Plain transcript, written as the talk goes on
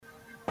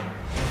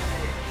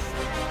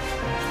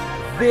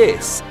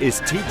This is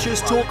Teachers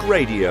Talk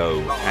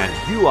Radio,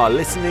 and you are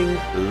listening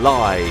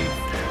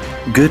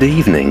live. Good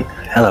evening.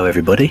 Hello,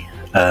 everybody.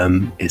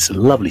 It's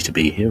lovely to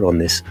be here on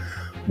this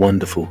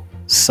wonderful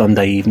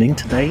Sunday evening.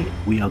 Today,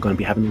 we are going to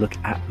be having a look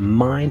at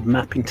mind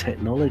mapping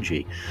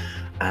technology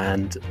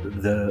and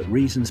the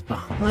reasons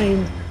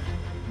behind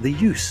the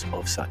use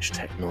of such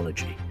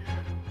technology.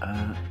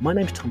 My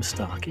name's Tom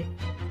Starkey.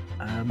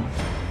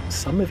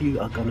 Some of you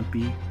are going to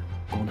be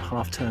on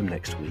half term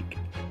next week,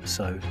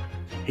 so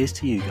here's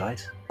to you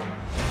guys.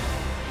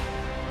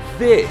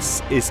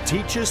 This is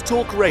Teachers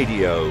Talk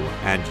Radio,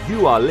 and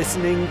you are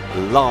listening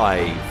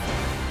live.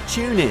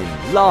 Tune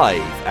in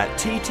live at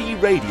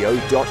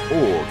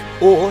ttradio.org,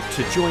 or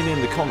to join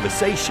in the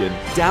conversation,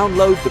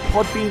 download the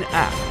Podbean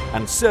app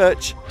and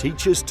search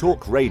Teachers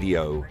Talk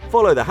Radio.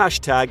 Follow the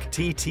hashtag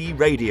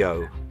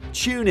TTRadio.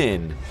 Tune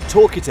in,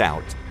 talk it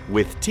out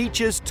with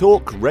Teachers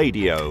Talk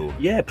Radio.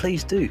 Yeah,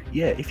 please do.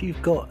 Yeah, if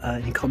you've got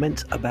any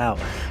comments about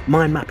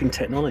mind mapping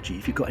technology,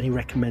 if you've got any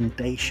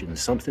recommendations,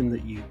 something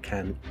that you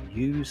can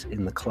use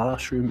in the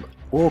classroom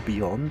or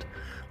beyond,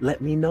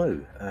 let me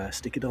know.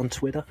 Stick it on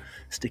Twitter,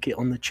 stick it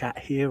on the chat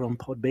here on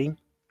Podbean,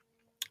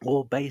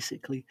 or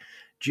basically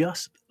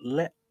just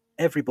let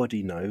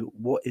everybody know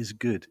what is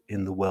good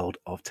in the world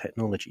of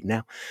technology.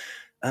 Now,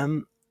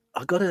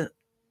 I got a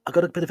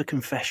bit of a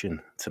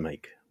confession to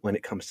make when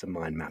it comes to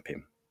mind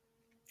mapping.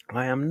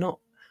 I am not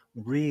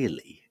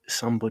really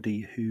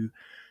somebody who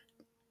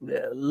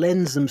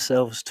lends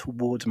themselves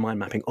towards mind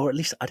mapping, or at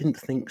least I didn't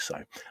think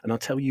so. And I'll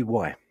tell you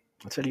why.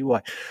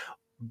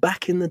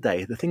 Back in the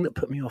day, the thing that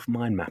put me off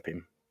mind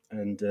mapping,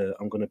 and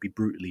I'm going to be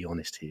brutally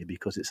honest here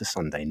because it's a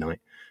Sunday night,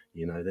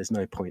 you know, there's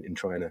no point in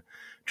trying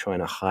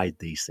to hide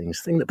these things.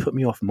 The thing that put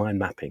me off mind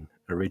mapping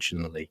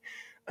originally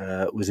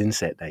was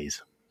inset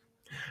days.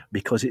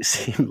 Because it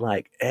seemed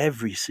like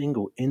every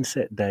single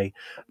inset day,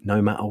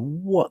 no matter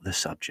what the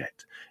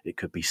subject, it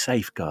could be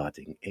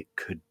safeguarding, it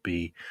could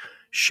be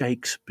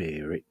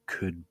Shakespeare, it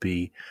could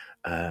be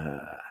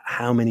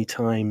how many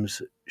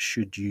times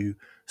should you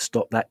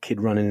stop that kid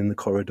running in the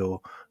corridor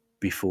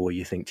before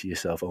you think to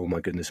yourself, oh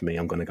my goodness me,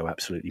 I'm going to go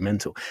absolutely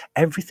mental.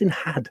 Everything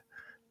had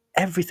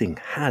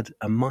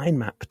a mind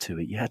map to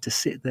it. You had to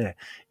sit there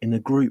in a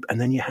group, and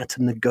then you had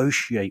to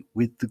negotiate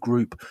with the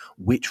group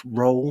which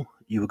role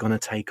you were going to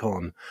take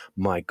on.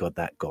 My God,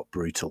 that got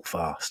brutal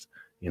fast,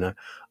 you know.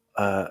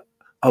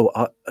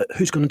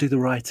 Who's going to do the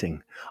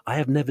writing? I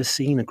have never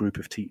seen a group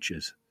of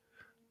teachers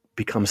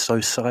become so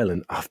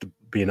silent after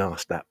being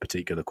asked that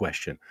particular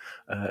question.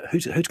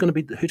 Who's going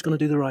to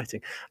do the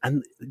writing?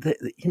 And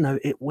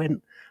it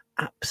went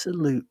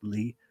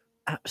absolutely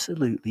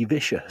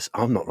vicious.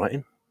 I'm not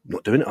writing.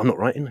 Not doing it. I'm not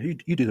writing.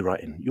 You do the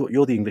writing.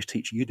 You're the English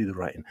teacher. You do the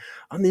writing.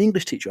 I'm the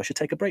English teacher. I should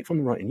take a break from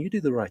the writing. You do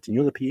the writing.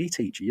 You're the PE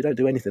teacher. You don't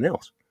do anything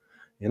else.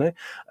 You know,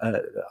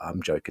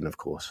 I'm joking, of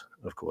course.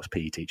 Of course,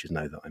 PE teachers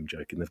know that I'm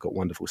joking. They've got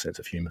wonderful sense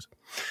of humour.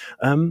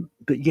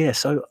 But yeah,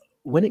 so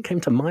when it came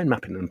to mind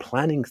mapping and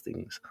planning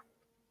things,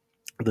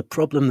 the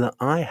problem that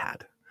I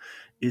had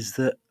is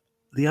that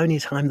the only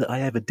time that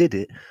I ever did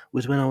it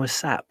was when I was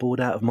sat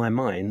bored out of my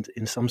mind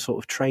in some sort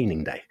of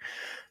training day.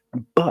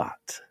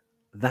 But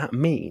that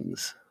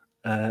means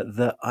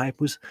that I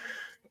was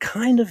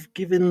kind of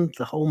giving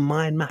the whole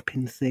mind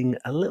mapping thing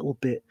a little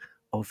bit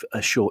of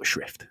a short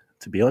shrift,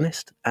 to be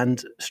honest.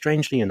 And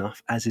strangely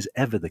enough, as is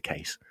ever the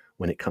case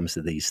when it comes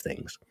to these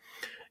things,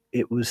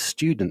 it was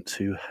students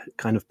who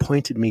kind of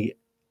pointed me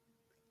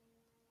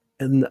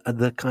in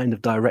the kind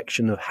of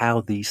direction of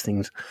how these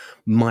things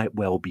might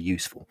well be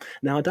useful.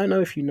 Now, I don't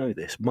know if you know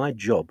this. My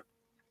job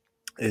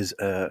is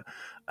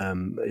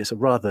it's a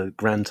rather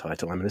grand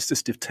title. I'm an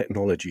assistive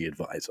technology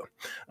advisor.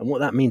 And what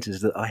that means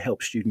is that I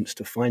help students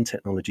to find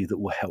technology that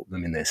will help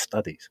them in their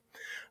studies.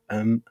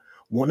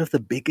 One of the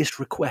biggest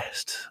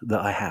requests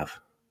that I have,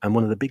 and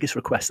one of the biggest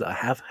requests that I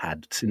have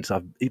had since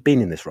I've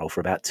been in this role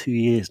for about 2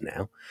 years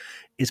now,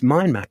 is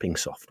mind mapping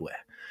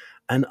software.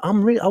 And I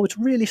was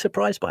really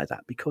surprised by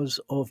that because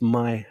of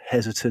my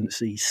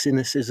hesitancy,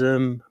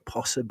 cynicism,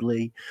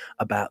 possibly,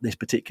 about this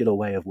particular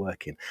way of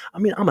working. I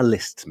mean, I'm a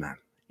lists man,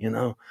 you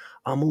know.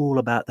 I'm all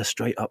about the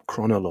straight up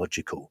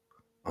chronological.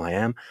 I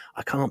am.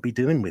 I can't be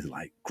doing with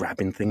like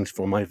grabbing things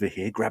from over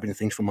here, grabbing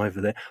things from over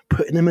there,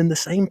 putting them in the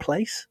same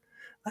place.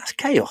 That's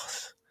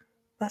chaos.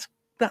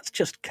 That's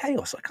just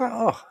chaos.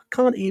 I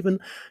can't even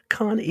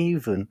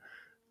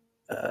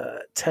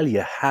tell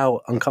you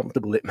how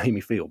uncomfortable it made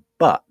me feel.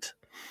 But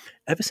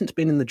ever since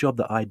being in the job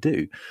that I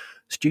do,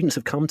 students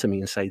have come to me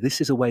and say,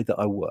 this is a way that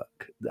I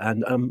work.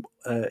 And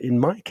in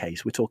my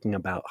case, we're talking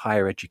about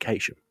higher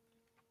education.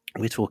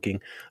 We're talking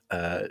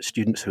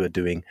students who are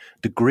doing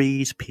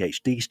degrees,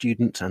 PhD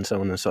students, and so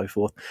on and so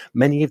forth.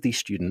 Many of these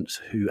students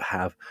who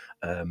have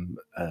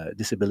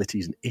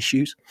disabilities and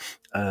issues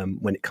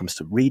when it comes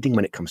to reading,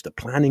 when it comes to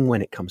planning,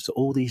 when it comes to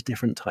all these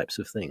different types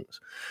of things.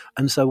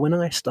 And so when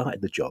I started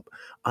the job,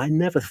 I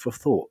never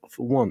thought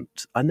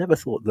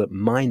that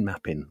mind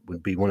mapping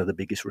would be one of the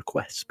biggest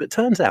requests. But it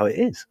turns out it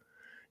is.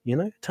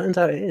 And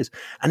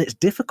it's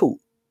difficult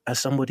as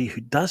somebody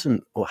who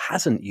doesn't or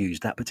hasn't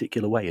used that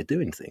particular way of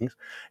doing things,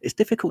 it's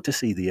difficult to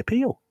see the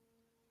appeal.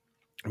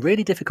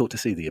 Really difficult to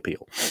see the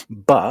appeal.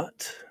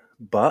 But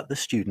the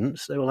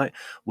students, they were like,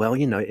 well,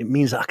 it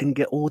means I can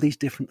get all these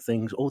different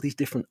things, all these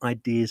different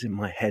ideas in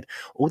my head,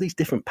 all these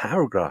different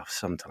paragraphs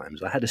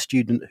sometimes. I had a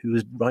student who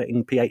was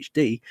writing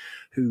PhD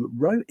who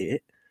wrote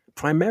it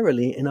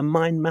primarily in a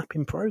mind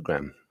mapping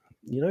program,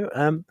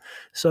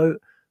 so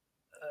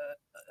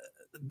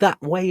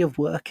that way of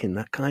working,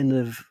 that kind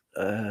of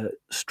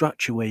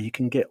structure where you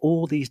can get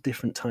all these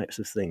different types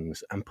of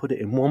things and put it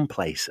in one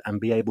place and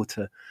be able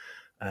to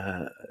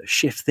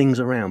shift things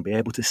around, be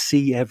able to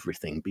see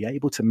everything, be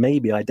able to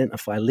maybe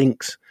identify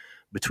links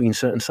between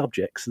certain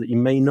subjects that you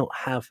may not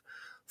have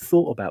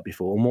thought about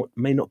before, or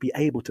may not be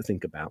able to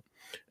think about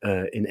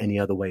in any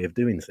other way of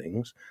doing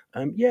things.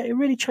 It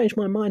really changed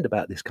my mind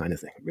about this kind of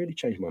thing. It really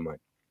changed my mind.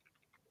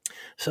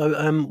 So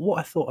what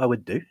I thought I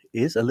would do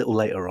is, a little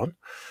later on,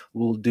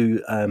 we'll do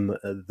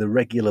the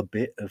regular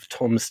bit of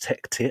Tom's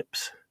Tech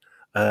Tips.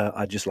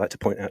 I'd just like to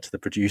point out to the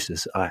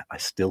producers, I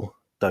still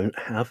don't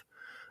have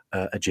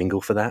a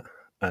jingle for that.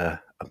 I'm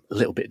a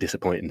little bit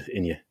disappointed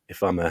in you,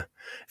 if I'm going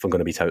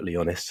to be totally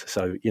honest.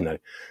 So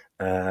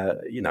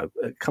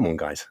come on,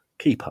 guys,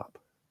 keep up,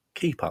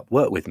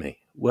 work with me.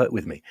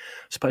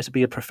 It's supposed to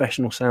be a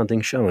professional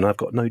sounding show, and I've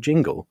got no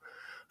jingle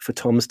for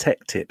Tom's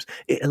Tech Tips.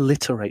 It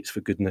alliterates,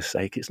 for goodness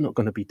sake. It's not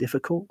going to be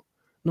difficult.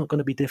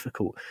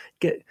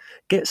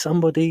 Get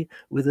somebody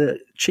with a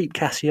cheap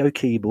Casio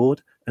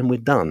keyboard, and we're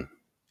done.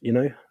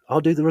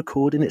 I'll do the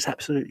recording. It's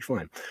absolutely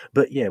fine.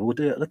 But yeah, we'll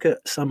look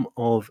at some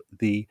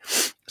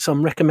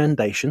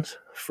recommendations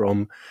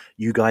from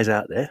you guys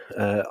out there.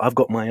 I've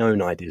got my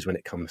own ideas when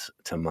it comes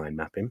to mind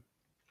mapping.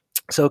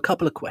 So a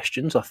couple of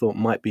questions I thought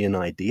might be an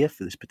idea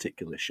for this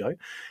particular show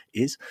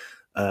is,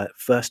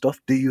 first off,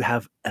 do you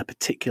have a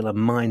particular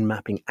mind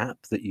mapping app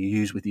that you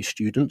use with your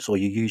students or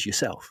you use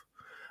yourself?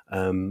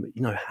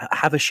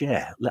 Have a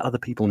share, let other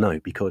people know,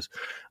 because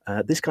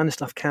this kind of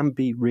stuff can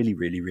be really,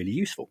 really, really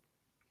useful.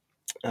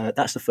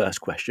 That's the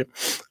first question.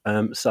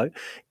 So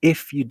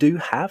if you do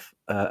have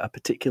a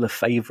particular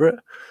favorite,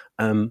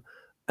 and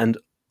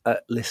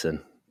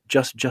listen,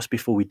 just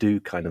before we do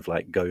kind of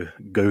like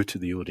go to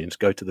the audience,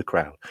 go to the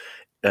crowd,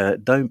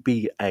 don't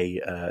be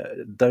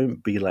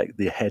like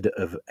the head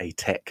of a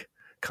tech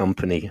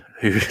company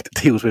who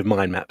deals with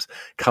mind maps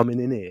coming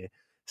in here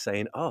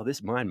saying, oh,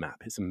 this mind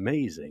map, it's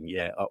amazing.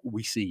 Yeah,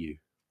 we see you.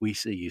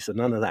 So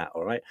none of that,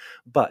 all right?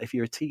 But if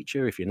you're a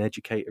teacher, if you're an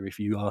educator, if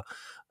you are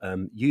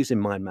using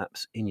mind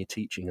maps in your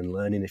teaching and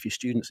learning, if your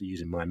students are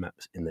using mind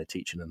maps in their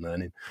teaching and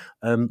learning,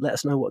 let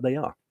us know what they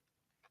are.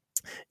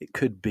 It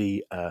could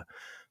be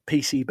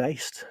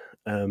PC-based.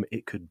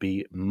 It could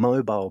be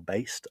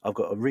mobile-based. I've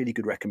got a really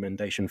good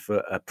recommendation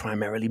for a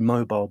primarily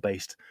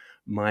mobile-based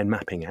mind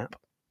mapping app,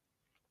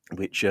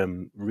 which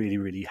really,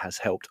 really has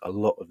helped a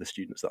lot of the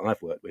students that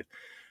I've worked with.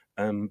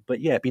 But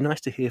yeah, it'd be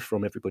nice to hear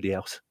from everybody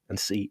else and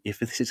see if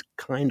this is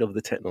kind of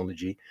the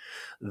technology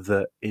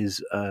that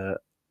is,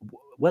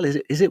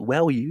 is it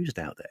well used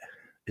out there?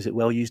 Is it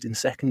well used in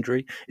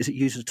secondary? Is it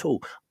used at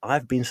all?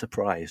 I've been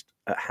surprised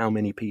at how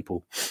many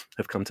people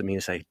have come to me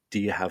and say, do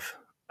you have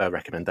a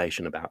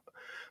recommendation about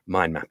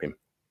mind mapping?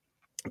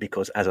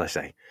 Because, as I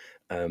say,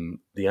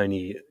 the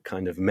only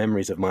kind of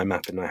memories of mind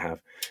mapping I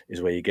have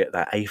is where you get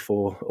that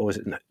A4, or is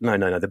it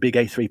no, the big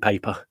A3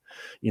 paper.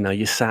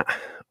 You sat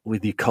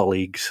with your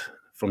colleagues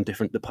from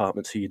different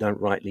departments who you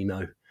don't rightly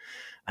know,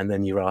 and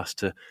then you're asked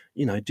to,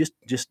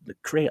 just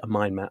create a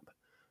mind map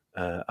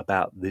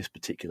about this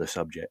particular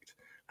subject,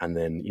 and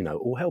then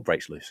all hell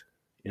breaks loose.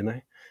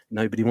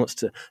 Nobody wants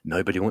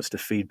to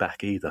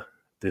feedback either,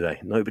 do they?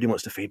 Nobody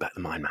wants to feedback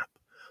the mind map.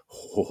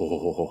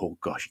 Oh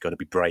gosh, you've got to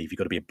be brave. You've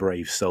got to be a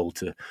brave soul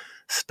to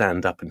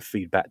stand up and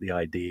feedback the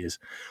ideas.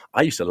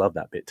 I used to love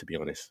that bit, to be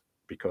honest,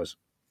 because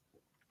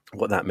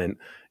what that meant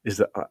is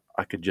that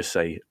I could just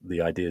say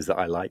the ideas that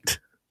I liked,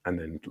 and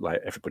then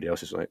like everybody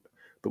else is like,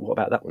 but what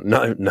about that one?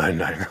 No,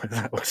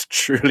 that was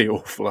truly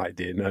awful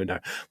idea. No,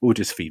 we'll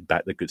just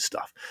feedback the good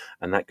stuff,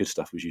 and that good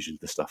stuff was usually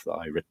the stuff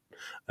that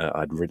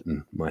I'd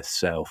written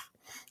myself.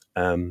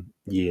 So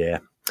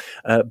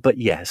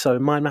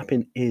mind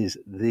mapping is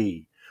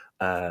the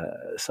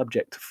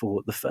subject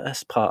for the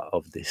first part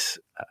of this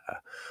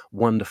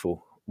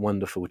wonderful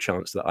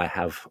chance that I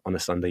have on a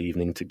Sunday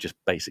evening to just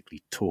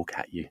basically talk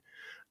at you.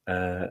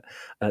 The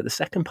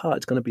second part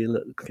is going to be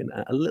looking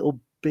at a little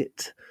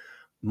bit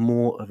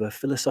more of a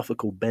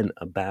philosophical bent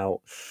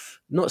about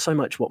not so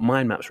much what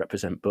mind maps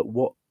represent, but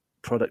what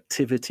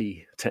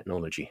productivity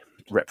technology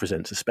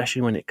represents,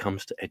 especially when it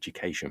comes to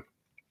education.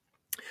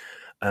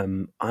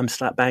 I'm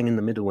slap bang in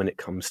the middle when it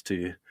comes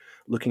to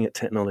looking at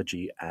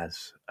technology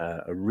as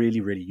a really,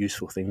 really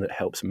useful thing that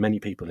helps many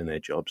people in their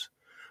jobs,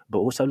 but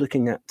also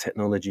looking at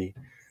technology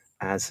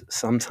as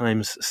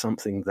sometimes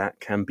something that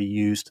can be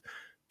used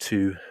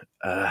to,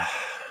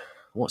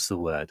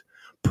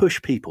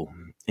 push people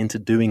into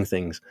doing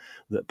things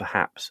that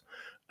perhaps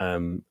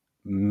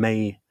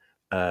may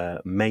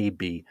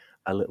be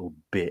a little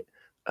bit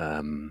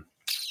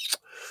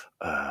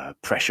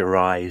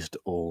pressurized,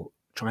 or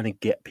trying to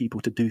get people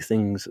to do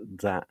things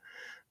that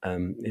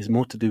is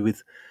more to do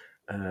with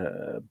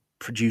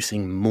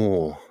producing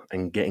more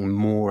and getting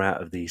more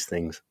out of these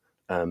things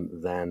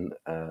than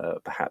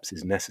perhaps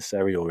is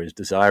necessary or is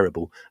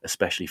desirable,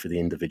 especially for the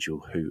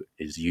individual who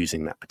is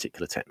using that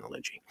particular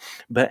technology.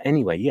 But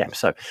anyway, yeah,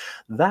 so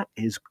that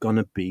is going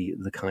to be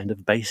the kind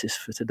of basis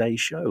for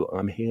today's show.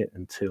 I'm here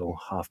until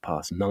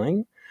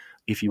 9:30.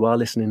 If you are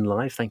listening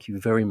live, thank you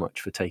very much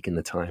for taking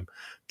the time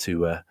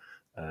to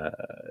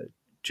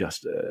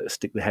just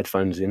stick the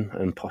headphones in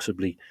and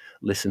possibly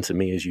listen to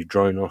me as you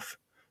drone off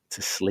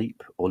to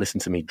sleep, or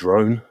listen to me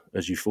drone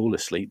as you fall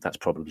asleep. That's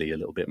probably a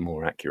little bit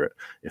more accurate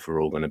if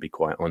we're all going to be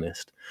quite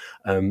honest.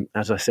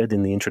 As I said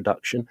in the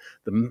introduction,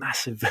 the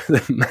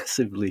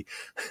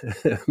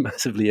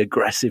massively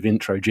aggressive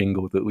intro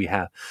jingle that we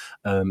have,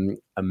 and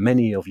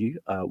many of you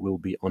will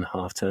be on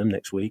half term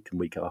next week and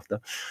week after.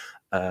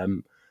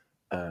 And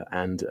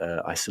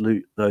I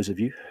salute those of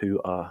you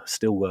who are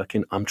still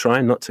working. I'm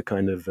trying not to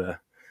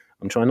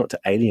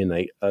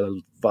alienate a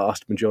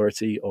vast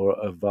majority or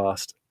a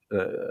vast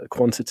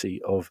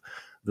quantity of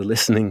the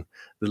listening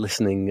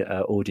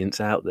audience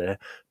out there,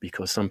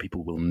 because some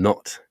people will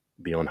not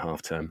be on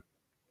half term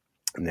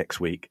next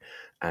week,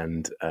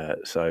 and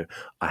so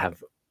I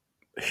have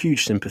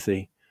huge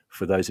sympathy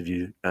for those of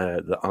you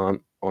that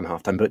aren't on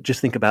half time. But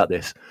just think about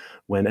this: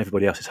 when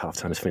everybody else's half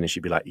time is finished,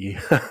 you'd be like,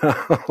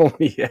 "Oh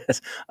yes,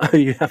 oh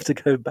you have to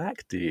go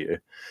back, do you?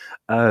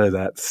 Oh,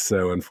 that's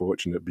so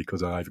unfortunate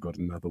because I've got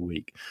another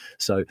week."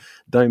 So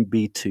don't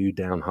be too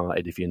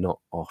downhearted if you're not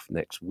off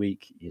next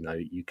week. You know,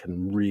 you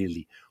can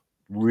really,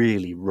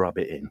 really rub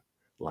it in,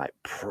 like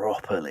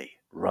properly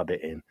rub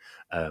it in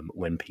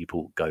when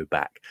people go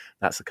back.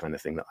 That's the kind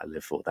of thing that I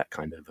live for. That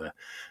kind of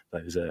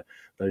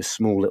those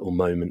small little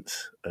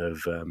moments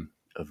of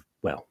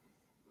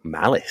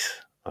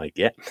malice I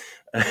get.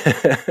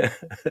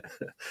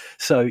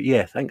 So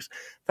yeah, thanks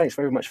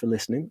very much for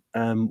listening.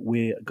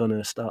 We're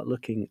gonna start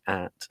looking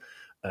at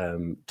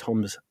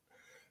Tom's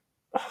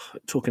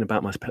talking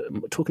about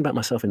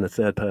myself in the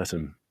third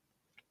person.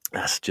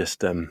 That's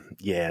just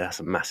that's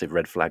a massive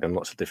red flag on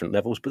lots of different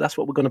levels, but that's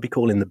what we're going to be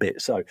calling the bit.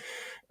 So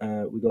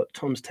we've got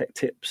Tom's Tech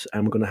Tips,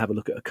 and we're going to have a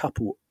look at a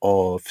couple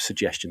of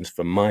suggestions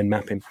for mind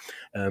mapping.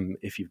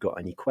 If you've got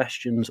any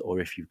questions or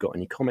if you've got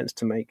any comments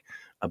to make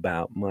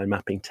about mind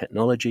mapping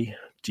technology,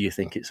 do you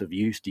think it's of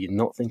use? Do you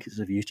not think it's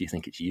of use? Do you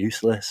think it's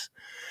useless?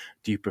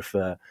 Do you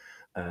prefer,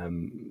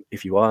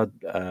 if you are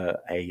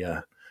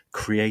a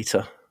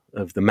creator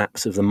of the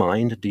maps of the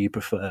mind, do you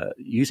prefer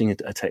using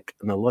a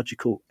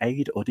technological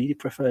aid, or do you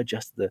prefer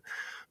just the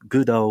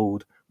good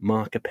old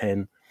marker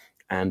pen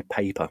and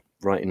paper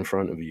right in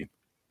front of you?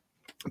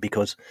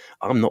 Because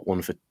I'm not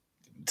one for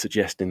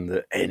suggesting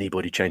that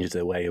anybody changes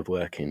their way of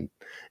working.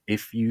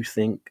 If you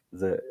think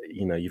that,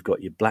 you know, you've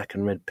got your black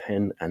and red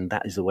pen and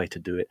that is the way to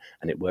do it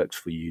and it works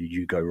for you,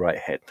 you go right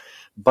ahead.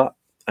 But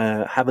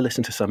have a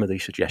listen to some of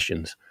these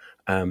suggestions,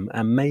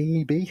 and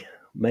maybe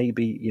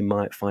you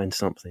might find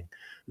something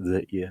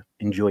that you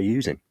enjoy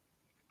using.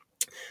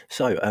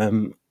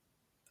 So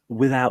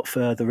without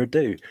further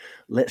ado,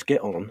 let's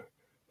get on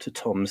to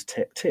Tom's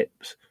Tech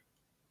Tips.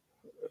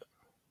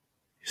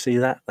 You see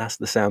that? That's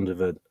the sound of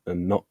a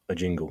not a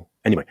jingle.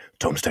 Anyway,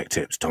 Tom's Tech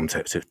Tips, Tom's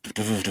Tech Tips,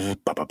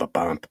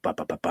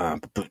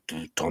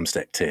 Tom's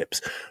Tech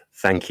Tips.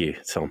 Thank you,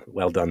 Tom.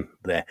 Well done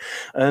there.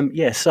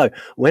 So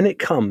when it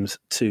comes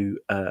to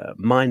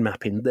mind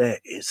mapping, there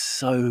is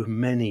so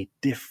many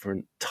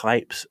different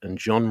types and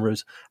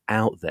genres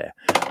out there.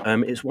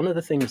 It's one of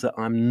the things that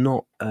I'm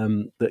not,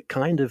 that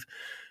kind of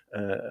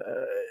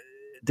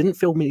didn't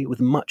fill me with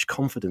much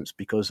confidence,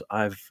 because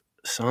I've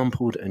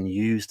sampled and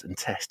used and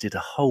tested a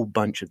whole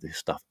bunch of this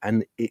stuff,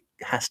 and it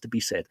has to be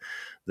said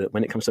that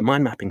when it comes to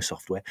mind mapping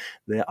software,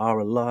 there are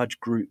a large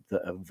group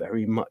that are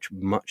very much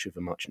of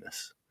a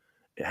muchness.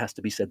 It has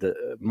to be said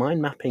that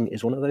mind mapping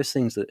is one of those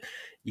things that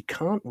you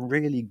can't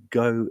really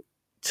go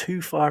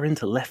too far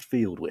into left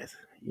field with,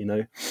 you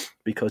know,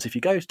 because if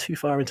you go too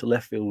far into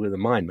left field with a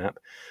mind map,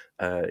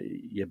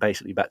 you're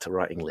basically back to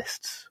writing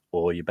lists,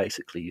 or you're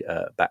basically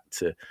back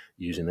to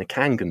using a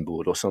Kanban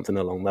board or something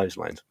along those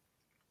lines.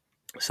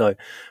 So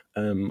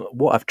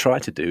what I've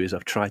tried to do is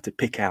I've tried to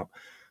pick out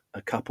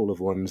a couple of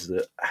ones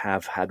that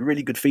have had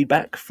really good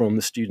feedback from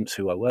the students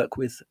who I work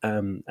with,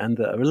 and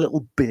that are a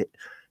little bit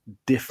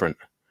different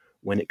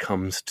when it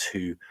comes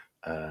to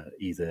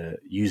either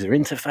user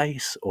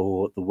interface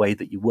or the way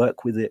that you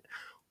work with it,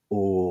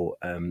 or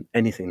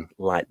anything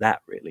like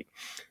that, really.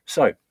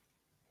 So,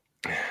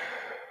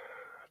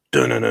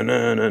 in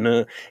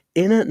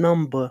at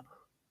number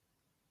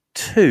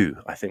 2,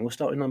 I think we'll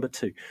start with number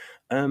 2.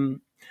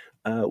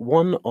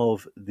 One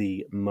of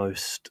the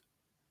most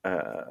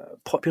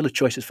popular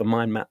choices for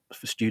mind map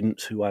for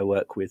students who I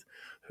work with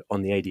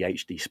on the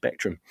ADHD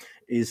spectrum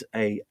is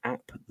a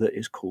app that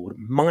is called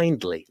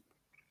Mindly.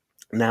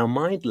 Now,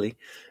 Mindly,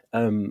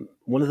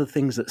 one of the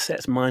things that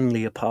sets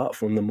Mindly apart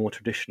from the more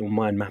traditional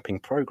mind mapping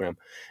program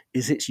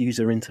is its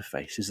user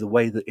interface, is the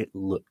way that it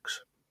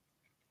looks.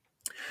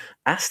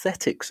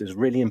 Aesthetics is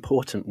really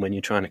important when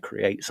you're trying to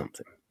create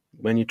something.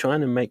 When you're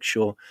trying to make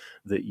sure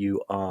that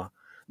you are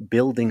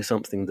building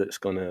something that's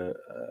going to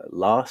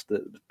last,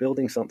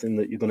 building something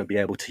that you're going to be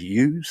able to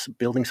use,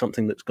 building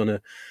something that's going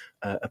to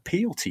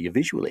appeal to you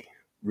visually,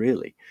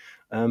 really.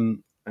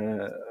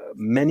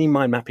 Many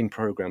mind mapping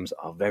programs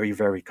are very,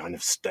 very kind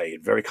of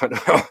staid, very kind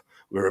of,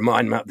 we're a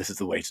mind map, this is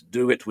the way to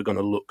do it, we're going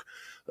to look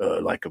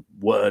like a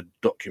Word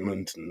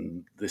document,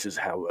 and this is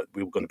how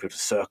we're going to put a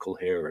circle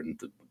here, and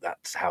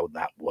that's how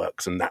that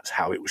works, and that's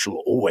how it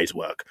shall always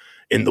work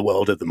in the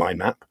world of the mind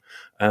map.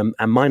 And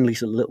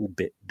Mindly's a little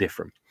bit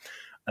different.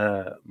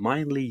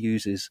 Mindly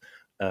uses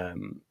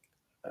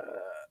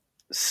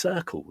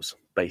circles,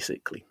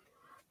 basically.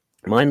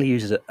 Mindly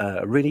uses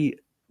a really,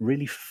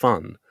 really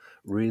fun,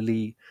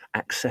 really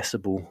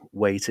accessible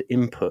way to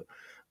input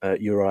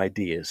your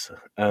ideas.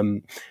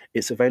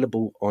 It's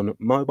available on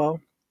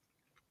mobile,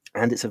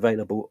 and it's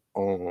available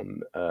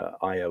on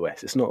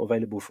iOS. It's not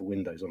available for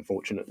Windows,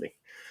 unfortunately.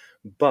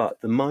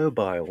 But the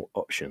mobile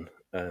option,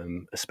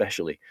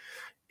 especially,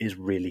 is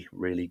really,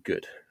 really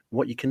good.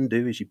 What you can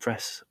do is you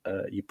press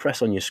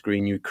on your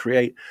screen, you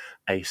create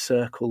a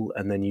circle,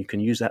 and then you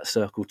can use that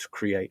circle to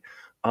create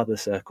other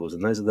circles,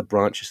 and those are the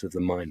branches of the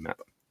mind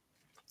map.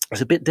 It's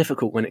a bit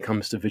difficult when it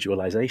comes to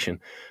visualization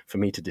for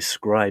me to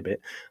describe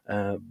it,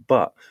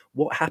 but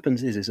what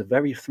happens is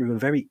through a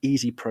very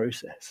easy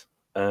process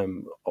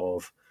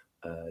of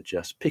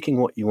just picking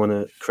what you want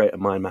to create a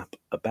mind map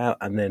about,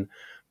 and then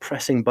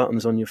pressing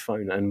buttons on your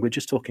phone. And we're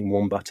just talking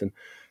one button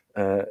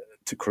to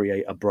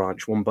create a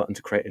branch, one button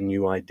to create a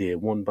new idea,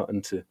 one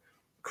button to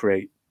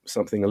create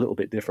something a little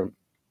bit different.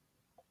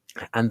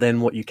 And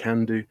then what you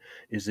can do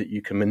is that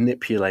you can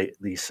manipulate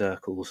these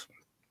circles.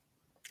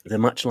 They're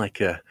much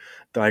like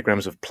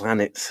diagrams of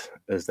planets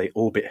as they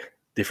orbit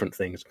different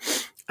things,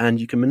 and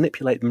you can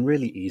manipulate them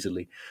really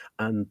easily.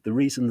 And the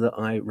reason that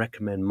I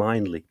recommend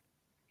Mindly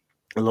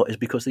a lot is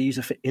because the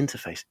user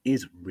interface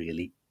is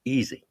really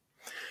easy.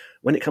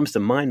 When it comes to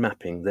mind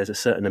mapping, there's a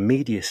certain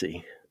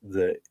immediacy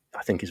that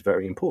I think is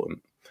very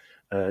important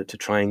to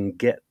try and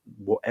get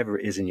whatever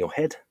it is in your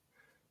head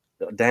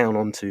down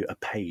onto a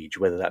page,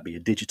 whether that be a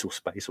digital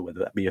space or whether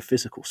that be a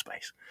physical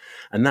space.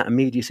 And that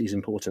immediacy is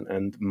important,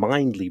 and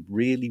Mindly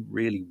really,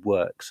 really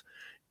works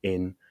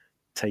in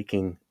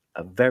taking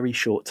a very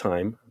short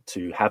time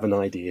to have an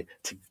idea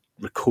to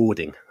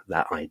recording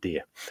that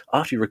idea.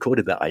 After you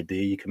recorded that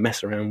idea, you can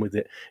mess around with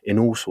it in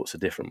all sorts of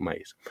different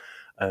ways.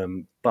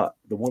 But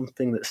the one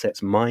thing that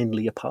sets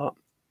Mindly apart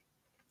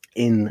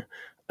in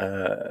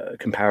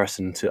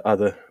comparison to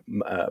other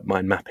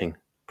mind mapping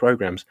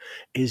programs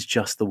is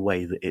just the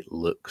way that it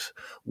looks.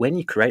 When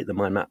you create the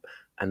mind map,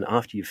 and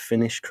after you've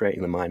finished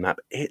creating the mind map,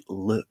 it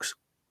looks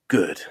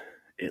good.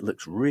 It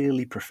looks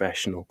really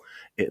professional.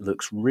 It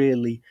looks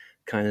really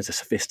kind of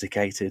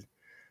sophisticated.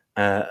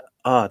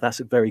 That's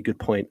a very good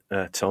point,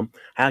 Tom.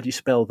 How do you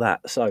spell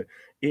that? So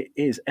it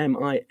is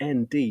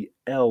Mindly.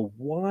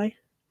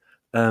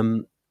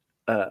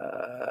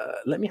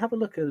 Let me have a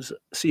look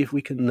see if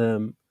we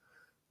can.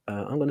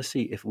 I'm going to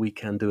see if we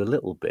can do a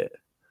little bit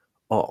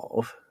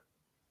of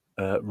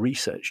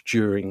research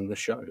during the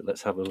show.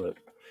 Let's have a look.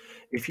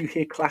 If you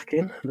hear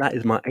clacking, that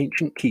is my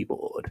ancient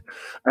keyboard.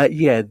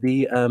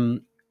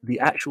 The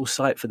actual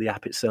site for the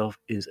app itself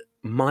is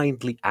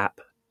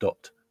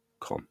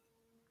mindlyapp.com.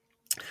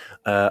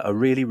 A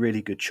really,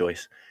 really good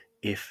choice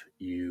if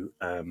you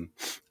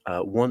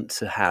want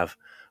to have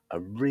a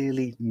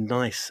really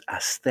nice,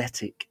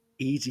 aesthetic,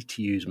 easy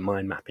to use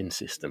mind mapping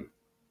system.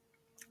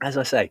 As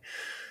I say,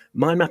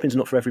 mind mapping is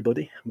not for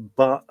everybody,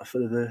 but for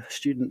the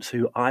students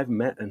who I've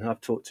met and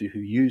have talked to who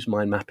use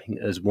mind mapping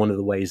as one of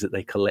the ways that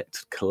they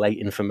collate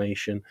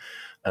information,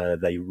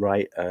 they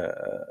write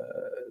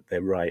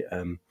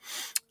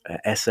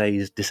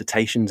essays,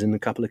 dissertations in a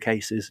couple of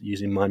cases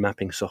using mind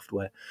mapping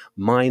software.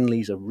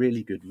 Mindly's a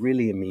really good,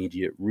 really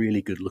immediate,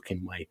 really good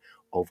looking way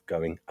of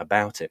going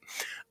about it.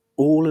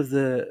 All of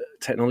the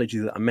technology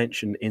that I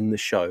mentioned in the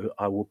show,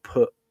 I will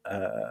put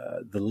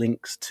the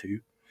links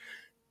to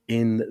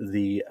in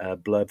the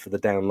blurb for the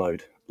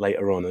download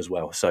later on as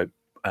well. So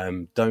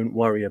don't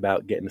worry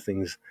about getting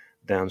things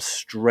down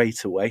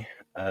straight away.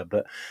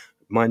 But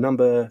my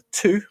number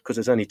 2, because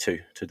there's only 2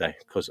 today,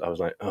 because I was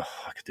like, I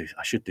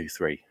should do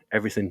 3.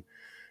 Everything,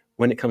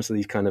 when it comes to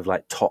these kind of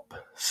like top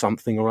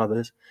something or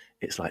others,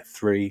 it's like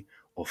 3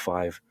 or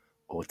 5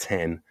 or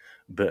 10.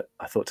 But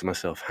I thought to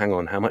myself, hang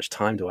on, how much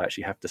time do I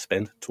actually have to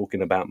spend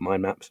talking about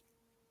mind maps?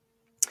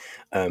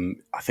 I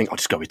think I'll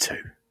just go with 2.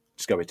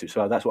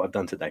 So that's what I've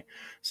done today.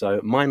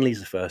 So Mindly's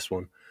the first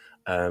one.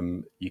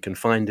 You can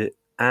find it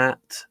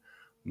at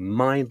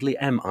Mindly,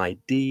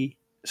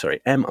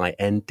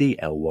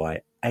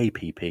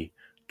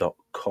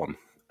 mindlyapp.com.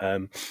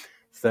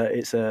 So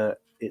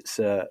it's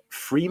a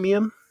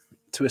freemium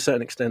to a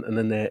certain extent, and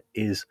then there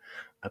is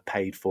a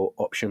paid for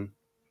option.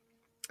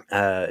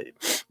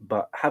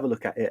 But have a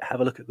look at it. Have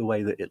a look at the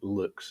way that it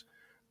looks.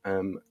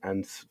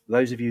 And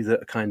those of you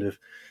that kind of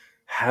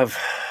have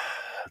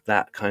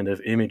that kind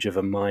of image of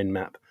a mind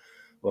map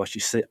whilst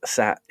you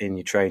sat in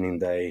your training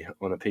day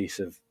on a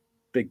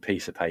big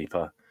piece of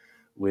paper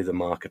with a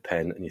marker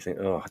pen, and you think,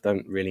 oh, I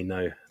don't really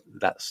know.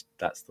 That's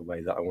the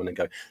way that I want to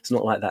go. It's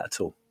not like that at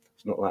all.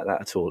 It's not like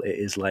that at all.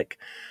 It's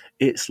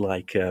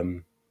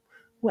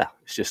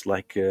just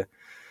like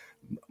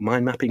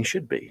mind mapping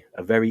should be.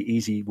 A very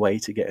easy way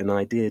to get an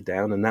idea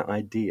down, and that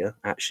idea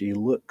actually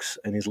looks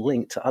and is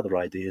linked to other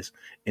ideas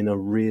in a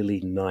really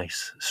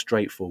nice,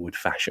 straightforward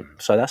fashion.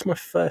 So that's my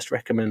first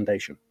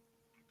recommendation.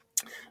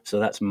 So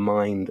that's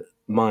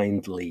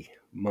Mindly.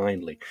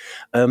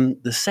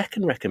 The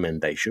second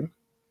recommendation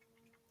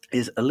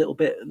is a little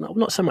bit,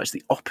 not so much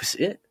the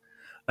opposite,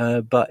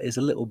 but is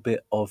a little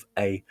bit of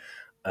a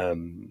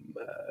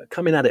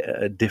coming at it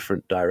at a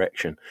different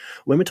direction.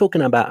 When we're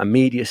talking about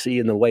immediacy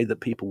and the way that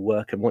people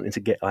work and wanting to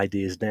get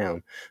ideas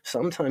down,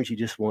 sometimes you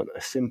just want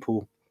a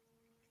simple,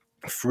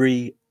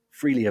 freely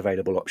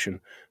available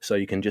option, so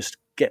you can just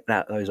get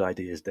those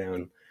ideas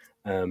down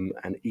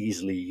and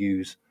easily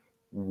use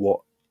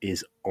what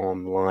is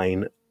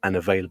online and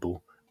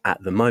available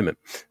at the moment.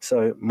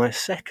 So my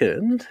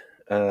second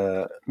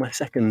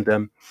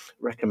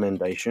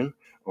recommendation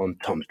on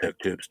Tom's Tech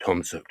Tips.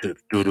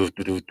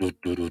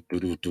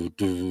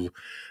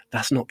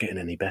 That's not getting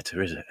any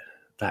better, is it?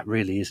 That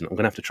really isn't. I'm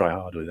going to have to try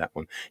harder with that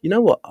one. You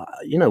know what?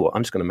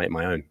 I'm just going to make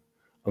my own.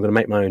 I'm going to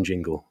make my own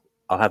jingle.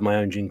 I'll have my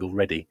own jingle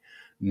ready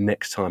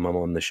next time I'm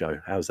on the show.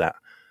 How's that?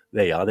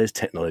 There you are. There's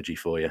technology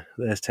for you.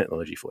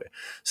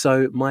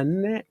 So my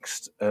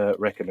next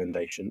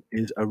recommendation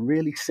is a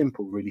really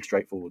simple, really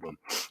straightforward one.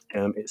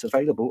 It's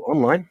available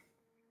online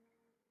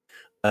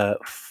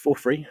for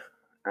free,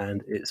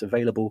 and it's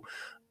available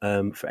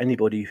for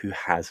anybody who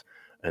has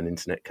an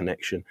internet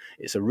connection.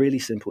 It's a really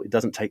simple. It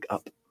doesn't take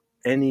up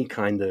any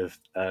kind of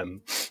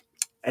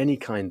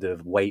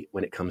weight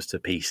when it comes to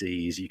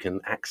PCs. You can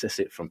access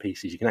it from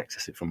PCs. You can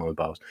access it from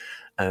mobiles,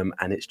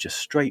 and it's just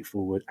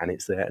straightforward. And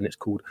it's there, and it's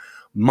called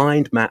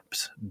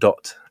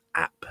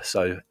mindmaps.app.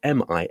 So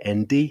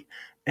mindmaps.app.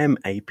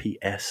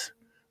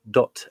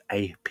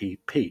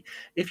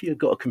 If you've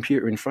got a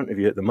computer in front of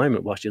you at the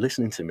moment whilst you're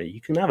listening to me,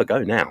 you can have a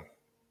go now.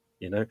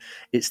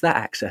 It's that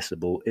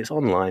accessible. It's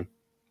online.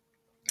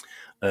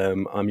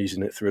 I'm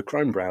using it through a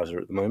Chrome browser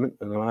at the moment,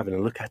 and I'm having a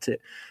look at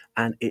it,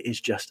 and it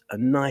is just a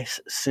nice,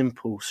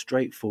 simple,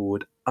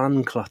 straightforward,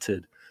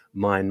 uncluttered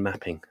mind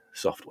mapping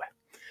software.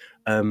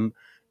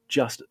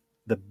 Just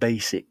the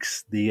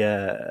basics,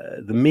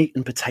 the meat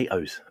and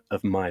potatoes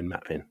of mind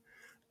mapping.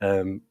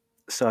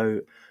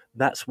 So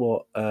that's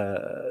what,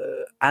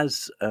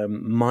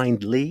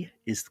 Mindly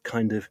is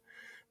kind of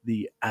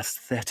the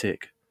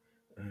aesthetic,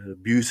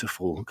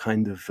 beautiful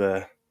kind of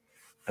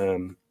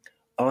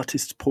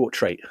artist's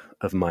portrait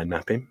of mind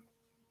mapping.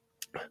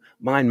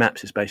 Mind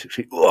maps is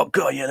basically, oh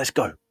god, yeah, let's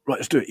go, right,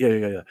 let's do it,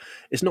 yeah.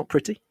 It's not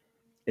pretty.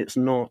 It's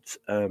not.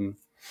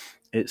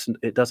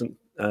 It doesn't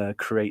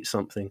create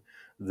something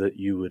that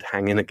you would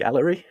hang in a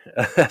gallery,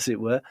 as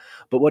it were.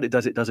 But what it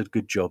does a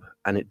good job,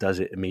 and it does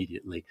it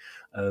immediately.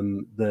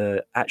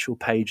 The actual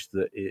page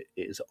that it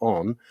is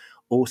on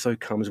also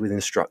comes with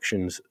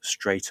instructions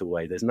straight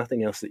away. There's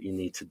nothing else that you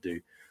need to do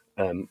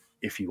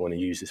if you want to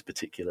use this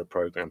particular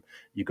program.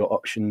 You've got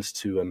options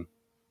to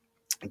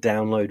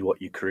download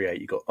what you create.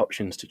 You've got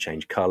options to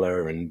change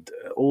color and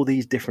all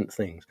these different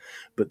things.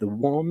 But the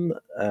one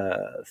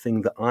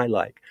thing that I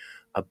like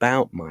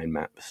about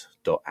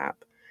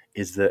mindmaps.app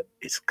is that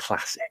it's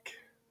classic.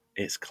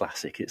 It's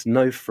classic. It's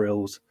no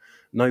frills,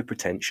 no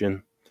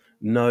pretension,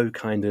 no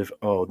kind of,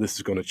 oh, this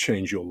is going to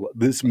change your life.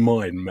 This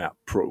mind map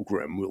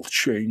program will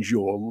change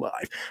your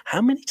life.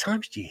 How many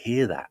times do you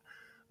hear that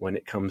when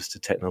it comes to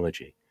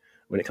technology?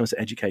 When it comes to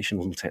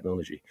educational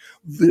technology,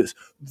 this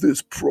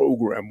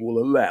program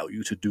will allow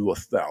you to do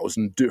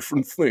 1,000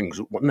 different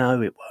things.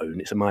 No, it won't.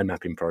 It's a mind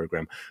mapping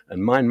program,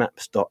 and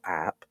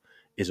mindmaps.app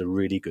is a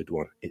really good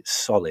one. It's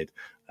solid.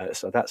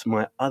 So that's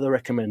my other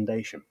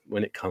recommendation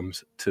when it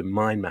comes to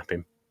mind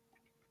mapping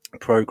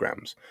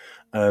programs.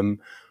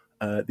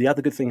 The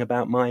other good thing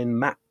about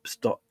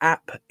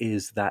mindmaps.app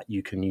is that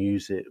you can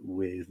use it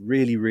with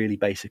really, really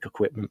basic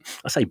equipment.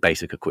 I say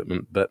basic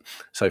equipment, but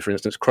so for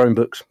instance,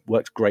 Chromebooks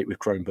works great with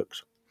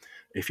Chromebooks.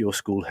 If your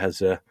school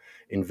has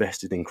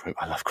invested in Chrome,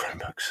 I love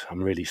Chromebooks.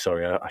 I'm really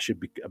sorry. I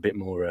should be a bit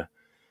more.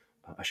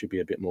 I should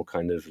be a bit more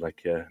kind of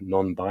like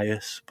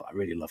non-biased, but I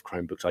really love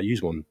Chromebooks. I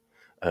use one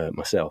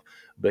myself.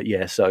 But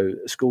yeah, so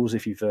schools,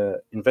 if you've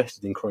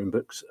invested in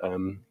Chromebooks,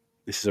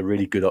 this is a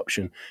really good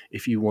option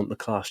if you want the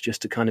class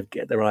just to kind of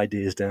get their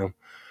ideas down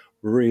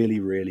really,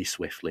 really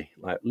swiftly,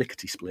 like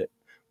lickety-split,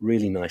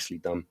 really nicely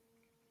done.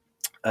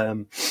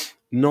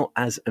 Not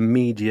as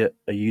immediate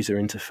a user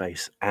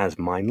interface as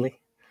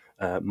Mindly.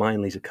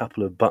 Mindly's a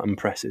couple of button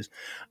presses.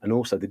 And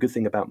also the good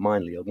thing about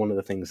Mindly, one of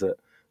the things that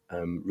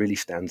really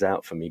stands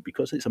out for me,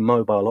 because it's a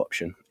mobile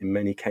option in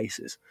many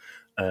cases,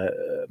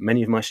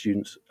 many of my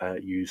students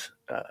use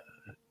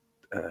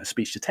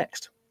speech to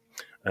text.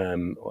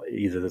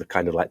 Either the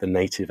kind of like the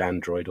native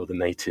Android or the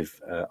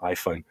native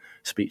iPhone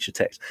speech to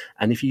text.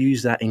 And if you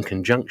use that in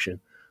conjunction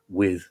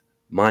with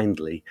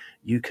Mindly,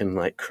 you can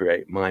like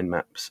create mind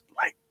maps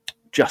like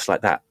just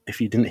like that.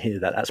 If you didn't hear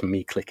that, that's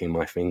me clicking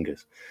my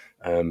fingers.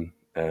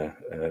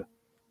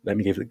 Let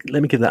me give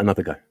that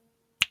another go.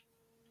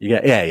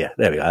 Yeah,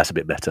 there we go. That's a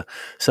bit better.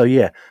 So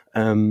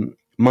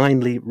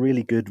Mindly,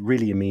 really good,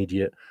 really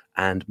immediate,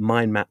 and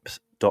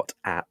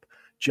mindmaps.app,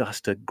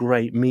 just a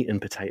great meat and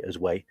potatoes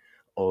way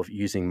of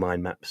using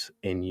mind maps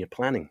in your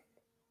planning.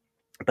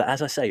 But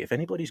as I say, if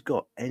anybody's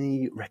got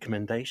any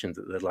recommendations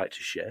that they'd like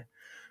to share,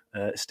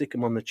 stick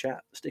them on the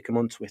chat, stick them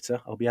on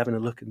Twitter. I'll be having a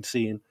look and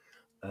seeing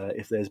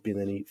if there's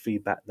been any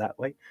feedback that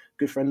way.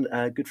 Good friend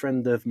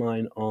of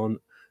mine on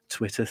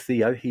Twitter,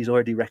 Theo, he's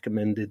already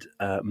recommended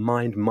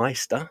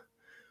MindMeister,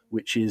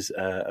 which is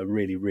a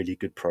really, really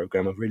good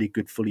program, a really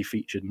good fully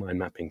featured mind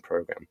mapping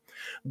program.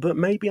 But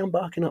maybe I'm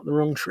barking up the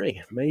wrong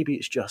tree. Maybe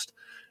it's just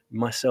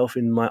myself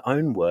in my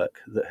own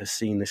work that has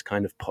seen this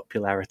kind of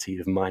popularity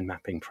of mind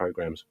mapping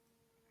programs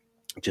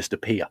just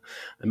appear,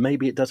 and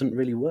maybe it doesn't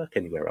really work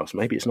anywhere else.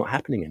 Maybe it's not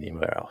happening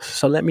anywhere else.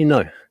 So let me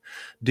know.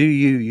 Do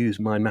you use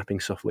mind mapping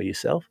software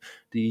yourself?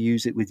 Do you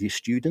use it with your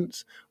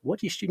students? What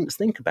do your students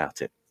think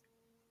about it?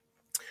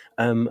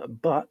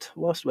 But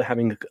whilst we're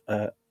having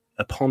a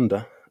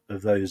ponder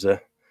of those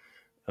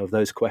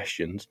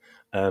questions,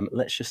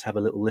 let's just have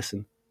a little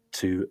listen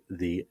to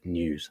the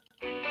news.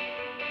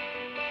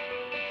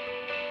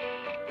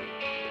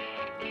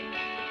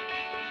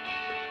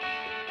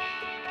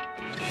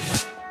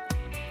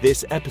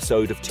 This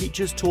episode of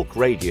Teachers Talk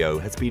Radio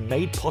has been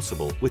made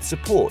possible with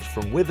support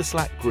from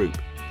Witherslack Group,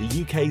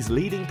 the UK's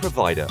leading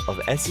provider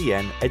of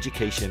SEN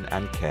education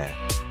and care.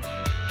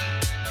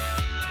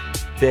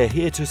 They're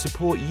here to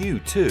support you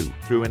too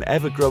through an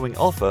ever-growing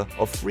offer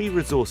of free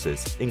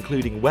resources,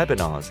 including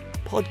webinars,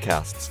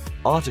 podcasts,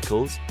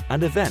 articles,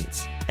 and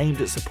events aimed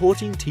at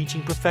supporting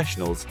teaching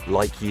professionals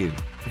like you.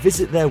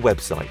 Visit their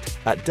website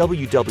at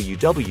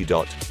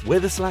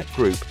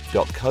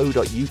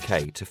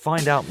www.witherslackgroup.co.uk to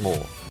find out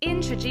more.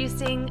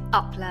 Introducing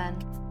UpLearn.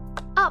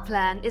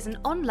 UpLearn is an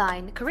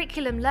online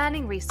curriculum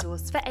learning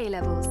resource for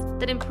A-levels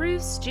that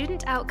improves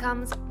student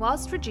outcomes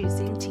whilst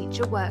reducing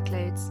teacher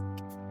workloads.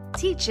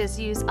 Teachers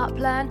use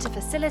UpLearn to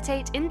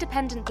facilitate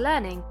independent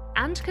learning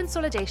and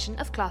consolidation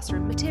of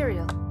classroom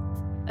material.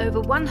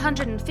 Over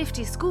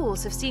 150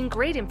 schools have seen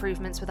grade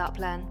improvements with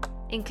UpLearn,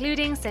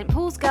 including St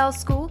Paul's Girls'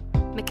 School,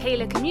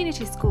 Michaela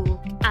Community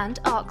School and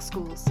ARC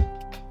schools.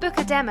 Book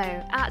a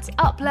demo at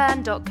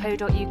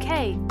uplearn.co.uk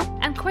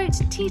and quote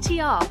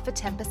TTR for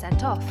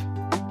 10% off.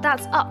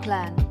 That's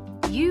UpLearn,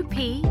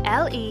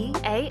 uplearn.co.uk.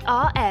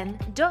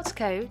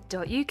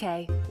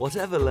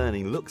 Whatever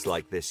learning looks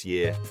like this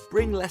year,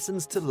 bring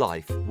lessons to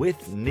life with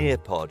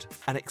Nearpod.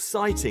 An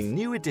exciting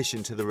new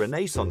addition to the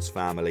Renaissance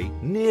family,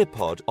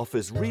 Nearpod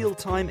offers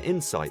real-time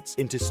insights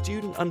into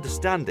student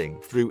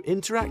understanding through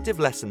interactive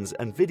lessons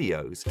and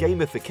videos,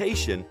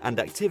 gamification and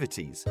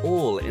activities,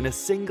 all in a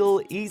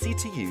single,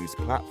 easy-to-use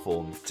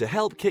platform. To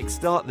help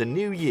kickstart the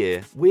new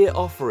year, we're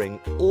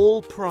offering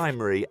all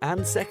primary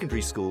and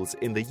secondary schools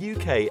in the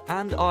UK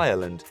and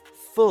Ireland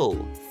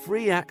full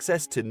free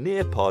access to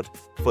Nearpod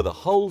for the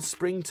whole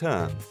spring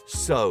term.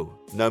 So,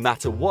 no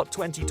matter what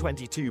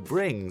 2022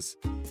 brings,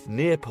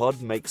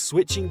 Nearpod makes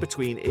switching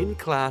between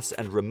in-class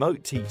and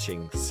remote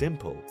teaching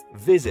simple.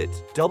 Visit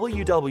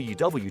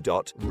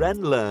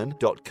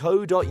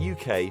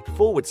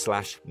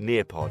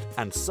www.renlearn.co.uk/Nearpod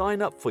and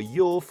sign up for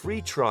your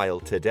free trial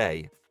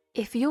today.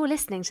 If you're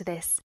listening to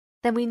this,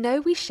 then we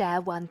know we share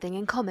one thing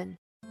in common: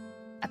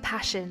 a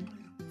passion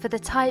for the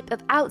type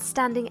of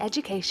outstanding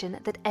education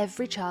that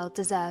every child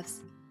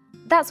deserves.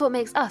 That's what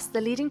makes us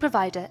the leading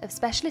provider of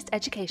specialist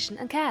education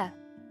and care.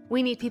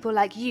 We need people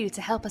like you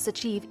to help us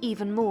achieve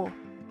even more.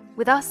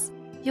 With us,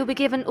 you'll be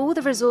given all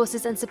the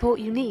resources and support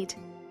you need,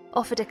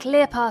 offered a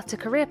clear path to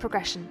career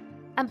progression,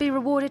 and be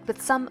rewarded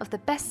with some of the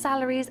best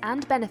salaries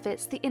and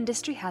benefits the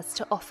industry has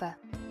to offer.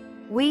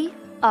 We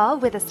are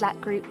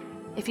Witherslack Group.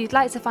 If you'd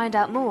like to find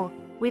out more,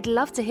 we'd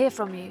love to hear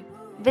from you.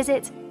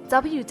 Visit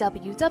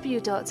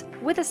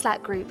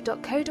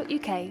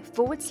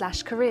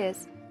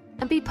www.witherslackgroup.co.uk/careers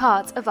and be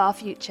part of our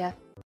future.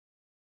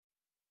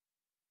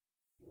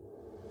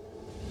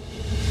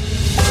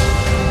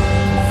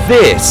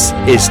 This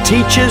is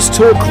Teachers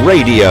Talk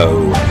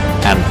Radio,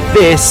 and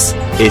this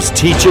is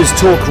Teachers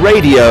Talk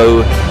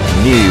Radio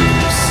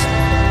News.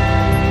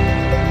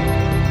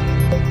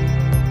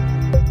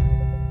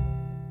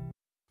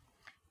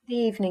 The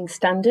Evening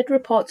Standard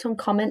reports on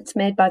comments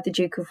made by the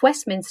Duke of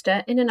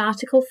Westminster in an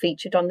article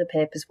featured on the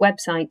paper's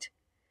website.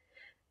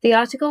 The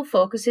article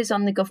focuses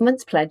on the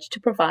government's pledge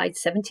to provide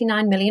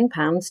 £79 million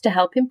to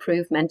help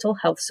improve mental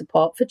health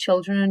support for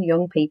children and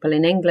young people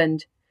in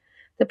England.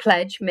 The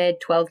pledge, made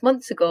 12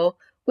 months ago,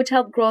 would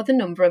help grow the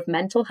number of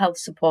mental health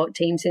support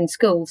teams in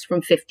schools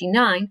from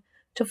 59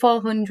 to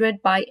 400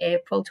 by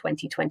April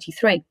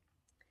 2023.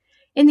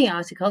 In the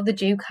article, the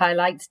Duke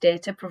highlights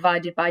data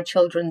provided by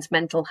children's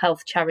mental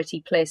health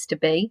charity Place to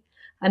Be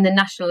and the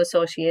National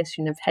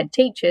Association of Head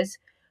Teachers,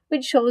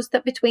 which shows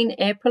that between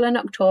April and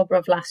October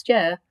of last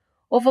year,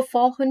 over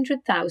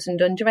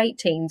 400,000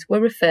 under-18s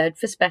were referred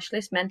for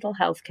specialist mental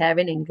health care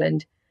in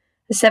England,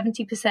 a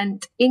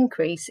 70%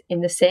 increase in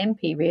the same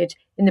period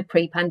in the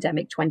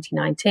pre-pandemic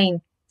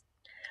 2019.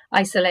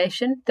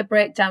 Isolation, the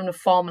breakdown of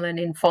formal and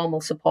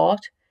informal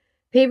support,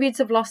 periods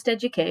of lost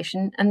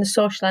education and the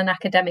social and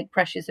academic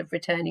pressures of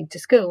returning to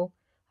school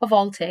have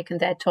all taken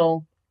their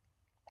toll.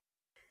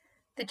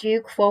 The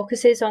Duke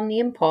focuses on the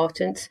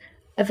importance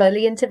of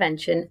early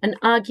intervention and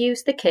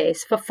argues the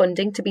case for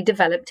funding to be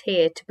developed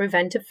here to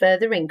prevent a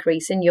further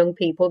increase in young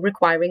people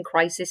requiring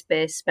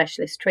crisis-based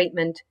specialist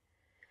treatment.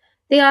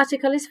 The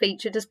article is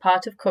featured as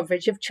part of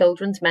coverage of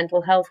Children's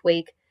Mental Health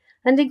Week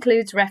and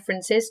includes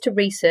references to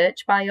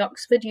research by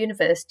Oxford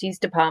University's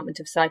Department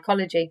of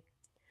Psychology,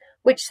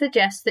 which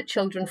suggests that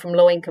children from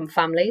low-income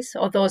families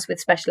or those with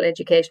special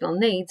educational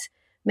needs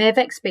may have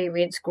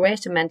experienced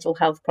greater mental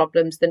health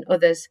problems than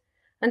others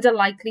and are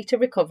likely to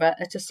recover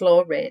at a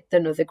slower rate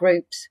than other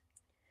groups.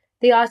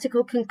 The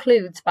article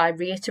concludes by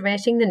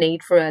reiterating the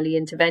need for early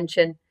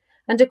intervention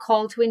and a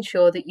call to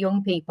ensure that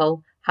young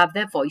people have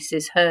their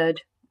voices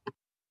heard.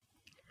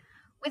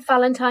 With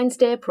Valentine's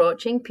Day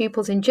approaching,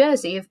 pupils in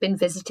Jersey have been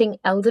visiting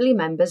elderly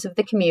members of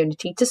the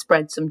community to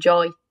spread some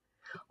joy.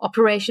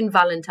 Operation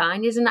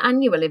Valentine is an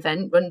annual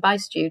event run by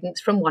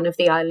students from one of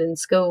the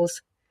island's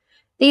schools.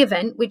 The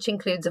event, which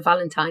includes a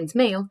Valentine's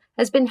meal,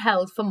 has been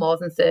held for more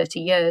than 30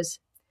 years.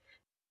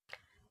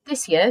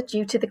 This year,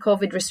 due to the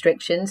COVID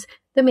restrictions,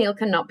 the meal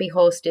cannot be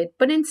hosted,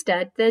 but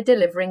instead they're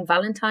delivering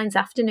Valentine's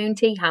afternoon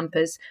tea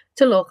hampers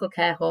to local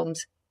care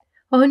homes.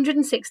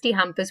 160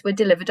 hampers were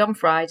delivered on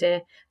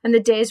Friday, and the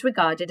day is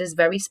regarded as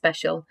very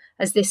special,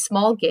 as this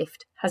small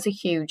gift has a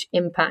huge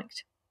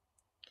impact.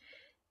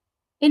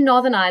 In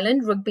Northern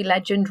Ireland, rugby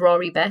legend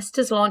Rory Best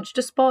has launched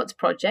a sports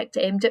project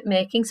aimed at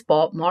making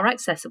sport more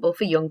accessible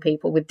for young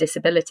people with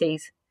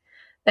disabilities.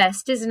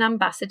 Best is an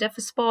ambassador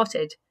for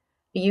Sported,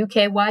 a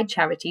UK-wide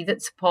charity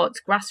that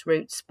supports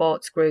grassroots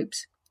sports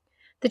groups.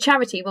 The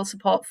charity will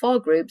support 4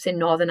 groups in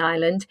Northern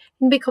Ireland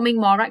in becoming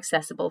more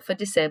accessible for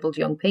disabled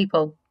young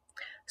people.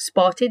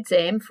 Sported's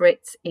aim for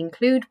its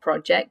Include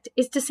project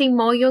is to see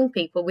more young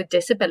people with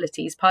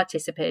disabilities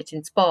participate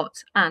in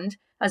sports and,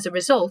 as a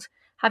result,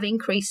 have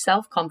increased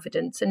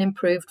self-confidence and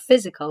improved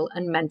physical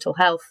and mental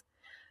health.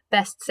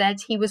 Best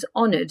said he was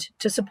honoured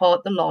to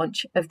support the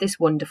launch of this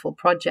wonderful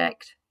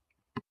project.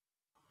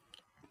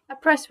 A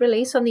press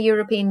release on the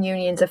European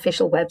Union's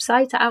official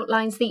website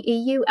outlines the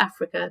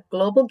EU-Africa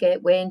Global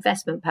Gateway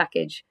Investment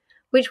Package,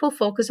 which will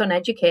focus on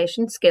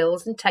education,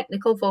 skills and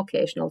technical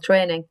vocational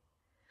training.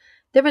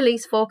 The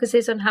release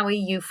focuses on how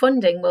EU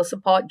funding will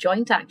support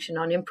joint action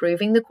on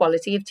improving the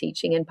quality of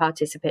teaching in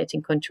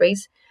participating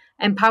countries,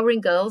 empowering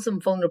girls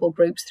and vulnerable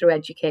groups through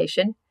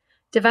education,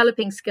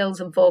 developing skills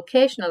and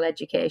vocational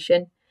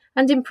education,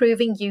 and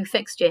improving youth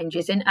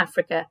exchanges in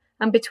Africa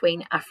and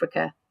between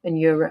Africa and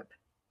Europe.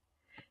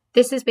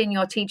 This has been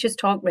your Teachers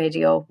Talk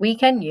Radio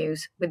Weekend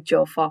News with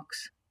Joe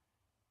Fox.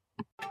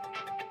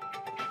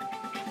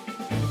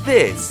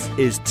 This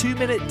is 2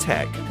 Minute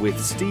Tech with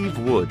Steve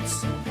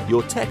Woods,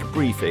 your tech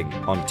briefing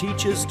on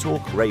Teachers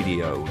Talk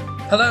Radio.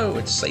 Hello,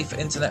 it's Safer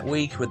Internet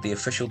Week, with the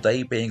official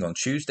day being on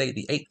Tuesday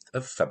the 8th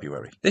of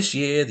February. This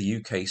year, the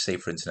UK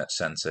Safer Internet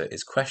Centre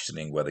is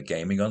questioning whether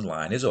gaming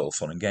online is all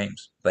fun and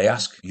games. They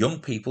ask young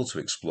people to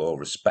explore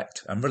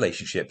respect and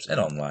relationships in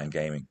online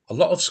gaming. A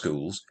lot of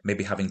schools may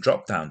be having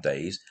drop-down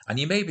days, and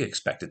you may be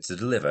expected to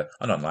deliver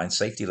an online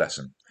safety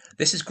lesson.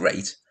 This is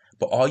great,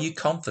 but are you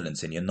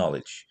confident in your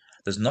knowledge?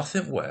 There's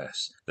nothing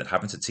worse than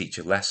having to teach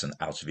a lesson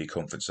out of your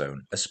comfort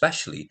zone,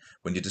 especially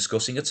when you're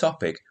discussing a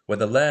topic where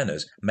the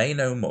learners may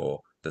know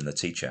more than the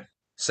teacher.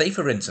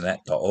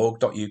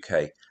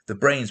 Saferinternet.org.uk, the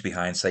brains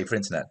behind Safer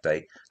Internet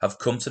Day, have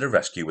come to the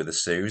rescue with a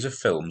series of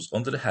films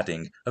under the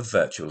heading of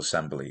virtual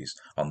assemblies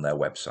on their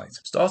website,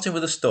 starting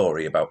with a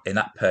story about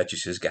in-app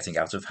purchases getting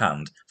out of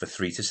hand for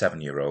 3 to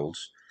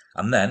 7-year-olds,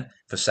 and then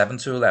for 7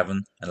 to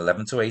 11 and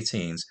 11 to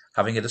 18s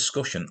having a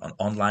discussion on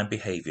online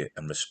behaviour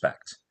and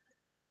respect.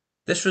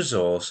 This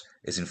resource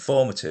is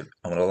informative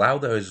and will allow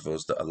those of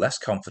us that are less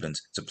confident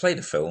to play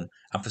the film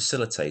and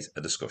facilitate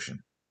a discussion.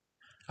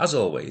 As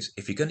always,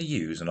 if you're going to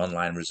use an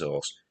online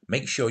resource,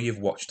 make sure you've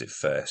watched it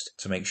first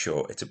to make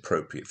sure it's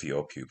appropriate for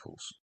your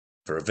pupils.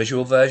 For a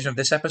visual version of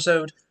this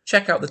episode,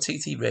 check out the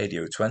TT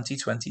Radio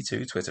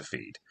 2022 Twitter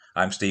feed.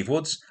 I'm Steve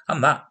Woods,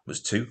 and that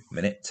was 2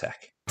 Minute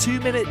Tech. 2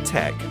 Minute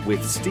Tech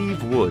with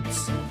Steve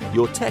Woods,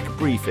 your tech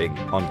briefing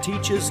on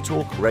Teachers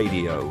Talk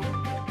Radio.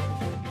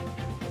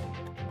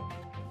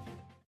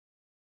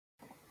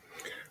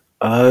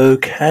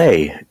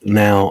 Okay,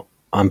 now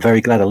I'm very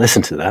glad I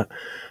listened to that.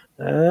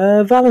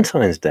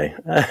 Valentine's Day.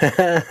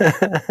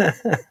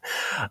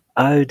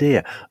 Oh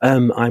dear.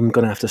 I'm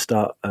going to have to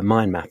start a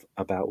mind map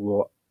about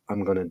what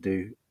I'm going to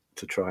do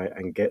to try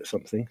and get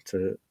something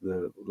to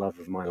the love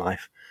of my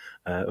life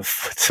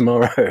for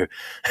tomorrow.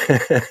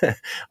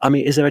 I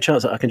mean, is there a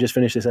chance that I can just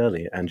finish this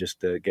early and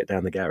just get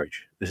down the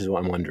garage? This is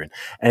what I'm wondering.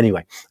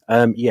 Anyway,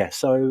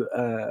 so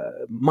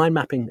mind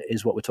mapping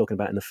is what we're talking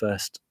about in the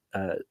first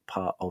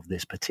part of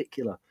this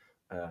particular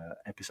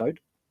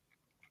episode.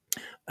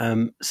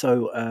 Mind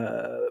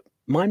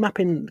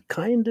mapping,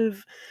 kind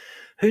of,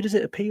 who does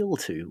it appeal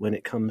to when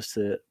it comes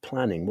to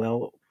planning?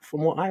 Well,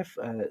 from what I've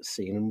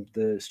seen and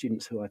the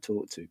students who I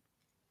talk to,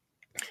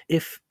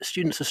 if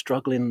students are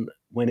struggling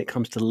when it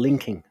comes to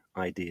linking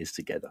ideas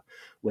together,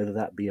 whether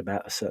that be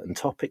about a certain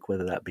topic,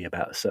 whether that be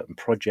about a certain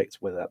project,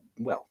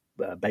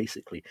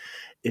 basically,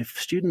 if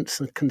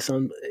students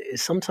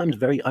it's sometimes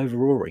very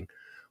overawing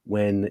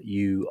when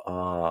you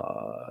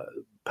are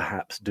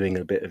perhaps doing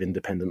a bit of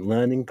independent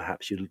learning,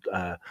 perhaps you're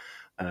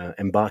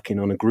embarking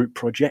on a group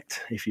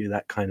project, if you're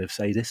that kind of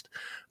sadist.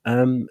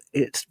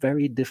 It's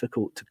very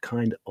difficult to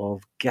kind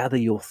of gather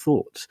your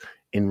thoughts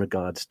in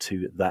regards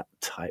to that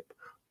type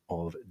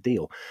of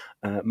deal.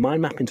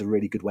 Mind mapping's a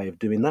really good way of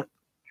doing that.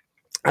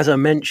 As I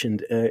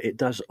mentioned, it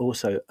does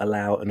also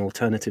allow an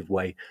alternative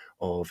way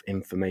of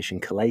information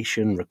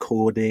collation,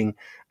 recording,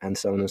 and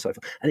so on and so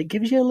forth. And it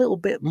gives you a little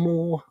bit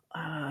more,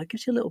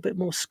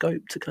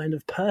 scope to kind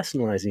of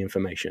personalize the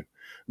information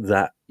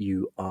that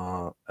you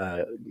are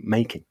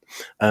making.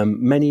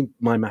 Many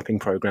mind mapping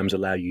programs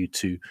allow you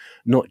to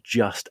not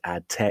just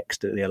add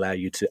text; they allow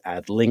you to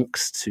add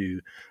links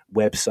to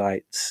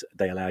websites.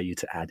 They allow you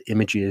to add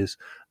images.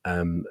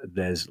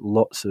 There's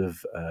lots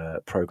of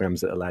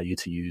programs that allow you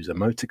to use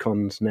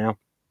emoticons now.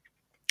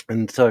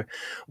 And so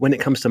when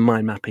it comes to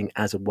mind mapping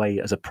as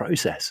a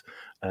process,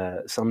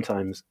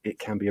 sometimes it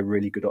can be a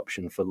really good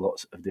option for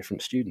lots of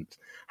different students.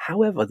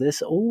 However,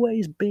 there's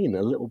always been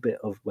a little bit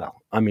of,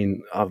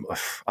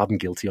 I'm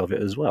guilty of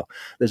it as well.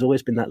 There's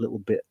always been that little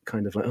bit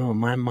kind of like, oh,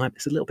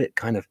 it's a little bit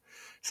kind of,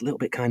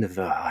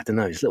 I don't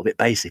know, it's a little bit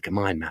basic, a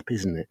mind map,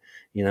 isn't it?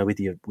 You know, with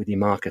your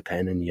marker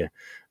pen and your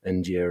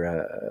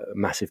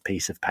massive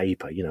piece of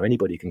paper,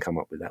 anybody can come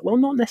up with that. Well,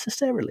 not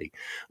necessarily.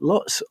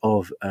 Lots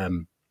of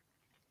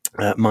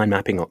mind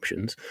mapping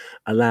options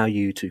allow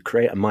you to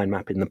create a mind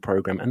map in the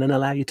program and then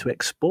allow you to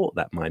export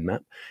that mind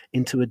map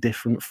into a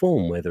different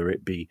form, whether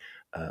it be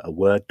a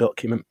Word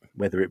document,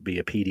 whether it be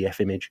a PDF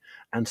image,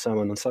 and so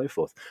on and so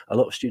forth. A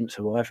lot of students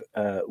who I've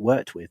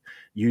worked with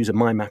use a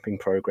mind mapping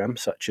program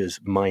such as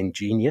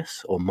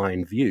MindGenius or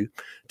MindView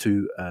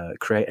to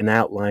create an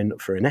outline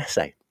for an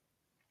essay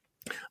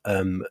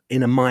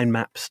in a mind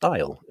map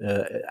style,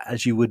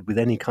 as you would with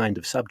any kind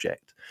of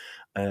subject.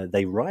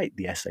 They write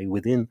the essay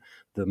within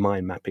the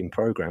mind mapping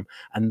program,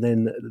 and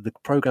then the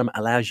program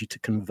allows you to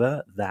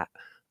convert that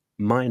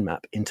mind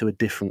map into a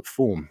different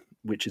form,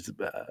 which is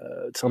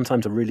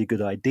sometimes a really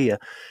good idea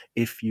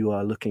if you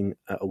are looking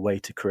at a way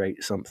to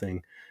create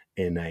something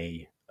in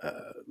a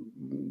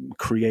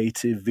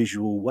creative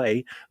visual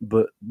way.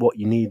 But what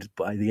you need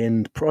by the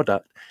end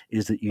product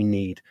is that you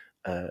need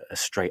a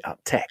straight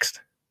up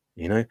text.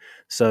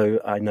 So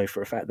I know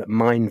for a fact that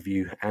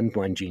MindView and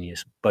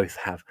MindGenius both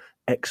have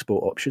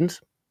export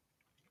options,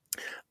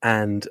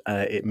 and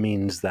it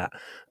means that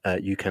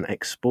you can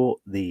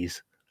export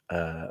these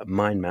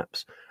mind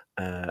maps,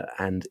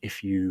 and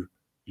if you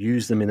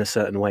use them in a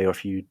certain way, or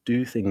if you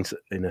do things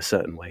in a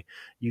certain way,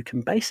 you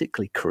can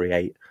basically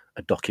create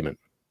a document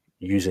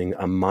using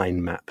a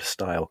mind map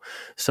style.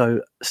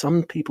 So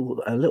some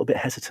people are a little bit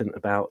hesitant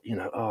about,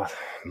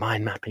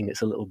 mind mapping.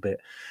 It's a little bit,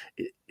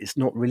 it's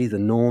not really the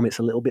norm. It's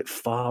a little bit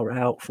far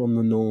out from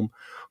the norm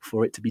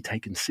for it to be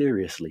taken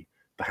seriously,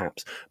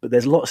 perhaps. But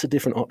there's lots of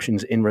different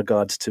options in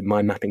regards to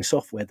mind mapping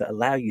software that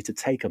allow you to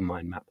take a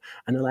mind map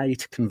and allow you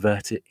to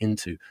convert it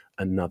into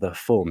another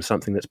form,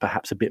 something that's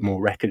perhaps a bit more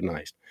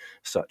recognized,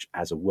 such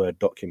as a Word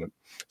document.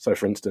 So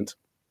for instance,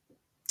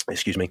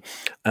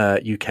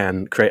 you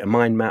can create a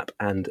mind map,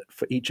 and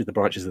for each of the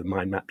branches of the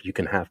mind map, you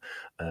can have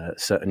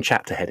certain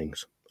chapter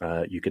headings.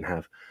 You can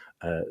have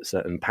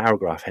certain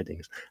paragraph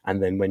headings,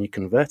 and then when you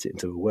convert it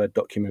into a Word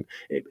document,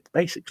 it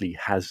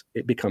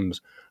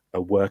becomes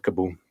a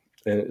workable,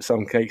 in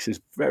some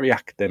cases, very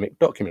academic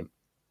document.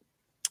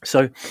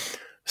 So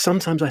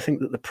sometimes I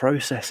think that the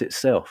process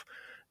itself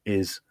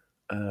is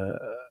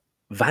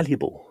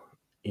valuable.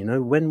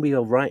 When we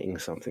are writing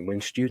something, when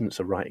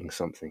students are writing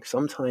something,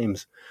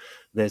 sometimes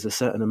there's a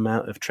certain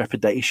amount of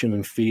trepidation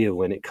and fear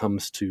when it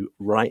comes to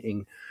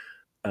writing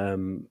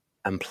and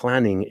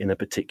planning in a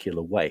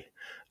particular way.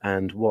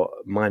 And what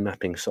mind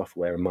mapping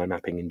software and mind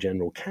mapping in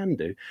general can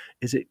do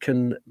is it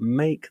can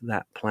make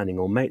that planning,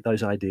 or make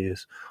those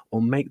ideas,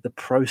 or make the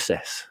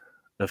process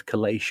of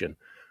collation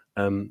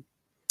a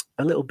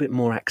little bit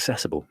more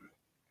accessible.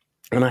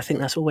 And I think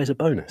that's always a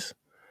bonus.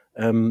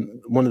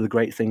 One of the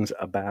great things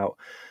about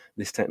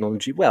this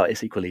technology, well,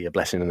 it's equally a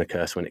blessing and a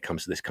curse when it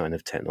comes to this kind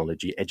of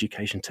technology,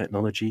 education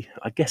technology.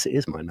 I guess it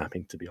is mind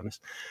mapping, to be honest.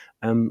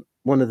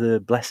 One of the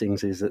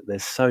blessings is that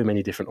there's so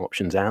many different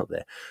options out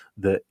there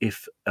that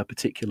if a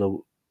particular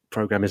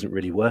program isn't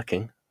really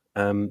working,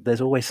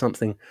 there's always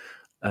something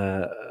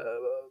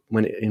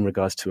in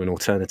regards to an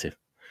alternative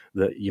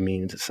that you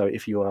mean. So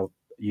if you are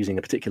using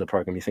a particular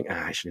program, you think,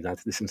 actually,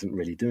 this isn't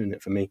really doing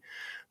it for me,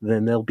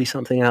 then there'll be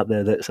something out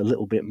there that's a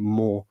little bit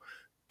more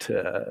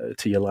to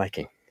your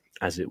liking,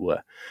 as it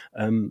were.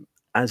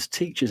 As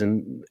teachers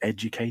and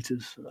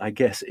educators, I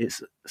guess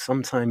it's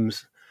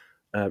sometimes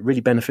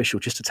really beneficial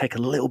just to take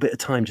a little bit of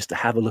time just to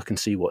have a look and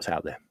see what's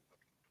out there,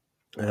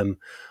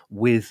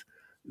 with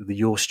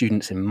your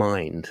students in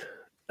mind.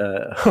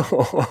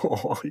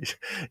 You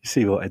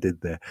see what I did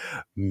there?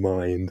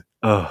 Mind.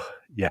 Oh,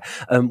 yeah.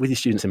 With your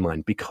students in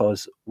mind,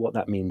 because what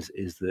that means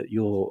is that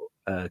you're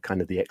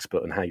kind of the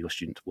expert on how your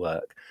students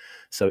work.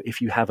 So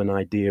if you have an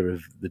idea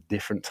of the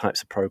different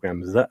types of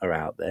programs that are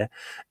out there,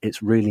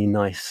 it's really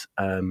nice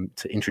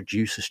to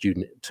introduce a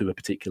student to a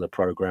particular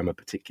program, a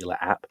particular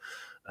app,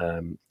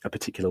 a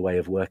particular way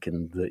of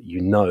working that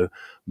you know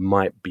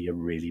might be a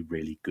really,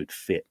 really good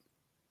fit.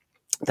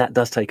 That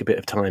does take a bit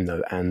of time,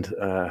 though, and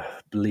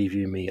believe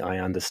you me, I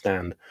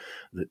understand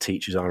that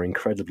teachers are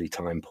incredibly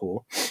time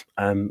poor.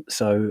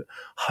 So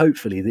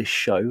hopefully this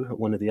show,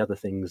 one of the other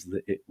things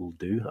that it will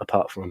do,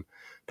 apart from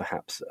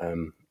perhaps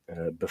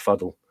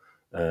befuddle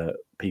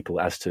people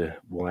as to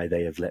why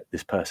they have let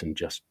this person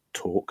just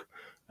talk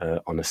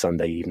on a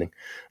Sunday evening,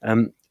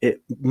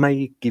 it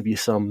may give you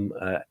some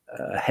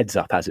heads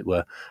up, as it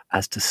were,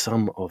 as to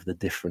some of the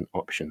different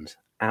options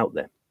out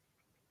there.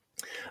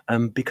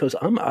 Because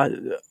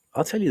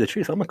I'll tell you the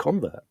truth, I'm a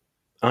convert.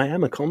 I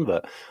am a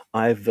convert.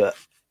 I've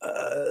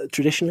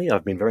traditionally,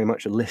 I've been very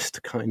much a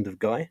list kind of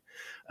guy.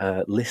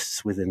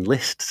 Lists within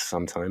lists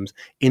sometimes,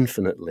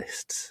 infinite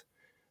lists,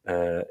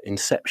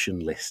 inception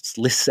lists,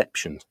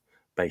 listceptions,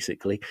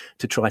 basically,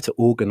 to try to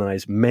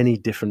organize many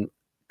different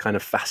kind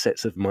of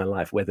facets of my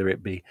life, whether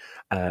it be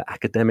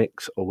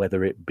academics or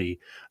whether it be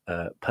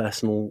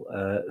personal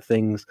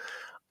things.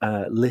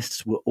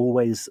 Lists were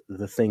always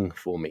the thing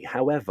for me.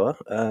 However,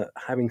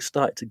 having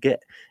started to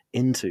get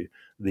into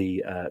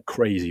the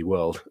crazy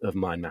world of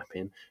mind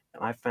mapping,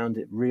 I found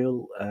it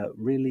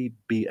really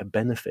be a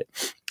benefit,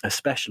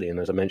 especially, and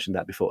as I mentioned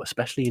that before,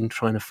 especially in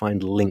trying to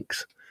find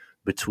links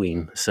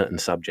between certain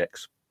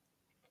subjects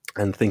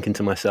and thinking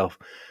to myself,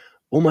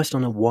 almost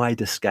on a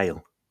wider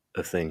scale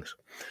of things.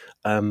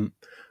 The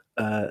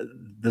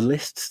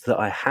lists that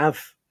I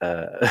have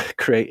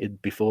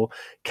created before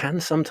can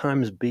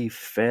sometimes be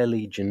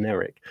fairly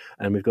generic,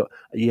 and we've got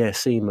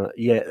Seema,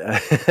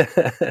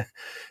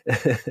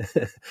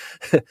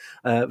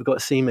 we've got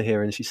Seema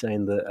here, and she's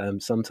saying that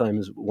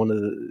sometimes one of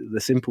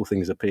the simple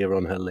things appear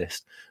on her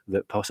list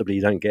that possibly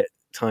you don't get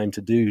time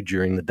to do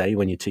during the day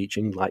when you're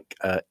teaching, like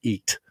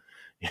eat.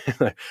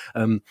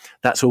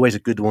 That's always a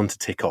good one to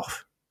tick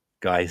off,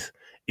 guys.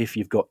 If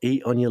you've got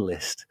eat on your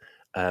list,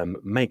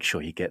 make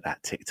sure you get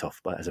that ticked off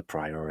as a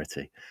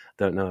priority.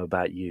 Don't know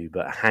about you,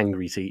 but a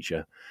hangry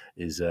teacher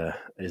is a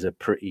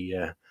pretty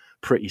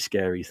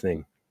scary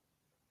thing.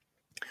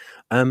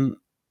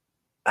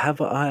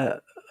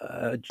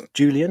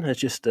 Julian has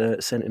just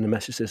sent in a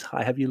message, says,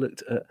 hi, have you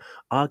looked at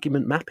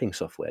argument mapping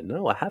software?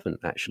 No, I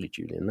haven't actually,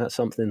 Julian. That's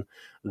something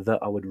that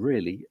I would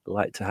really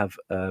like to have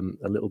a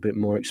little bit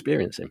more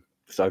experience in.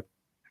 So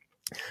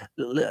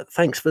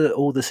thanks for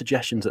all the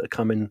suggestions that are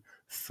coming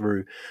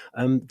through.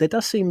 There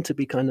does seem to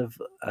be kind of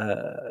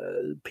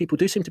people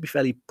do seem to be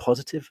fairly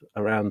positive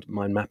around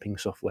mind mapping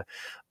software.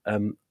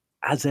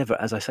 As ever,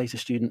 as I say to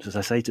students, as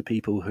I say to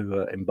people who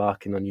are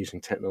embarking on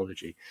using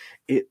technology,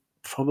 it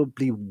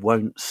probably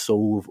won't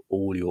solve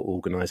all your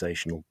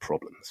organizational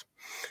problems.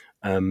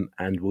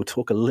 And we'll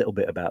talk a little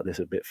bit about this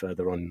a bit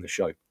further on in the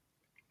show,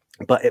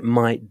 but it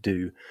might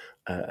do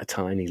a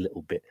tiny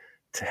little bit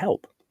to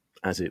help,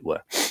 as it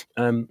were.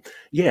 I'm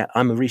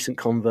a recent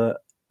convert.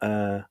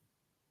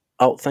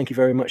 Thank you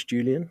very much,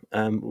 Julian.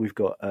 We've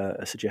got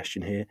a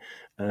suggestion here.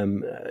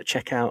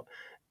 Check out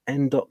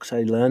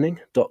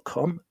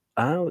ndoxalearning.com.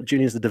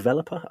 Julian's the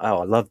developer. I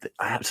love it.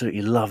 I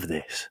absolutely love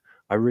this.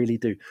 I really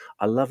do.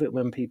 I love it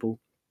when people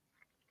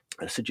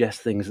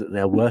suggest things that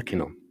they're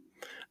working on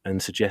and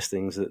suggest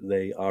things that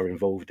they are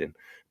involved in,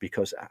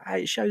 because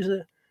it shows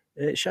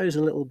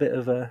a little bit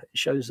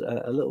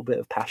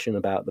of passion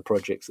about the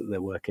projects that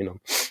they're working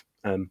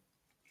on.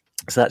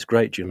 So that's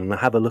great, Julian. I'll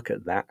have a look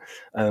at that.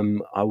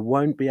 I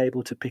won't be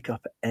able to pick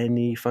up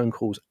any phone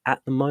calls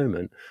at the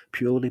moment,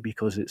 purely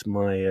because it's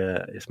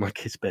my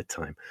kid's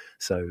bedtime.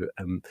 So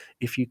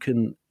if you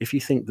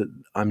think that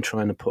I'm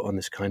trying to put on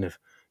this kind of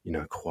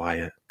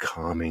quiet,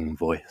 calming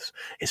voice,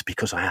 it's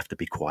because I have to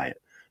be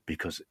quiet.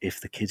 Because if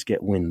the kids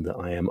get wind that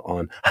I am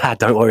on,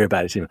 don't worry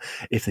about it.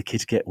 If the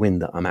kids get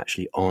wind that I'm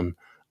actually on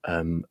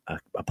a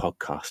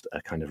podcast,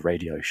 a kind of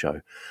radio show,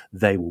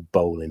 they will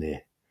bowl in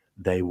here.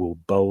 They will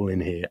bowl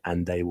in here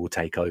and they will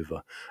take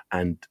over.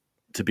 And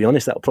to be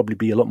honest, that will probably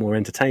be a lot more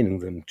entertaining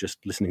than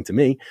just listening to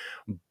me,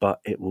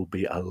 but it will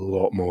be a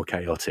lot more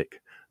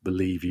chaotic.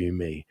 Believe you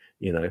me,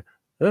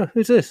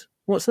 who's this?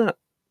 What's that?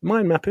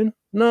 Mind mapping?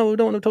 No, we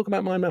don't want to talk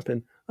about mind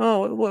mapping.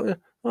 Oh, what?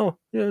 Oh,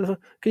 can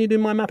you do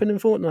mind mapping in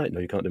Fortnite?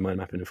 No, you can't do mind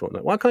mapping in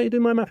Fortnite. Why can't you do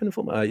mind mapping in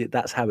Fortnite?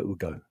 That's how it will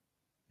go.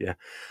 Yeah.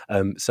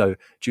 So,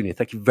 Julian,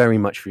 thank you very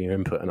much for your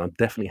input, and I'll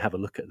definitely have a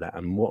look at that.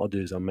 And what I'll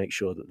do is I'll make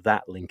sure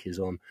that link is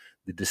on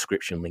the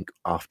description link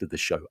after the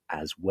show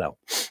as well.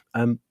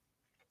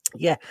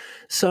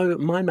 So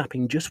mind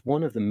mapping, just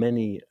one of the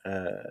many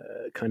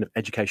kind of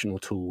educational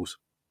tools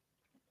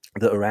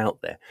that are out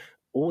there.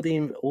 All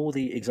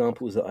the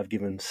examples that I've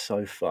given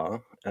so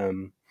far,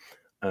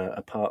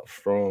 apart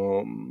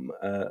from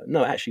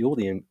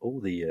all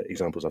the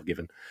examples I've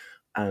given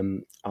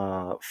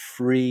are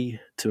free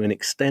to an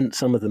extent.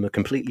 Some of them are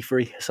completely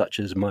free, such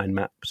as Mind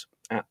Maps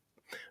app.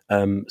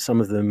 Some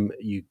of them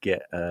you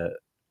get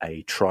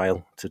a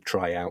trial to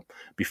try out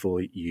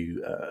before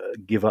you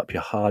give up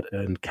your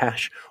hard-earned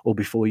cash, or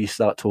before you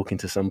start talking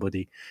to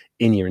somebody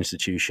in your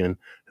institution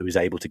who is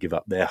able to give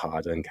up their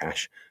hard-earned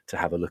cash to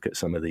have a look at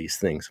some of these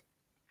things.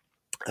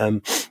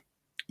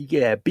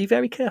 Yeah, be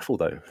very careful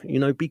though.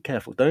 Be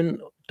careful.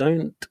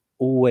 Don't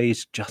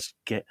always just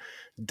get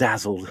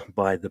dazzled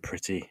by the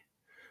pretty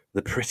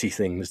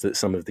things that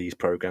some of these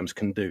programs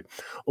can do.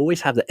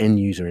 Always have the end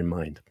user in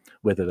mind,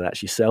 whether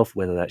that's yourself,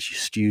 whether that's your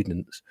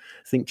students.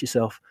 Think to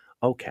yourself,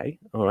 okay,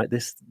 all right,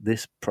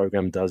 this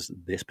program does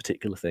this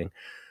particular thing.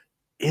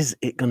 Is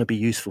it going to be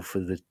useful for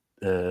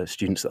the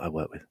students that I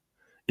work with?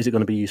 Is it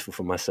going to be useful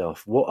for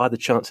myself? What are the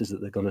chances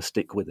that they're going to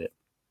stick with it?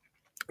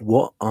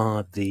 What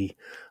are the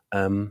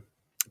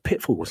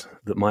pitfalls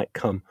that might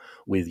come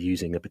with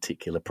using a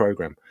particular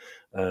program?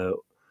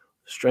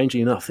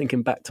 Strangely enough,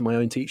 thinking back to my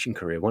own teaching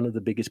career, one of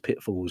the biggest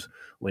pitfalls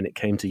when it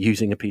came to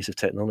using a piece of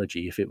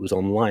technology, if it was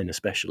online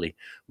especially,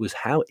 was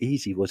how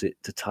easy was it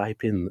to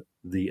type in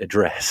the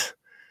address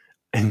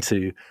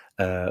into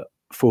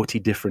 40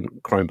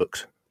 different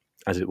Chromebooks,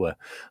 as it were.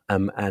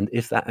 And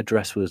if that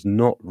address was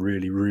not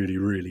really, really,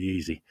 really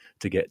easy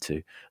to get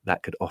to,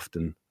 that could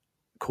often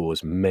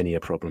cause many a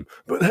problem.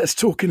 But that's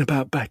talking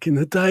about back in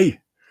the day.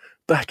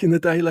 Back in the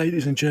day,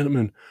 ladies and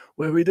gentlemen,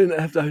 where we didn't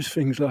have those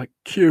things like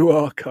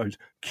QR codes.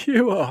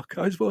 QR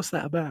codes, what's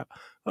that about?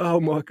 Oh,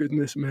 my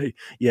goodness me.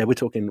 Yeah, we're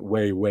talking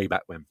way, way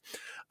back when.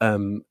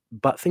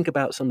 But think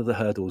about some of the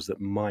hurdles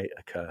that might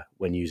occur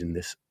when using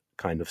this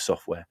kind of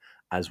software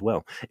as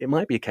well. It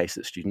might be a case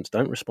that students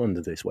don't respond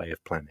to this way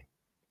of planning,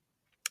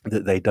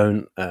 that they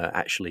don't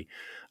actually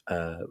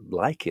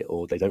like it,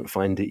 or they don't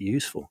find it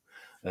useful.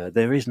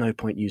 There is no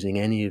point using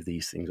any of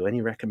these things or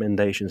any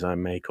recommendations I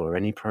make or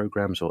any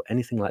programs or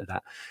anything like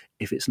that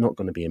if it's not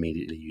going to be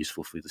immediately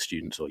useful for the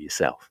students or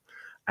yourself.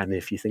 And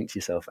if you think to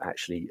yourself,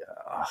 actually,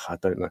 I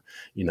don't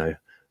know,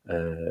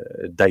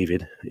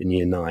 David in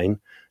year 9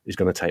 is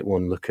going to take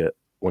one look at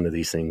one of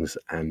these things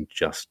and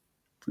just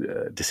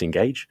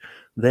disengage,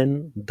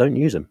 then don't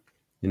use them.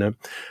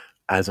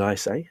 As I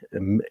say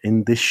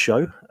in this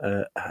show,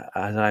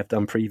 as I've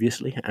done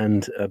previously,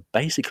 and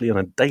basically on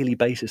a daily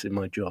basis in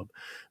my job,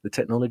 the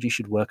technology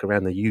should work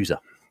around the user,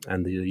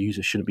 and the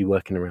user shouldn't be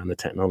working around the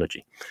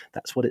technology.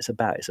 That's what it's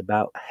about. It's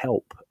about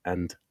help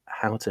and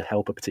how to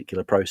help a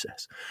particular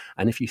process.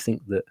 And if you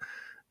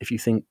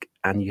think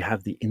and you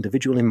have the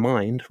individual in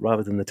mind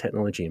rather than the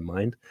technology in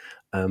mind,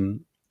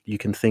 you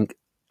can think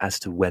as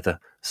to whether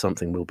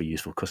something will be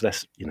useful. Because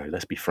let's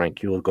be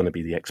frank, you're going to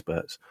be the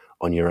experts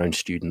on your own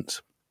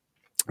students.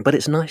 But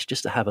it's nice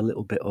just to have a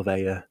little bit of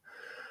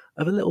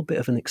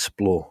an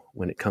explore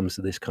when it comes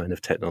to this kind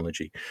of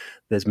technology.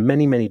 There's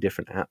many, many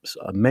different apps.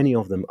 Many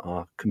of them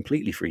are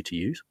completely free to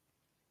use.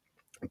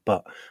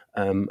 But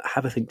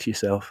have a think to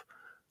yourself,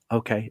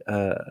 okay,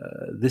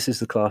 this is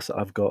the class that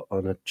I've got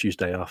on a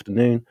Tuesday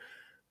afternoon.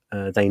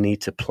 They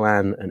need to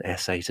plan an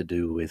essay to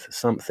do with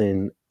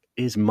something.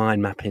 Is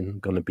mind mapping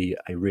going to be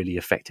a really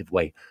effective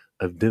way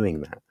of doing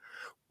that?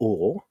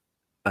 Or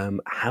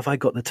have I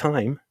got the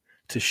time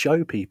to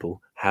show people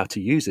how to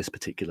use this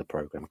particular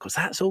program? Because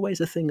that's always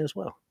a thing as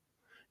well.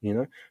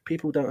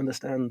 People don't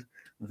understand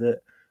that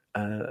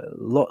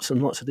lots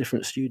and lots of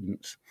different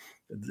students,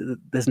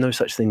 there's no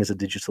such thing as a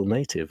digital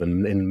native.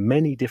 And in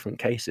many different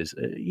cases,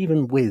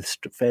 even with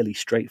fairly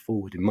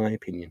straightforward, in my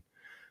opinion,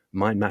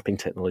 mind mapping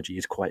technology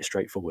is quite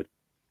straightforward.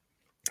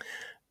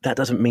 That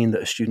doesn't mean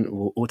that a student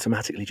will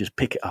automatically just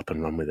pick it up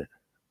and run with it.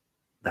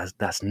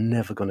 That's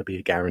never going to be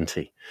a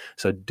guarantee.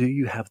 So do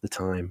you have the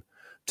time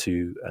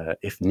to,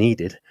 if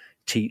needed,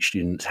 teach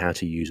students how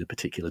to use a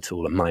particular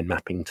tool, a mind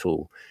mapping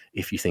tool,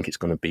 if you think it's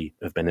going to be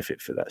of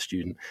benefit for that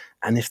student?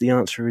 And if the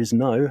answer is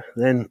no,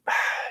 then,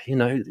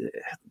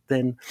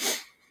 then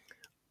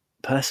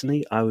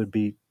personally, I would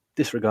be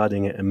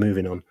disregarding it and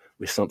moving on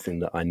with something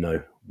that I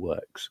know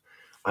works.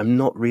 I'm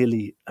not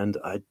really, and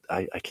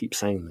I keep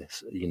saying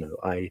this,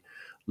 I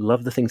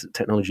love the things that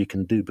technology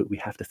can do, but we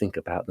have to think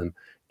about them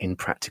in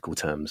practical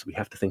terms. We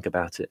have to think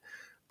about it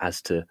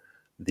as to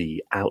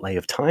the outlay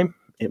of time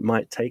it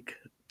might take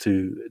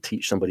to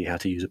teach somebody how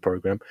to use a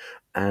program,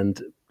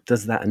 and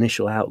does that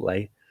initial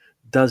outlay,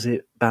 does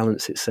it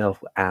balance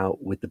itself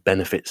out with the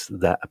benefits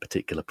that a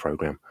particular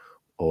program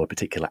or a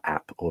particular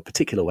app or a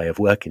particular way of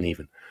working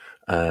even,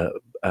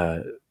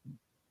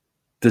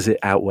 does it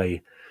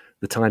outweigh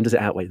the time? Does it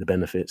outweigh the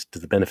benefits?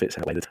 Does the benefits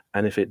outweigh the time?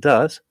 And if it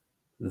does,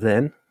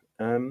 then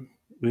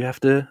we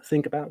have to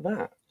think about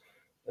that.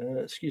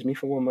 Excuse me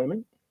for one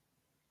moment.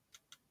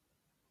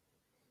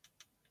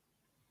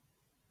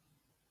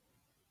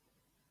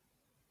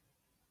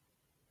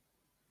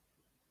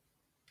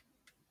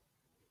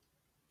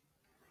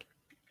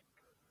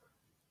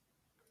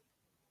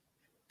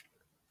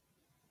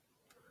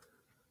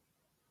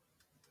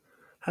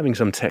 Having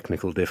some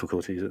technical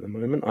difficulties at the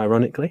moment,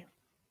 ironically.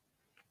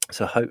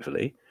 So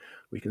hopefully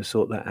we can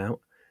sort that out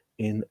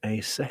in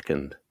a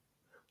second.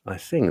 I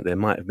think there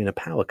might have been a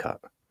power cut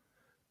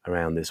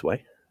around this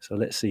way. So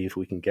let's see if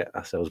we can get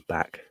ourselves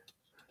back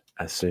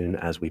as soon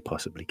as we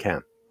possibly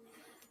can.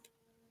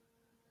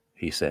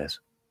 He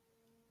says.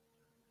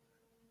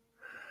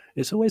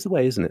 It's always the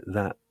way, isn't it,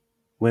 that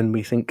when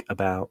we think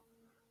about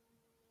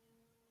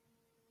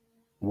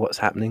what's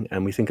happening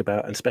and we think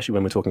about, and especially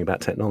when we're talking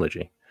about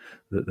technology,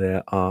 that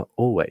there are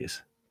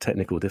always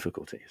technical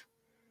difficulties.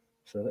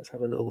 So let's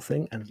have a little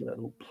thing and a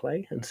little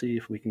play and see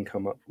if we can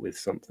come up with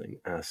something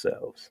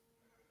ourselves.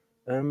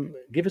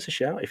 Give us a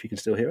shout if you can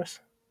still hear us,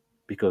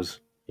 because,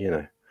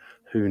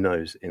 who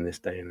knows in this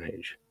day and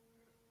age.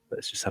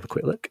 Let's just have a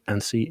quick look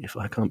and see if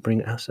I can't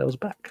bring ourselves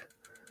back.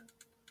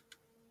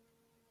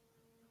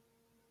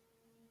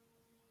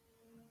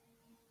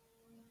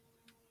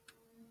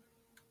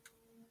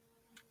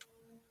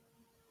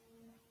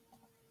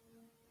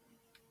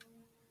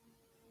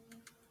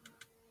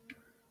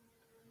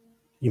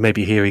 You may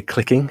be hearing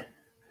clicking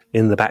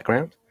in the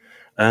background.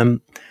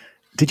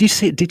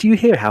 Did you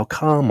hear how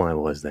calm I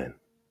was then?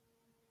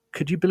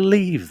 Could you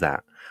believe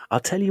that? I'll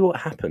tell you what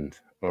happened.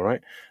 All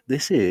right.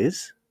 This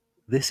is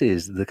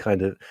the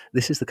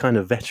kind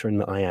of veteran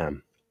that I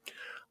am.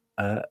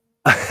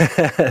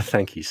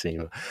 Thank you,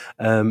 Seema.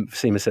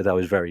 Seema said I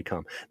was very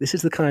calm. This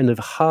is the kind of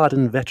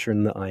hardened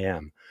veteran that I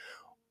am.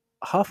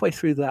 Halfway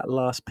through that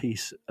last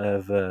piece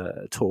of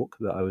talk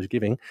that I was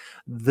giving,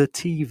 the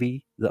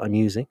TV that I'm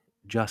using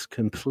just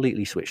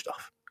completely switched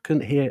off.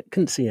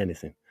 Couldn't see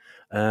anything.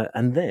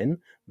 And then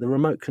the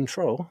remote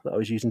control that I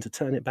was using to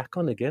turn it back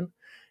on again,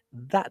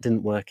 that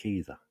didn't work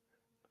either.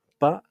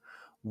 But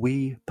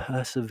we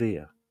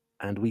persevere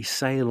and we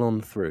sail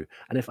on through.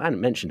 And if I hadn't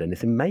mentioned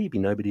anything, maybe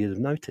nobody would have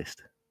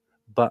noticed.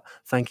 But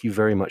thank you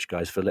very much,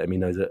 guys, for letting me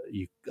know that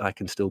I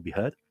can still be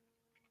heard.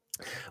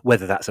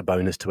 Whether that's a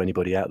bonus to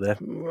anybody out there,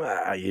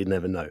 you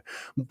never know.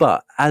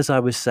 But as I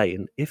was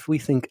saying, if we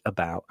think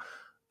about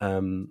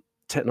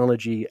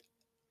technology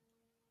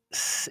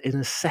in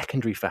a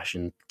secondary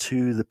fashion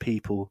to the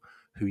people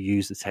who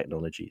use the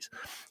technologies,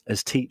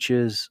 as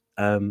teachers,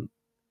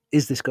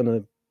 is this going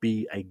to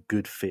be a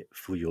good fit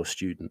for your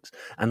students?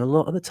 And a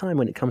lot of the time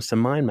when it comes to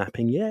mind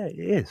mapping, yeah, it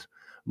is.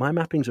 Mind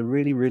mapping is a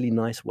really, really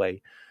nice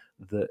way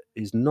that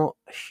is not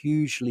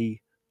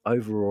hugely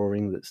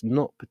overawing, that's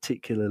not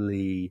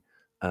particularly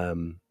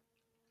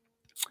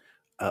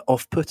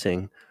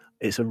off-putting.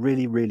 It's a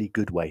really, really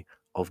good way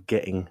of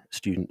getting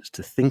students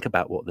to think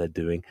about what they're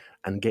doing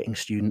and getting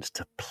students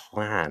to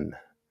plan.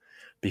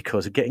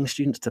 Because getting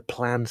students to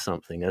plan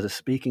something,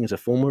 speaking as a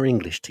former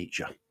English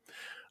teacher,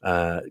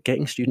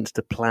 getting students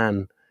to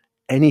plan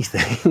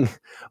anything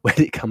when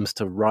it comes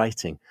to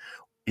writing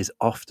is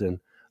often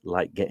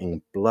like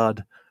getting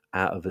blood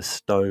out of a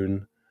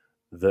stone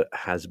that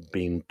has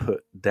been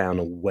put down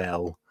a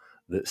well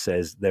that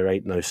says there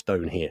ain't no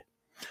stone here.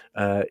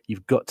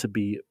 You've got to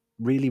be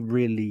really,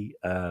 really,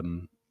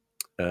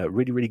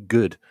 really, really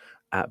good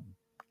at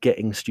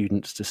getting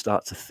students to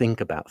start to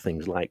think about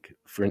things like,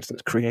 for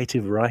instance,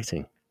 creative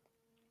writing.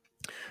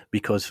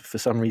 Because for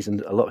some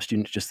reason, a lot of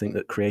students just think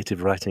that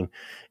creative writing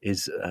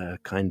is a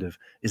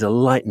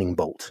lightning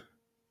bolt,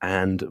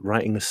 and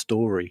writing a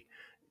story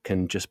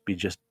can just be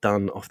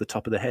done off the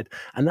top of the head.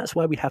 And that's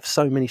why we have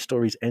so many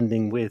stories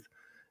ending with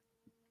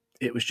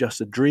 "it was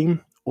just a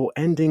dream" or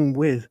ending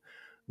with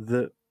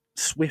the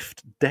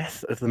swift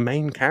death of the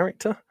main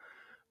character.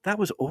 That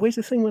was always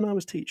a thing when I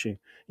was teaching.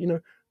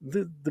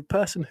 The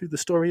person who the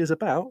story is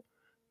about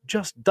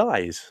just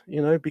dies,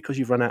 because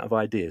you've run out of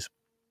ideas.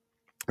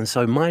 And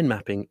so mind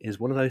mapping is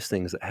one of those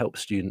things that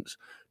helps students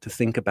to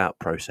think about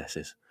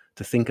processes,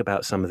 to think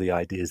about some of the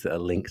ideas that are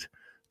linked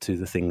to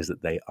the things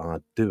that they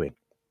are doing.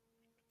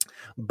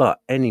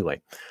 But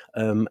anyway,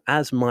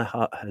 as my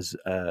heart has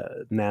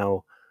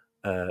now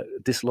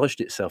dislodged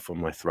itself from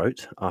my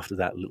throat after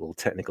that little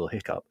technical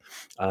hiccup,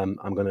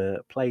 I'm going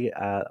to play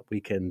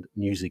weekend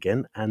news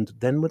again, and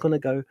then we're going to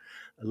go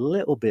a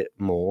little bit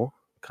more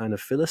kind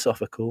of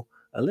philosophical,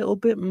 a little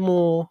bit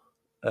more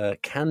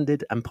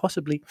candid, and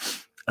possibly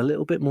a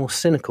little bit more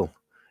cynical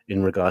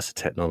in regards to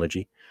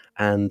technology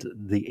and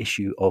the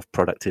issue of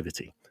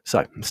productivity.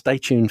 So stay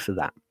tuned for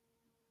that.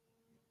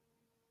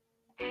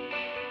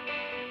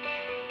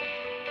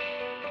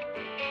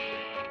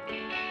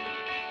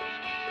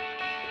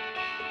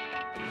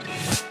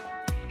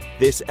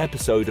 This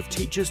episode of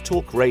Teachers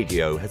Talk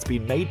Radio has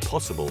been made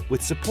possible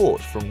with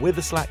support from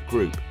Witherslack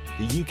Group,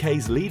 the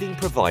UK's leading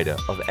provider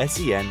of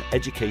SEN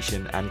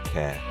education and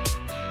care.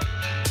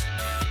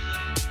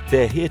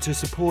 They're here to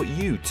support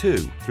you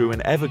too through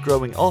an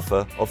ever-growing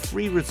offer of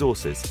free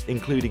resources,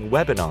 including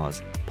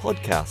webinars,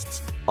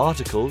 podcasts,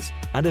 articles,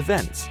 and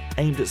events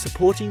aimed at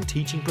supporting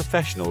teaching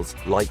professionals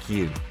like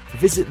you.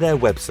 Visit their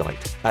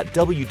website at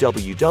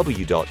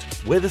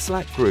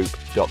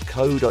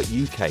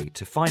www.witherslackgroup.co.uk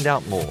to find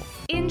out more.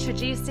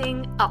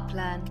 Introducing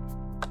UpLearn.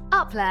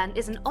 UpLearn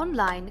is an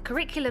online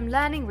curriculum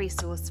learning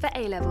resource for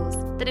A-levels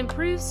that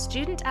improves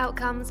student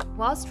outcomes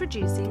whilst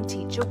reducing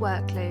teacher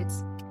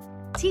workloads.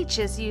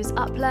 Teachers use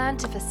UpLearn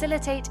to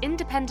facilitate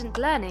independent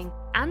learning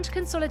and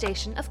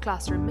consolidation of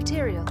classroom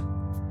material.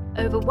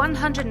 Over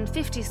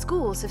 150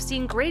 schools have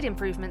seen grade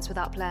improvements with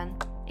UpLearn,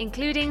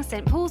 including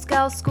St Paul's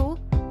Girls' School,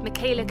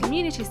 Michaela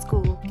Community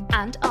School,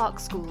 and ARC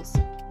schools.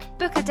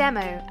 Book a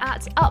demo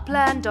at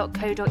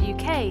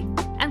uplearn.co.uk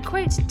and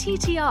quote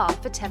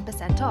TTR for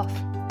 10% off.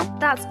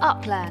 That's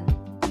Uplearn,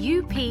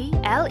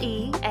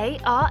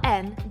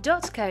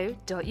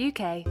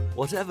 uplearn.co.uk.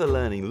 Whatever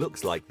learning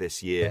looks like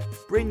this year,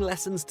 bring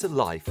lessons to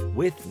life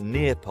with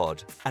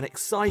Nearpod. An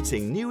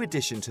exciting new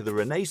addition to the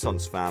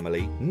Renaissance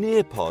family,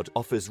 Nearpod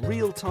offers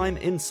real-time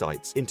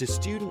insights into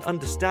student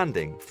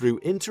understanding through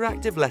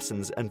interactive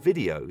lessons and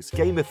videos,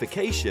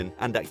 gamification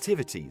and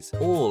activities,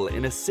 all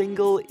in a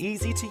single,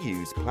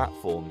 easy-to-use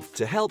platform.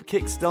 To help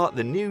kickstart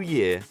the new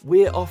year,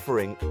 we're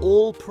offering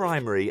all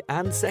primary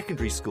and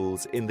secondary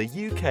schools in the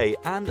UK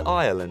and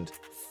Ireland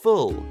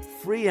full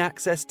free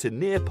access to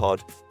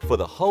Nearpod for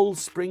the whole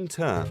spring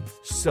term.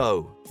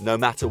 So, no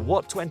matter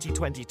what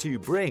 2022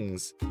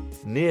 brings,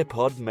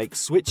 Nearpod makes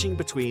switching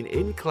between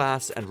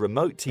in-class and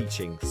remote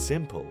teaching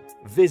simple.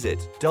 Visit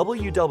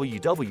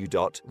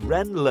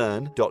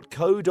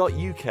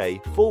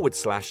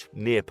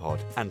www.renlearn.co.uk/Nearpod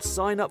and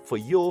sign up for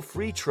your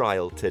free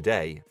trial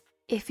today.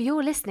 If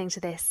you're listening to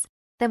this,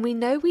 then we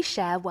know we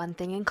share one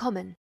thing in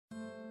common: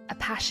 a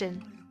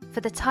passion for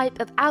the type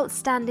of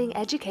outstanding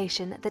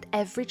education that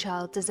every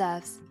child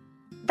deserves.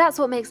 That's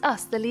what makes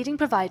us the leading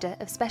provider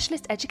of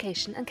specialist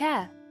education and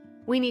care.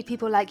 We need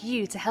people like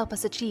you to help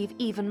us achieve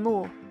even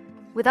more.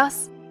 With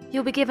us,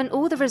 you'll be given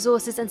all the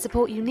resources and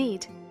support you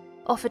need,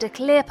 offered a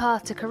clear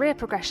path to career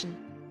progression,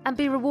 and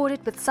be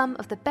rewarded with some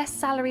of the best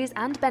salaries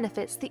and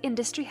benefits the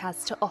industry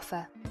has to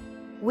offer.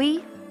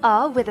 We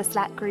are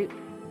Witherslack Group.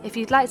 If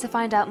you'd like to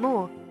find out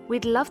more,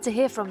 we'd love to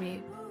hear from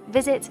you.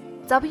 Visit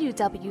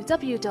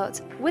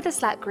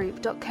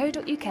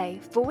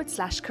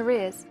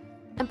www.witherslackgroup.co.uk/careers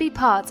and be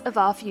part of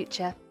our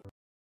future.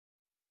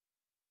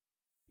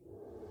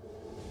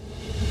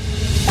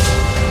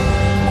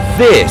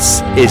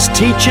 This is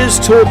Teachers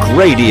Talk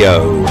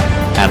Radio,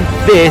 and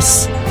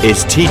this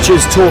is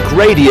Teachers Talk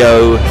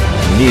Radio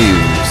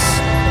News.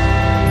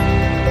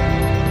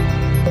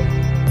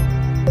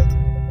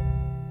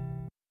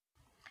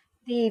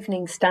 The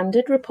Evening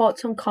Standard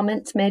reports on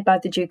comments made by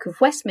the Duke of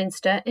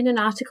Westminster in an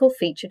article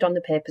featured on the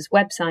paper's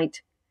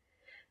website.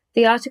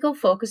 The article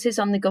focuses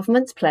on the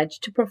government's pledge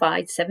to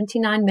provide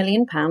 £79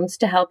 million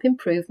to help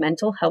improve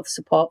mental health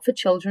support for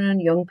children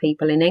and young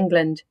people in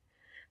England.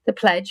 The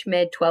pledge,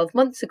 made 12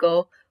 months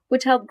ago,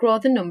 would help grow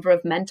the number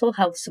of mental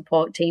health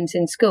support teams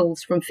in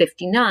schools from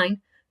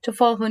 59 to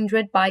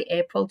 400 by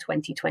April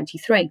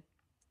 2023.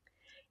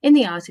 In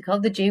the article,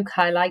 the Duke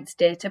highlights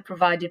data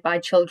provided by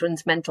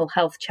children's mental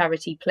health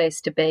charity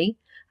Place to Be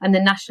and the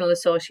National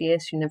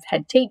Association of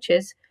Head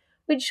Teachers,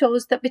 which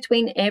shows that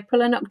between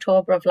April and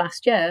October of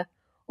last year,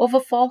 over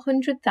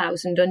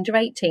 400,000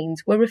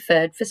 under-18s were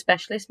referred for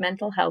specialist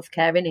mental health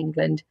care in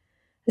England,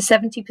 a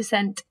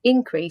 70%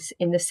 increase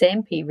in the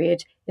same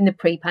period in the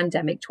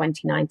pre-pandemic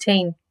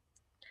 2019.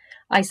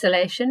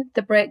 Isolation,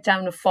 the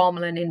breakdown of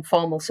formal and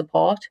informal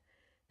support,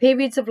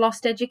 periods of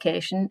lost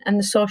education and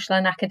the social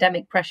and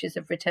academic pressures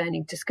of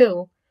returning to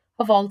school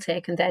have all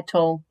taken their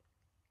toll.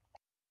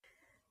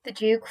 The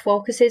Duke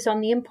focuses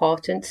on the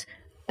importance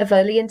of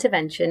early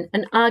intervention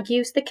and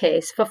argues the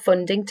case for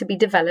funding to be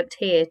developed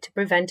here to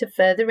prevent a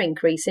further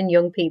increase in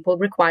young people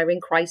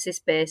requiring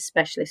crisis-based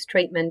specialist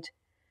treatment.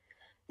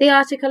 The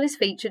article is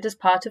featured as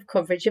part of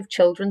coverage of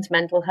Children's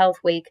Mental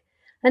Health Week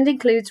and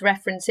includes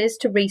references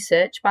to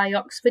research by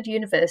Oxford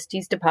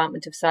University's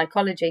Department of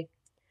Psychology,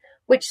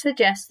 which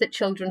suggests that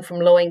children from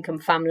low-income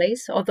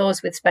families or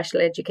those with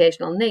special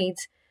educational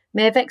needs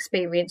may have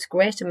experienced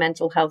greater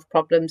mental health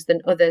problems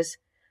than others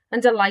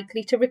and are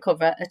likely to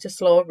recover at a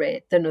slower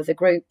rate than other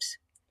groups.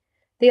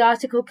 The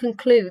article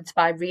concludes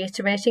by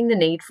reiterating the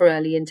need for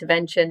early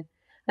intervention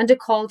and a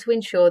call to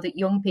ensure that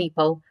young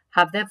people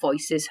have their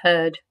voices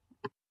heard.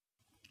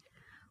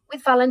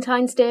 With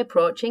Valentine's Day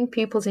approaching,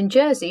 pupils in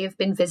Jersey have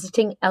been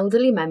visiting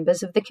elderly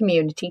members of the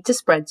community to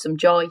spread some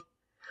joy.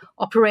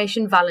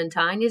 Operation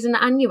Valentine is an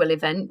annual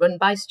event run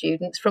by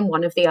students from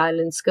one of the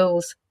island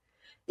schools.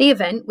 The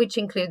event, which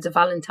includes a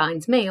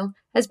Valentine's meal,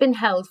 has been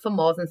held for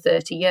more than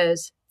 30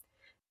 years.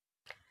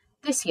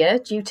 This year,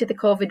 due to the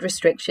COVID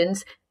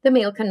restrictions, the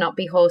meal cannot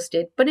be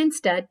hosted, but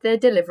instead they're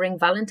delivering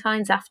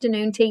Valentine's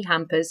afternoon tea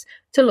hampers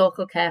to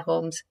local care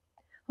homes.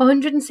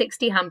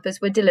 160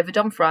 hampers were delivered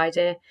on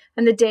Friday,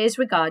 and the day is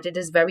regarded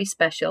as very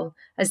special,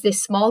 as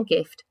this small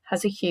gift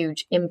has a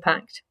huge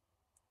impact.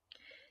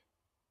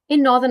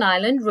 In Northern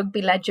Ireland,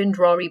 rugby legend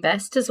Rory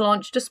Best has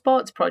launched a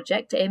sports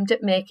project aimed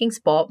at making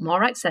sport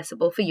more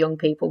accessible for young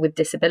people with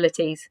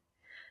disabilities.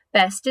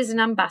 Best is an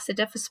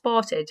ambassador for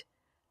Sported,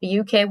 a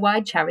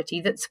UK-wide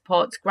charity that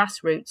supports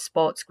grassroots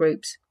sports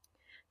groups.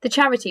 The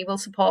charity will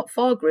support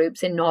 4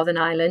 groups in Northern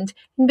Ireland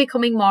in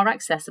becoming more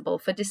accessible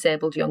for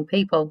disabled young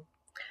people.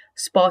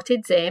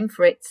 Sported's aim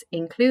for its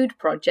Include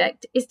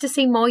project is to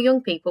see more young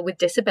people with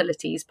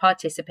disabilities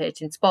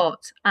participate in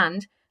sports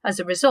and, as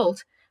a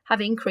result, have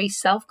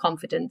increased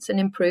self-confidence and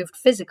improved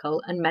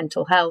physical and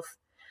mental health.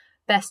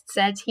 Best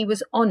said he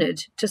was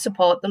honoured to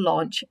support the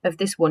launch of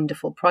this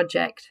wonderful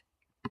project.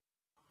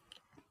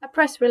 A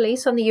press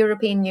release on the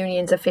European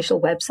Union's official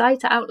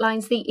website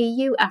outlines the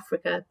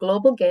EU-Africa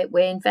Global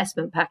Gateway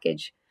Investment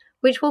Package,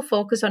 which will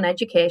focus on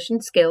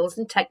education, skills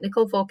and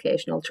technical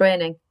vocational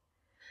training.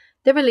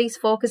 The release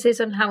focuses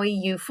on how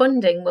EU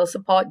funding will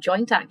support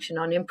joint action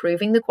on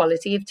improving the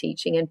quality of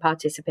teaching in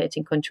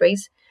participating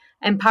countries,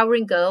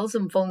 empowering girls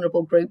and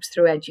vulnerable groups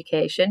through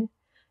education,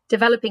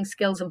 developing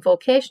skills and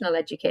vocational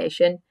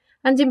education,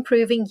 and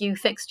improving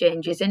youth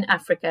exchanges in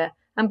Africa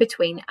and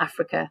between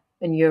Africa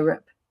and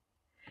Europe.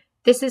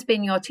 This has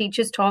been your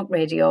Teachers Talk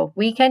Radio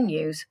Weekend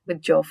News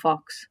with Joe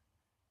Fox.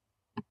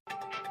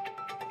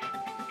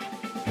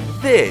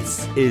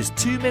 This is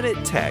 2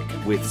 Minute Tech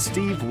with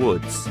Steve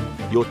Woods,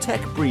 your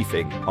tech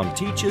briefing on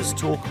Teachers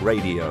Talk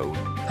Radio.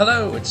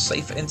 Hello, it's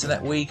Safer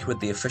Internet Week, with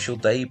the official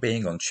day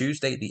being on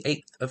Tuesday the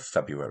 8th of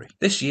February.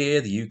 This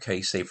year, the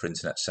UK Safer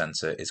Internet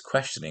Centre is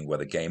questioning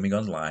whether gaming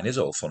online is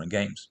all fun and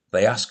games.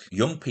 They ask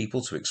young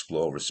people to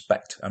explore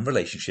respect and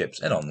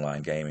relationships in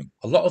online gaming.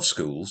 A lot of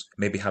schools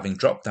may be having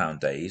drop-down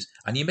days,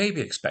 and you may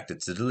be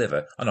expected to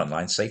deliver an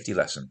online safety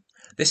lesson.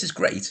 This is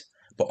great,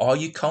 but are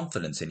you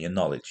confident in your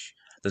knowledge?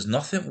 There's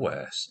nothing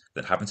worse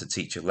than having to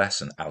teach a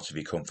lesson out of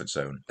your comfort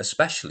zone,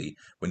 especially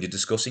when you're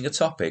discussing a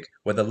topic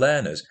where the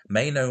learners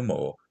may know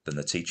more than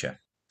the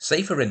teacher.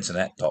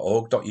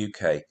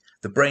 Saferinternet.org.uk,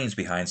 the brains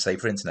behind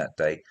Safer Internet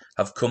Day,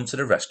 have come to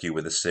the rescue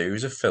with a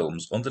series of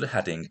films under the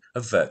heading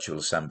of virtual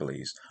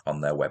assemblies on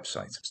their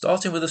website.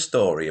 Starting with a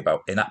story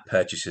about in-app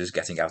purchases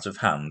getting out of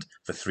hand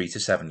for 3 to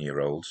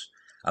 7-year-olds,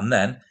 and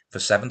then for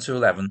 7 to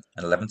 11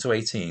 and 11 to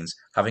 18s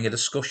having a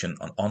discussion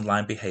on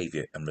online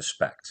behaviour and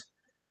respect.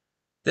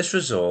 This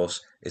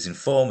resource is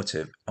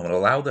informative and will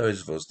allow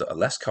those of us that are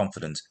less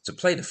confident to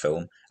play the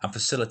film and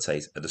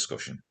facilitate a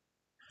discussion.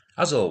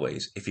 As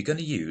always, if you're going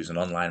to use an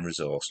online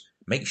resource,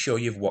 make sure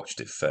you've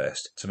watched it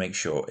first to make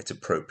sure it's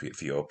appropriate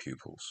for your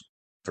pupils.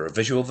 For a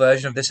visual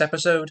version of this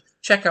episode,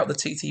 check out the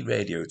TT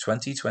Radio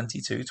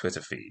 2022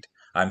 Twitter feed.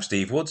 I'm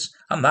Steve Woods,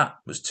 and that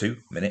was 2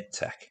 Minute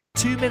Tech.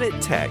 2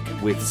 Minute Tech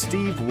with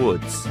Steve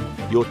Woods,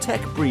 your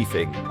tech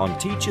briefing on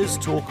Teachers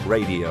Talk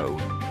Radio.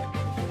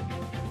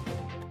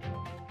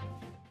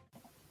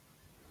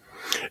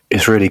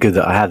 It's really good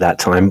that I had that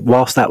time.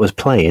 Whilst that was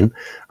playing,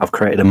 I've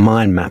created a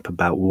mind map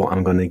about what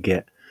I'm going to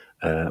get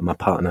my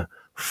partner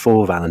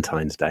for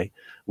Valentine's Day.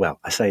 Well,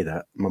 I say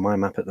that. My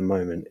mind map at the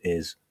moment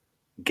is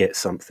get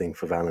something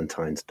for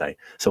Valentine's Day.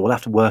 So we'll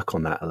have to work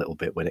on that a little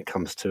bit when it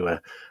comes to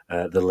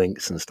the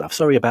links and stuff.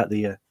 Sorry about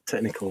the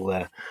technical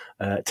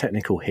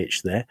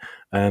hitch there.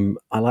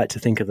 I like to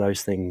think of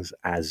those things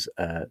as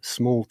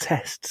small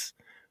tests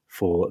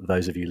for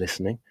those of you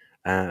listening.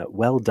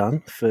 Well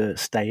done for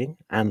staying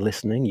and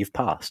listening. You've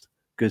passed.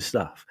 Good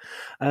stuff.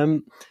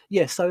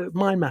 So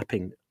mind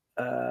mapping.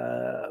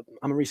 I'm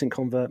a recent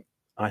convert.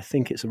 I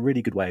think it's a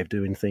really good way of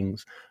doing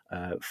things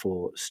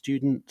for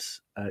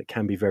students. It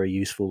can be very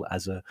useful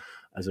as a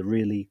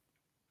really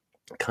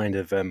kind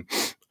of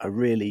a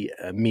really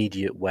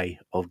immediate way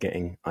of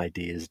getting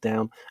ideas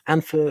down,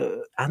 and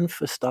for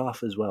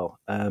staff as well.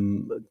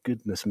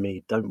 Goodness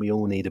me, don't we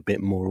all need a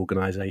bit more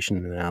organisation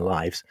in our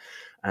lives?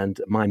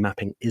 And mind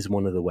mapping is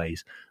one of the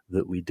ways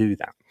that we do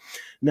that.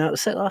 Now,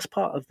 the last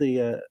part of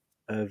the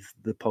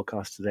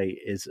podcast today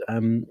is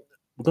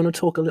we're going to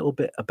talk a little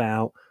bit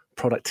about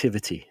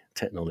productivity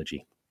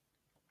technology.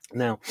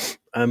 Now,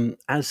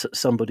 as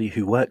somebody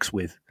who works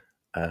with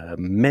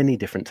many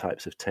different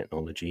types of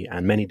technology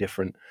and many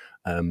different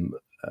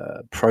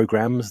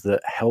programs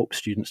that help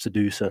students to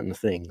do certain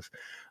things,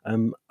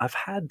 I've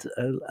had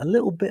a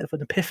little bit of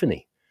an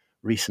epiphany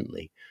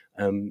recently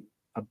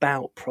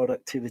about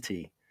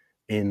productivity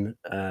in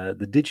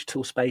the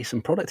digital space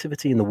and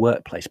productivity in the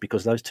workplace,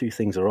 because those two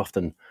things are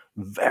often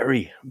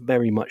very,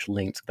 very much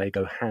linked. They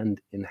go hand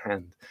in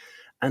hand.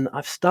 And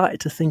I've started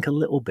to think a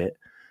little bit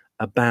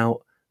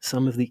about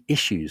some of the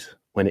issues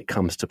when it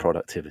comes to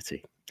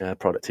productivity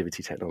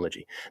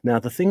technology. Now,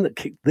 the thing that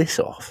kicked this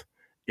off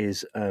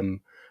is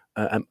an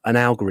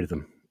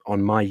algorithm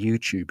on my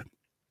YouTube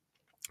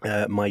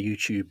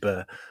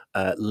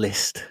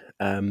list.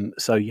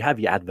 So you have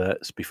your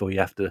adverts before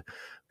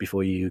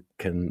you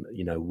can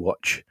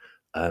watch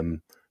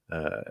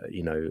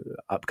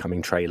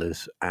upcoming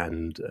trailers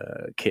and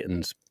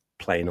kittens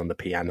playing on the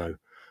piano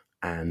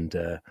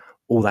and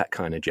all that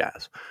kind of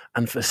jazz.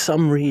 And for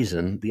some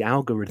reason, the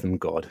algorithm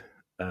god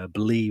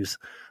believes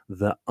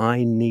that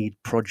I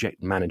need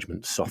project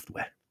management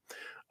software.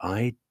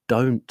 I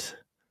don't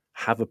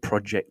have a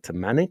project to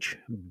manage,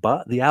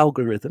 but the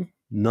algorithm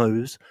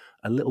knows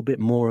a little bit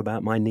more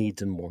about my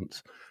needs and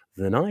wants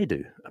than I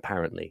do,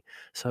 apparently.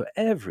 So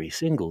every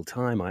single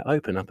time I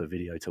open up a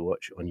video to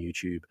watch on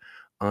YouTube,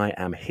 I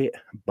am hit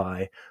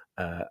by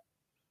a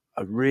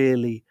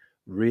really,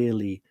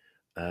 really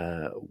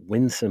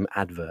winsome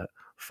advert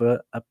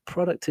for a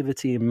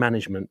productivity and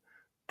management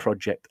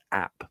project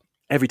app.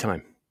 Every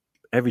time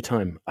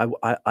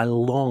I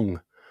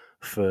long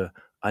for,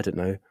 I don't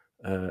know,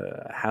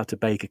 how to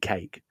bake a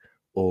cake,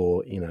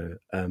 or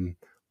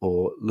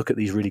or look at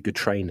these really good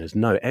trainers.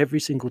 No, every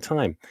single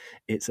time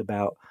it's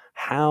about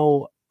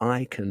how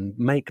I can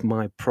make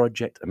my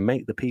project and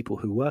make the people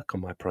who work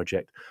on my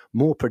project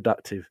more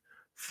productive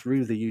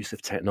through the use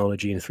of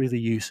technology and through the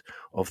use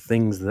of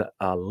things that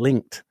are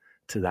linked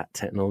to that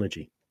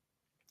technology.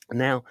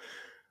 Now,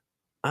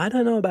 I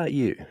don't know about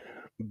you,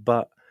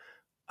 but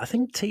I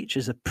think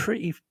teachers are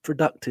pretty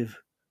productive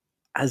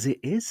as it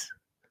is.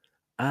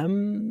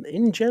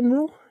 In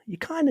general, you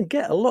kind of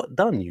get a lot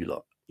done, you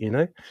lot, you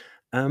know?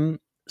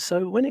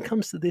 So when it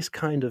comes to this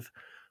kind of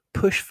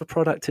push for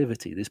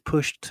productivity, this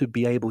push to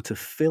be able to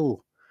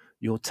fill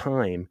your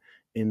time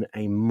in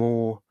a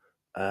more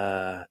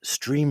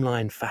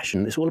streamlined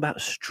fashion, it's all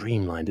about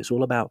streamlined. It's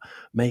all about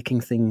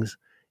making things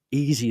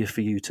easier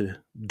for you to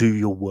do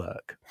your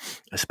work,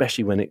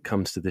 especially when it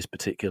comes to this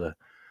particular.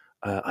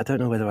 I don't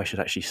know whether I should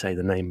actually say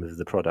the name of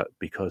the product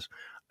because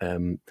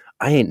I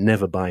ain't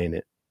never buying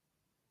it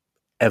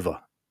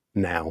ever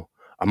now.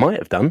 I might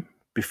have done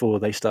before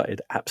they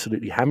started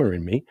absolutely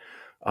hammering me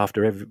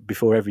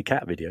before every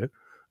cat video.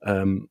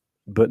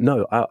 But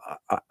no,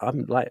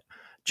 I'm like,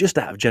 just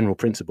out of general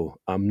principle,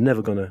 I'm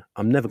never gonna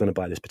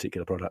buy this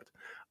particular product.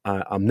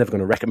 I'm never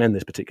gonna recommend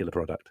this particular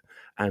product,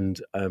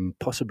 and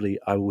possibly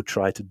I will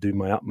try to do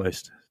my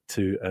utmost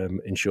to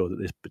ensure that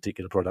this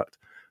particular product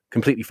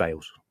completely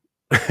fails.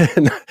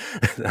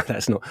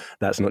 That's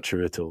not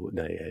true at all.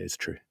 No, yeah, it's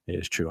true. It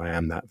is true. I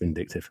am that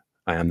vindictive.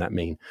 I am that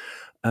mean.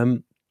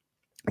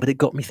 But it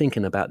got me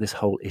thinking about this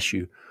whole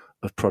issue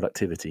of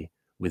productivity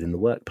within the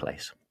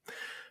workplace.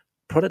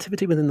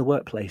 Productivity within the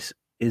workplace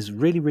is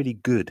really, really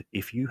good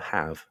if you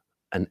have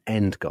an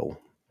end goal.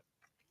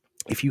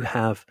 If you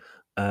have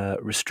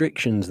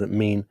restrictions that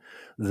mean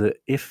that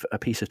if a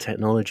piece of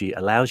technology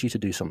allows you to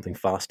do something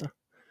faster,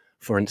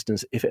 for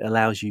instance, if it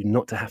allows you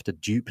not to have to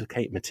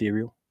duplicate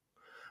material,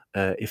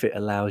 if it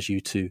allows you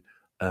to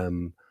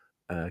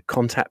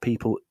contact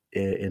people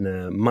in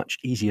a much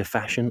easier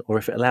fashion, or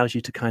if it allows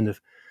you to kind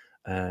of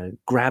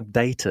grab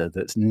data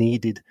that's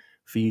needed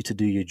for you to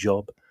do your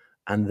job,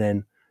 and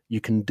then you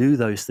can do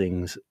those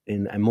things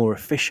in a more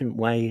efficient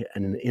way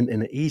and in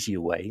an easier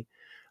way,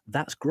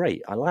 that's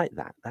great. I like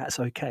that. That's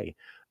okay.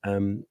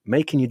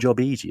 Making your job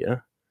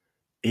easier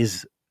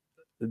is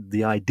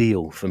the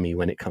ideal for me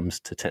when it comes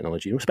to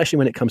technology, especially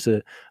when it comes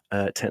to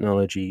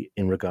technology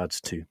in regards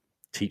to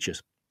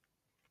teachers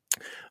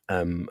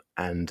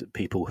and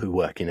people who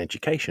work in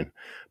education,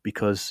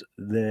 because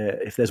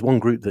if there's one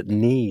group that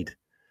need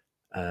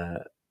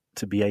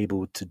to be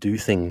able to do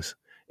things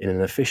in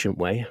an efficient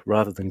way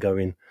rather than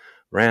going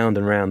round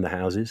and round the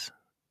houses,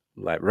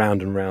 like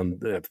round and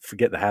round,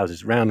 forget the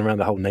houses, round and round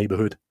the whole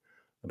neighborhood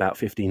about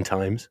 15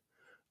 times,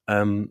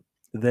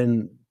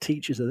 then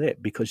teachers are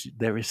it, because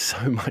there is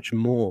so much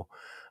more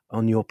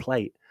on your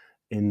plate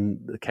in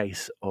the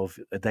case of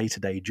a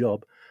day-to-day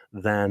job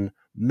than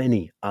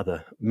many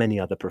other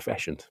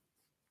professions.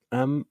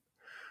 But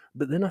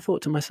then I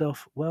thought to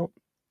myself, well,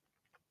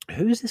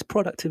 who's this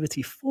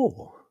productivity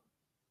for?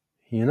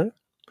 You know,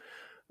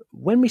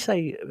 when we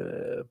say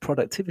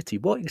productivity,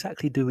 what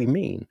exactly do we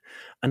mean?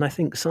 And I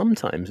think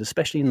sometimes,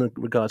 especially in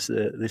regards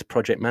to this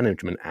project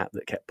management app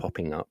that kept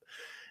popping up,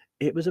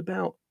 it was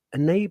about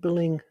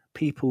enabling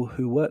people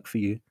who work for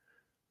you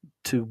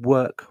to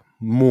work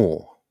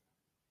more,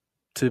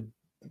 to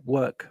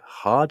work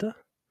harder,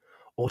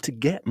 or to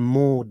get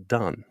more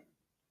done.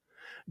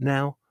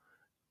 Now,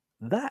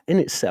 that in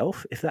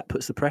itself, if that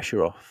puts the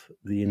pressure off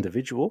the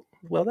individual,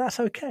 well, that's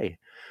okay.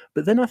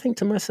 But then I think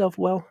to myself,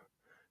 well,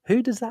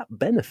 who does that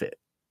benefit?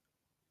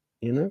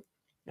 You know,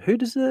 who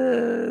does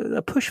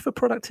a push for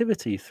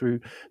productivity through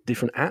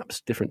different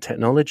apps, different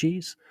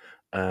technologies?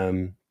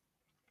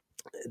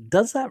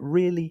 Does that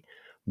really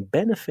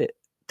benefit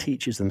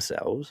teachers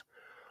themselves,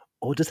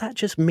 or does that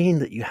just mean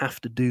that you have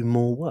to do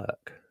more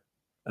work?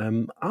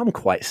 I'm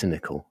quite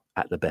cynical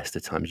at the best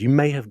of times. You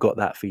may have got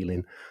that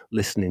feeling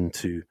listening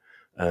to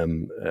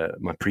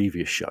my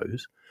previous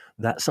shows,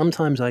 that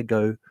sometimes I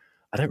don't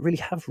really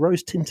have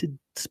rose-tinted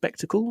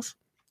spectacles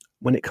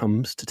when it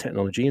comes to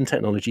technology and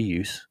technology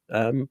use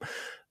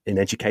in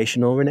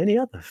education or in any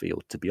other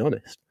field, to be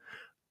honest.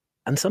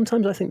 And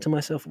sometimes I think to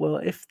myself, well,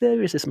 if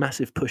there is this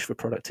massive push for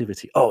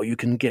productivity, you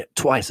can get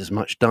twice as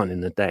much done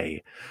in a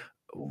day.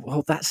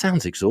 Well, that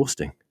sounds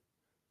exhausting.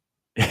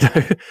 You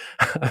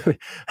know?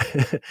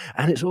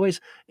 And it's always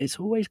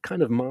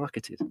kind of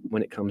marketed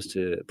when it comes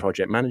to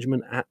project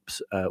management apps,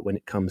 when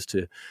it comes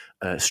to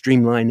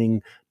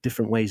streamlining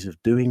different ways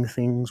of doing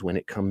things, when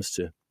it comes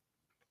to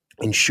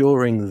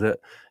ensuring that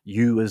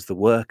you as the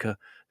worker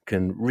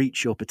can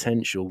reach your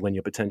potential, when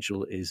your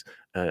potential is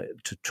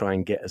to try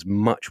and get as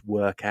much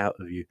work out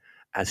of you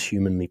as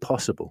humanly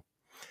possible.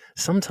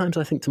 Sometimes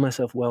I think to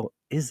myself, well,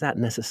 is that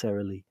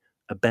necessarily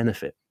a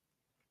benefit?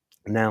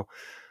 Now,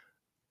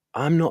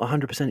 I'm not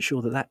 100%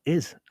 sure that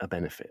is a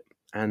benefit.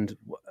 And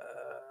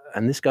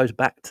this goes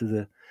back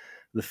to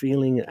the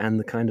feeling and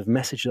the kind of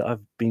message that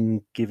I've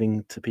been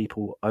giving to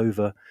people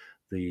over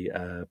the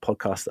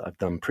podcast that I've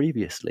done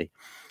previously,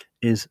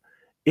 is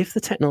if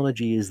the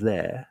technology is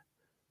there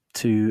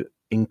to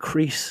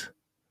increase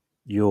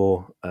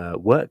your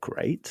work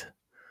rate,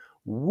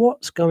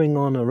 what's going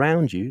on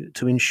around you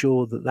to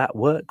ensure that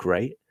work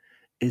rate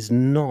is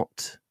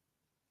not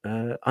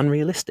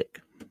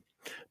unrealistic?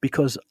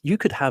 Because you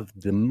could have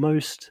the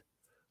most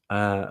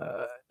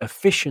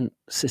efficient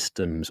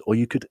systems, or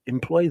you could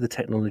employ the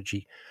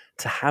technology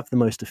to have the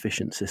most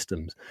efficient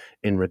systems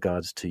in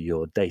regards to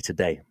your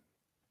day-to-day.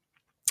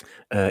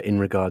 In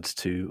regards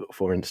to,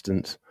 for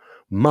instance,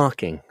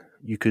 marking,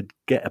 you could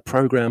get a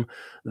program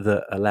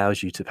that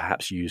allows you to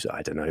perhaps use,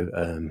 I don't know,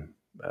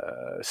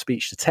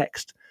 speech to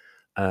text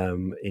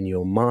in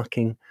your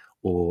marking,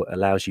 or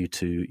allows you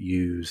to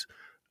use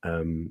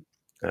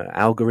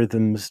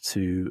algorithms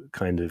to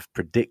kind of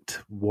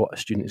predict what a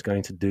student is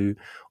going to do,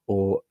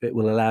 or it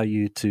will allow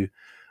you to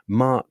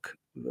mark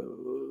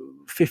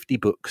 50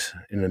 books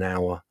in an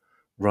hour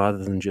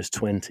rather than just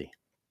 20.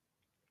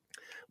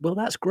 Well,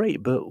 that's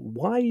great, but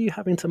why are you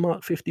having to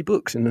mark 50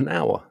 books in an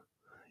hour?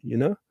 You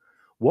know,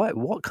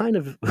 what kind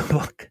of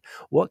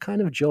what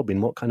kind of job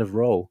in what kind of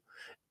role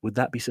would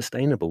that be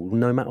sustainable,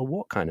 no matter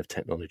what kind of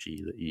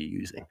technology that you're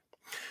using?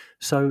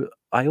 So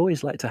I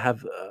always like to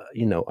have,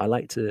 I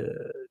like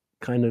to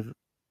kind of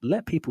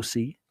let people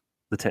see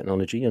the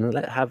technology and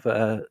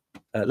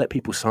let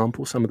people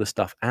sample some of the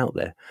stuff out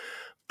there.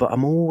 But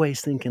I'm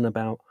always thinking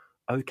about,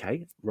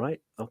 okay,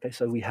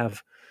 so we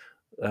have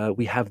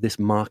this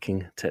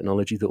marking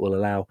technology that will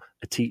allow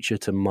a teacher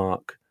to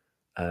mark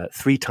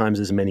 3 times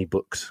as many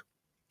books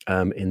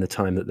in the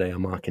time that they are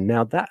marking.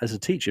 Now, that as a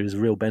teacher is a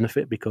real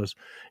benefit, because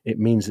it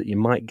means that you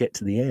might get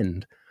to the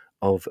end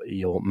of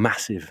your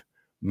massive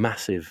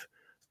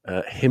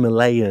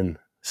Himalayan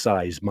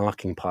size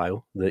marking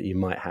pile that you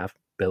might have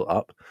built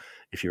up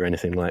if you're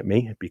anything like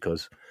me,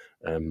 because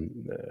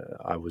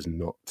I was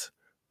not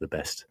the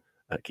best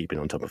at keeping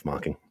on top of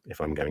marking, if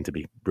I'm going to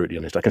be brutally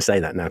honest. I can say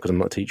that now because I'm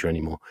not a teacher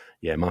anymore.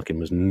 Yeah, marking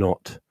was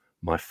not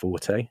my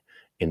forte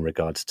in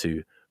regards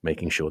to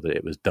making sure that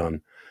it was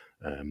done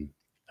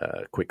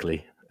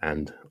quickly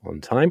and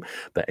on time.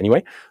 But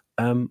anyway,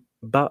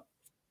 but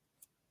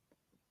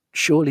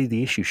surely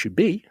the issue should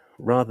be,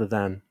 rather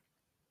than,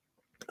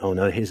 oh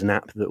no, here's an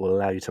app that will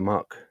allow you to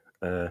mark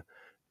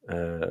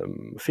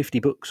 50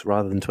 books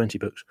rather than 20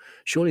 books.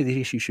 Surely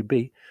the issue should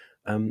be,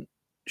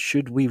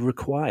 should we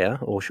require,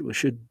 or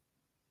should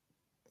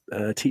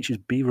teachers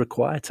be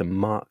required to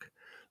mark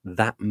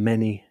that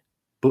many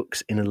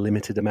books in a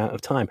limited amount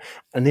of time?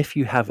 And if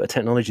you have a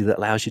technology that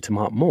allows you to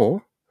mark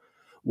more,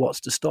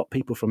 what's to stop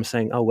people from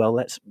saying, oh, well,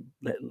 let's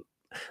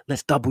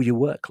double your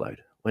workload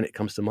when it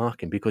comes to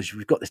marking, because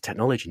we've got this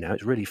technology now,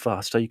 it's really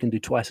fast, so you can do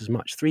twice as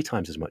much, 3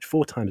 times as much,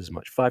 4 times as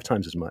much, 5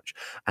 times as much,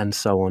 and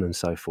so on and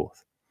so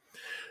forth.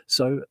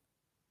 So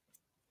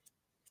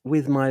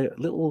with my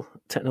little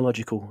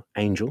technological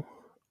angel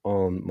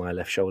on my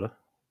left shoulder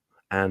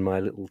and my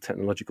little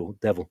technological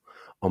devil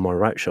on my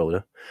right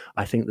shoulder,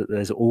 I think that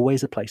there's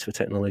always a place for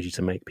technology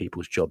to make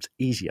people's jobs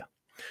easier.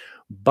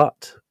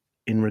 But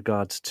in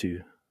regards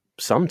to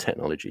some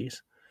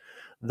technologies,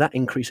 that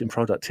increase in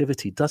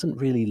productivity doesn't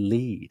really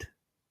lead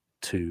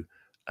to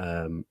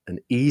an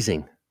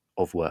easing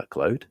of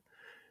workload.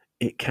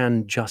 It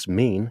can just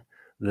mean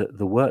that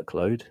the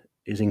workload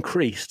is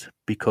increased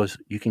because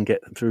you can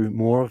get through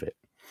more of it.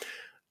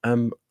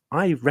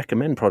 I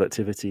recommend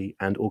productivity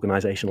and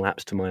organizational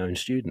apps to my own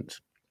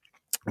students,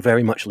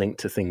 very much linked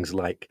to things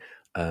like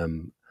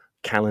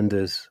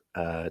calendars,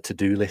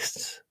 to-do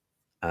lists,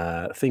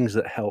 things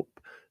that help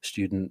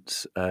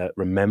students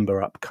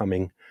remember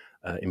upcoming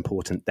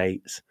important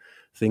dates,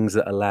 things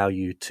that allow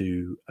you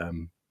to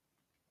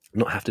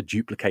not have to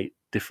duplicate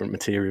different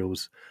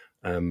materials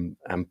and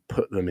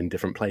put them in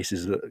different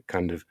places, that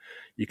kind of,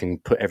 you can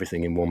put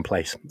everything in one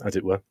place, as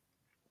it were.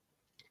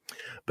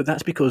 But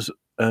that's because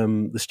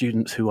the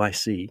students who I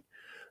see,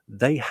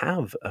 they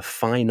have a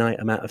finite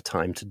amount of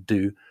time to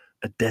do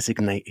a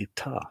designated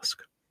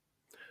task.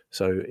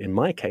 So in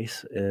my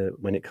case,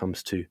 when it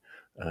comes to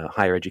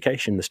higher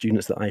education, the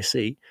students that I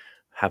see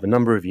have a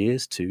number of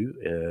years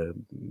to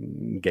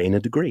gain a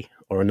degree,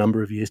 or a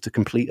number of years to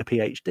complete a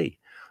PhD,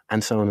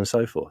 and so on and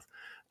so forth.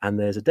 And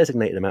there's a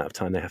designated amount of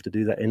time they have to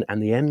do that in,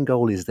 and the end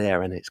goal is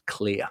there and it's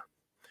clear.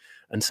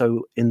 And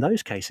so in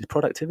those cases,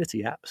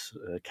 productivity apps,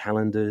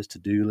 calendars,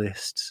 to-do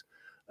lists,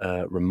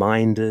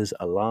 reminders,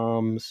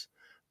 alarms,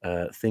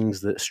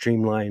 things that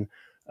streamline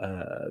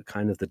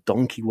kind of the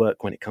donkey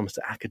work when it comes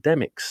to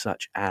academics,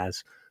 such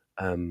as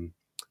referencing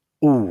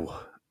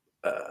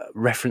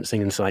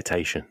and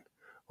citation.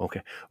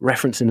 Okay,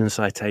 referencing and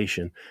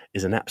citation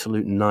is an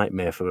absolute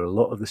nightmare for a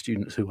lot of the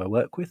students who I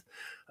work with.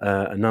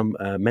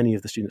 Many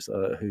of the students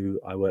who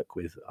I work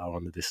with are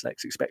on the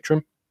dyslexic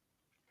spectrum.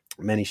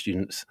 Many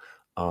students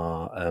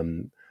have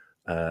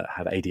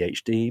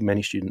ADHD.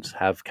 Many students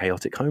have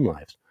chaotic home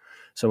lives.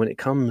 So when it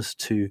comes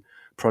to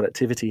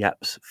productivity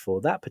apps for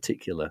that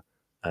particular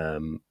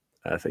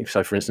thing,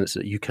 so for instance,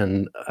 you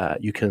can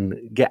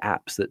get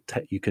apps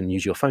that you can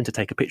use your phone to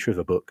take a picture of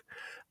a book,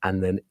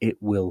 and then it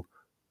will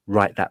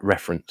write that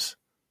reference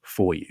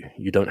for you.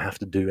 You don't have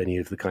to do any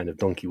of the kind of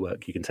donkey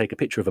work. You can take a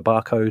picture of a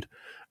barcode,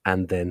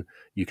 and then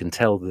you can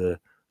tell the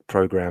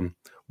program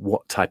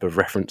what type of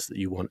reference that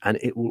you want, and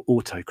it will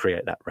auto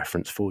create that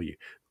reference for you.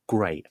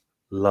 Great.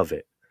 Love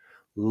it.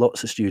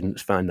 Lots of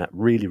students find that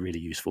really, really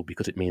useful,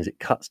 because it means it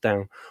cuts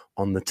down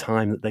on the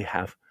time that they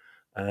have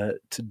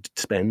to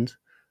spend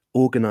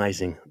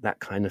organizing that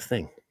kind of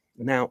thing.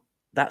 Now,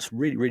 that's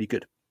really, really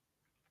good.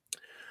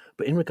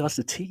 But in regards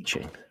to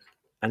teaching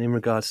and in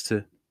regards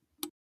to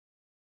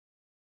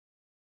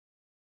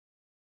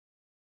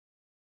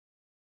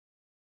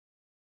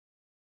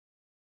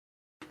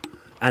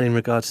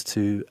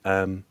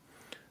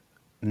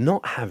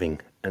not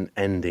having an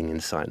ending in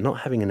sight, not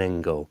having an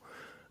end goal,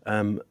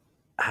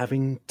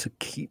 having to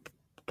keep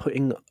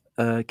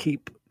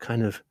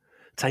kind of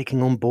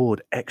taking on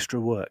board extra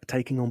work,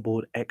 taking on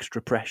board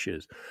extra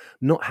pressures,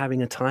 not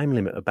having a time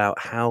limit about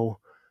how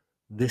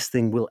this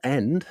thing will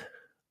end,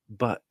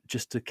 but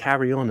just to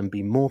carry on and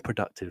be more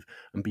productive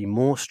and be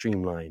more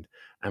streamlined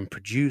and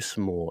produce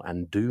more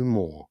and do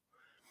more.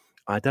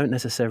 I don't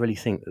necessarily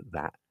think that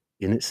that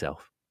in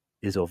itself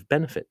is of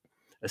benefit,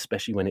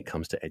 especially when it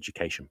comes to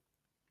education.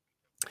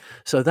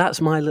 So that's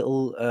my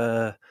little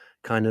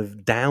kind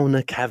of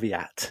downer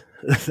caveat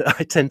that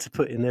I tend to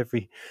put in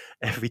every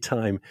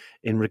time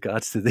in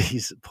regards to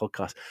these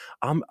podcasts.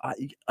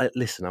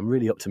 Listen, I'm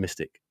really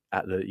optimistic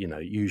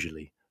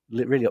usually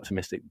really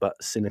optimistic,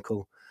 but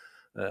cynical.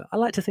 I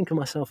like to think of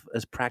myself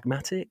as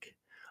pragmatic.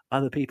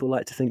 Other people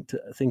like to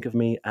think of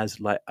me as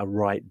like a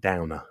right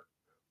downer.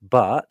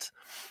 But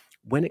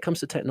when it comes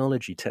to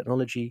technology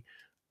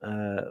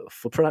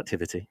for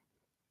productivity,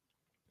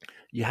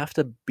 you have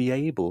to be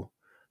able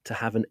to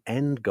have an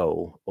end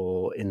goal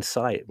or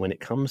insight when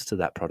it comes to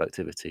that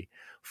productivity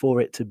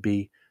for it to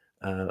be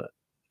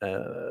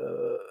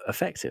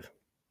effective.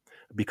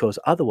 Because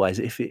otherwise,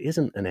 if it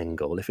isn't an end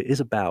goal, if it is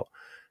about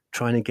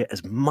trying to get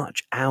as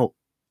much out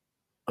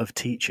of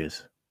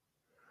teachers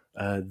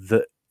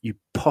that you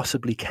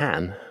possibly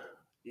can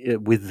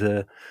with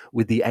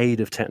the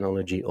aid of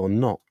technology or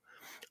not,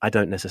 I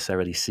don't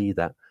necessarily see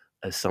that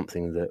as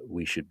something that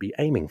we should be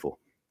aiming for.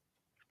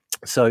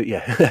 So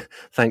yeah,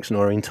 thanks,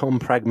 Noreen. Tom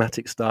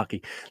Pragmatic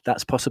Starkey.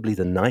 That's possibly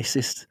the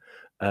nicest.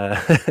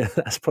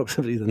 That's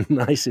probably the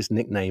nicest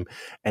nickname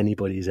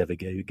anybody's ever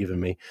given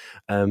me.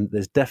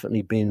 There's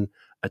definitely been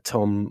a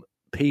Tom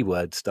P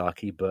word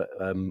Starkey, but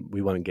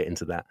we won't get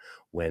into that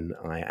when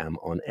I am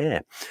on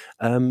air.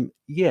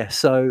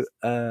 So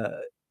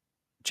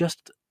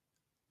just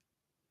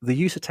the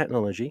use of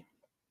technology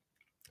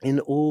in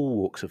all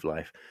walks of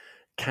life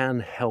can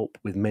help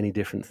with many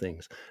different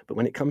things. But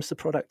when it comes to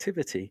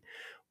productivity,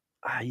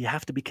 you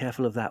have to be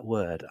careful of that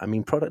word. I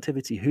mean,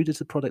 productivity, who does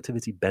the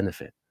productivity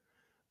benefit?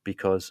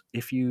 Because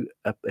if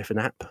an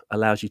app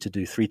allows you to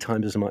do 3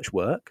 times as much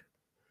work,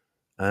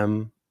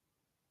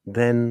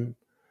 then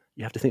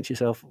you have to think to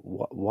yourself,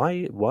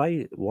 why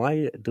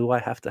do I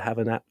have to have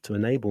an app to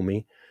enable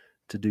me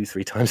to do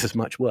 3 times as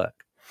much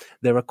work?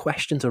 There are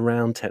questions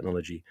around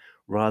technology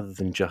rather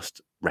than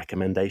just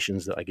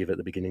recommendations that I give at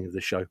the beginning of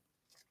the show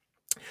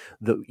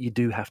that you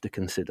do have to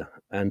consider.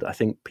 And I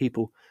think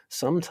people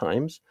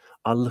sometimes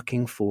are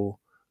looking for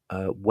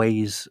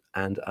ways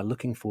and are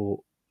looking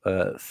for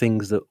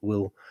things that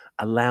will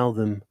allow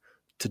them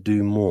to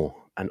do more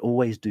and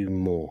always do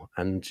more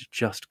and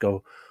just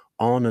go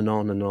on and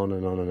on and on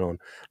and on and on.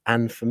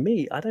 And for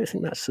me, I don't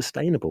think that's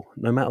sustainable,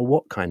 no matter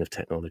what kind of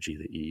technology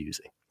that you're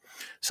using.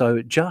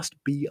 So just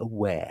be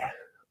aware,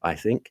 I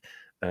think,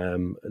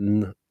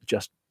 and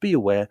just be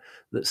aware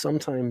that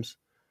sometimes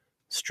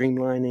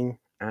streamlining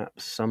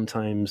apps,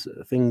 sometimes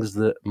things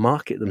that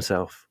market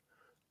themselves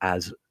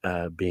as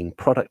being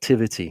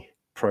productivity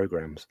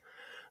programs,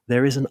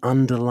 there is an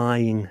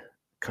underlying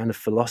kind of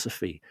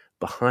philosophy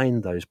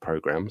behind those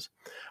programs,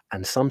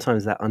 and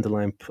sometimes that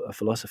underlying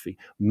philosophy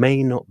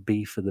may not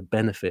be for the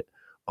benefit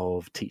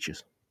of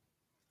teachers.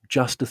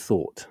 Just a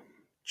thought.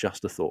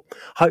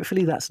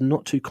 Hopefully that's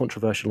not too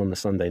controversial on the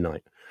Sunday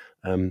night.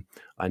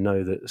 I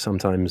know that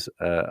sometimes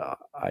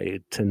I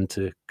tend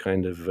to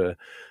kind of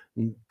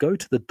go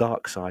to the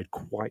dark side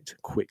quite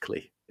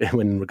quickly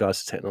when in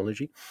regards to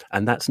technology,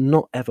 and that's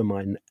not ever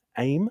my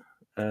aim.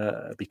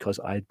 Because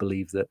I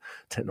believe that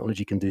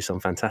technology can do some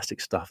fantastic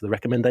stuff. The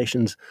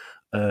recommendations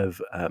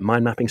of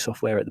mind mapping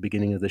software at the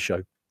beginning of the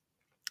show,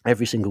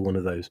 every single one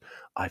of those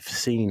I've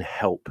seen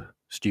help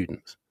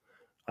students.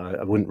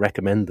 I wouldn't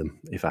recommend them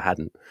if I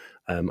hadn't.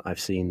 I've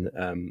seen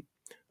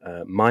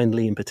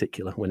Mindly in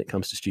particular, when it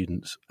comes to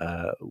students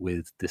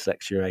with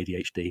dyslexia or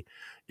ADHD,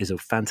 is a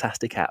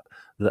fantastic app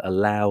that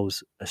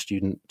allows a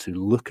student to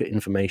look at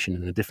information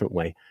in a different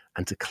way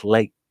and to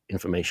collate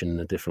information in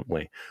a different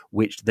way,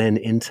 which then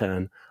in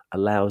turn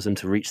allows them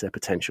to reach their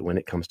potential when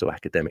it comes to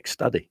academic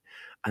study.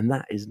 And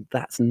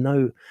that's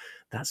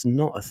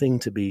not a thing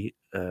to be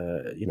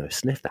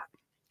sniffed at,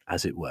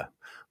 as it were.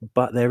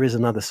 But there is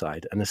another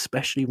side, and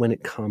especially when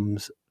it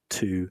comes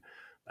to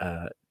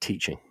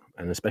teaching,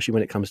 and especially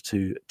when it comes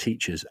to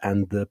teachers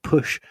and the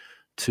push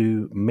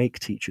to make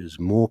teachers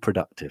more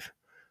productive,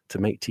 to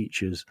make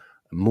teachers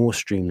more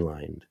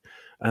streamlined.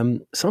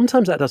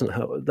 Sometimes that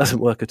doesn't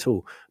work at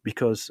all,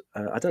 because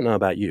I don't know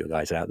about you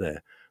guys out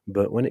there,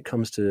 but when it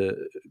comes to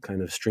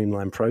kind of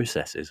streamlined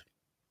processes,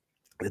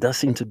 there does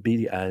seem to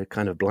be a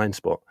kind of blind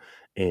spot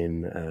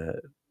in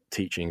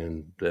teaching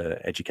and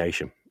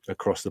education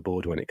across the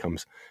board when it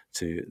comes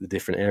to the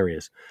different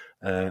areas.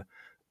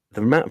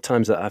 the amount of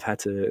times that I've had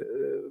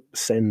to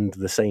send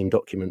the same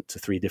document to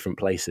 3 different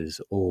places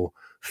or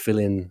fill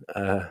in.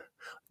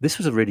 This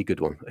was a really good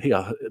one.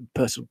 Here,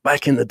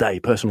 back in the day,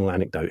 personal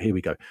anecdote. Here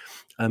we go.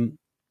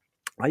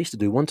 I used to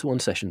do one-to-one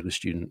sessions with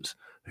students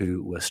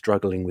who were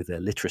struggling with their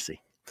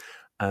literacy.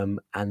 And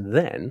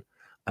then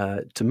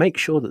to make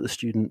sure that the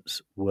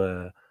students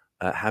were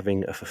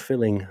having a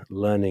fulfilling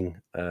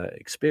learning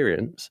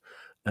experience,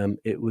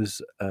 it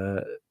was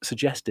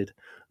suggested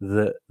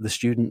that the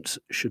students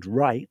should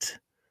write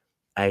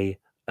a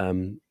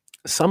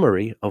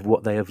summary of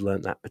what they have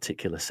learned that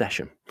particular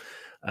session.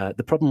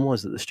 The problem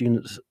was that the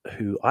students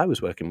who I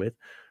was working with,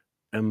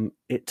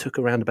 it took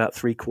around about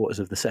 3/4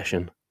 of the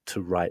session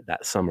to write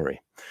that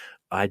summary.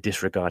 I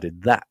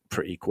disregarded that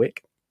pretty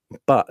quick.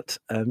 But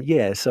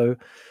so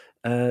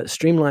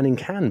streamlining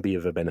can be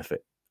of a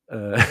benefit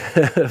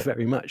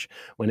very much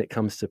when it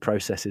comes to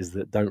processes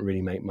that don't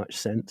really make much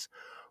sense.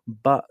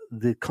 But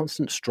the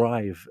constant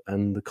strive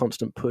and the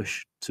constant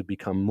push to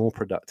become more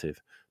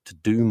productive, to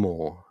do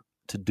more,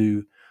 to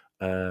do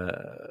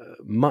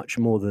much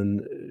more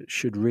than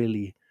should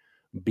really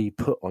be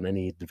put on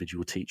any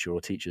individual teacher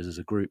or teachers as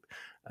a group,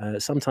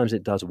 sometimes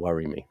it does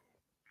worry me.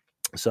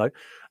 So,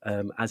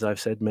 as I've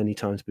said many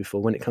times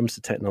before, when it comes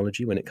to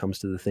technology, when it comes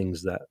to the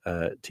things that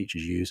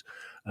teachers use,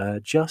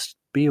 just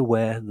be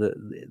aware that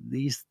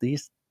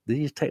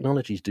these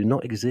technologies do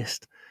not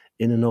exist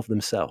in and of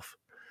themselves.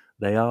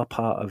 They are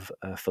part of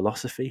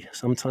philosophy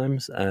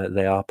sometimes.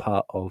 They are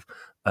part of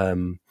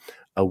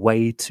a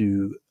way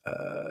to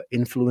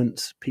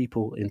influence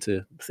people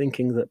into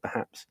thinking that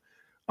perhaps,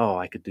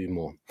 I could do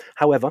more.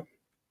 However,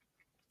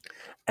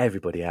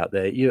 everybody out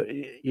there,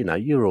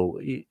 you're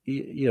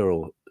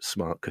all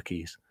smart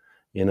cookies.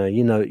 You know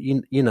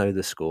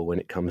the score when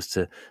it comes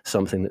to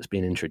something that's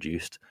been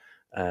introduced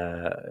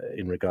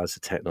in regards to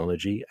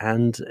technology.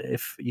 And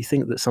if you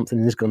think that something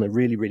is going to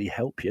really, really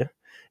help you,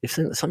 if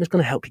something's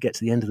going to help you get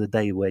to the end of the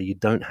day where you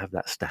don't have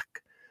that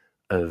stack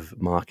of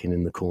marking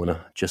in the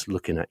corner just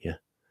looking at you,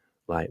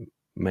 like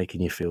making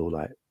you feel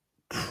like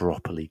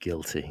properly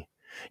guilty.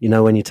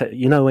 When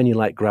you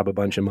like grab a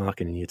bunch of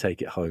marking and you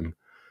take it home,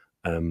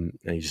 and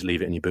you just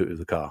leave it in your boot of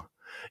the car.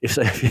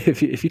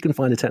 If you can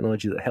find a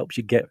technology that helps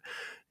you get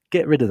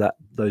rid of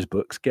those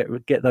books,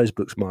 get those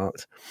books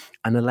marked,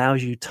 and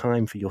allows you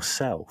time for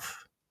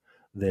yourself,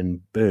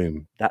 then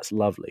boom, that's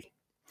lovely.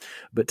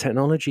 But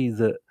technology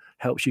that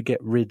helps you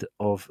get rid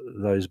of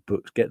those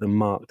books, get them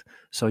marked,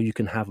 so you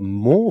can have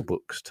more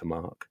books to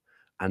mark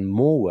and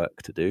more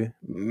work to do,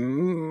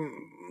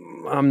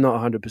 I'm not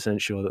 100%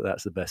 sure that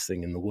that's the best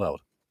thing in the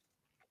world.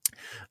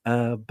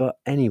 But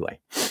anyway,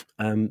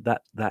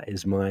 that's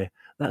my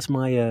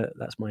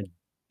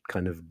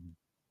kind of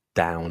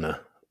downer,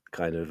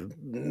 kind of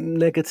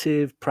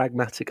negative,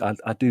 pragmatic.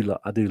 I do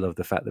love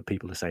the fact that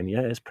people are saying,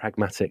 yeah, it's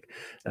pragmatic.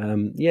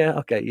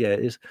 It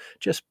is.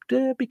 Just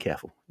be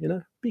careful.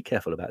 Be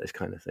careful about this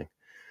kind of thing.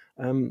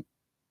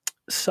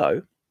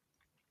 So,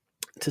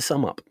 to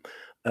sum up,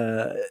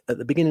 at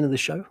the beginning of the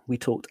show, we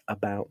talked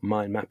about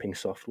mind mapping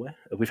software.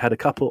 We've had a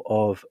couple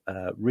of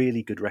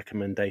really good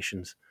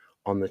recommendations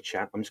on the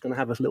chat. I'm just going to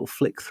have a little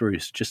flick through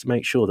just to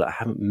make sure that I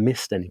haven't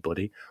missed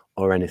anybody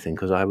or anything,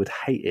 because I would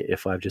hate it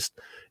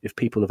if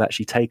people have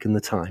actually taken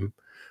the time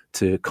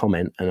to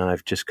comment and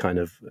I've just kind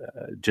of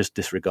just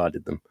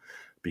disregarded them,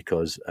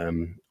 because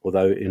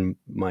although in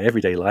my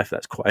everyday life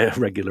that's quite a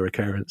regular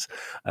occurrence,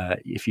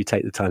 if you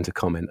take the time to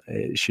comment,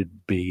 it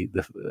should be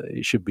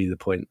the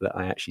point that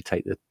I actually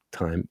take the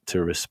time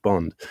to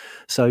respond.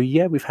 So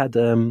yeah, we've had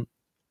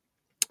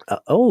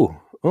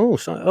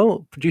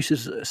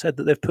producers said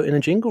that they've put in a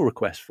jingle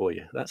request for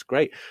you. That's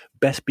great.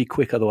 Best be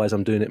quick, otherwise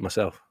I'm doing it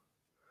myself,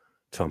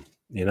 Tom.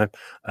 Yeah,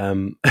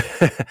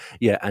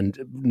 and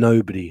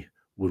nobody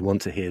would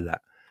want to hear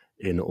that,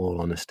 in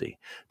all honesty.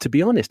 To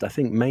be honest, I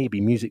think maybe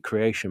music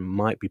creation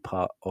might be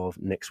part of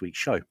next week's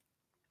show,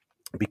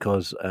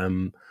 because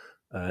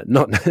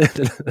not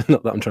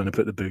that I'm trying to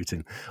put the boot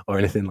in or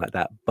anything like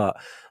that, but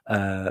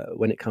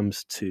when it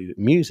comes to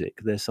music,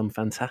 there's some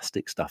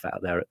fantastic stuff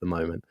out there at the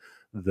moment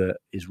that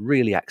is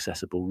really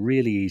accessible,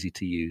 really easy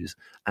to use,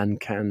 and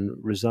can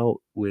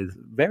result with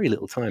very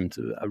little time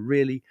to a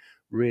really,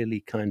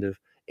 really kind of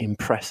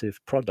impressive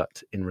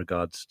product in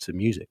regards to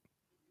music.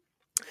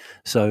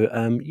 So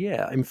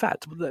in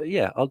fact, I'm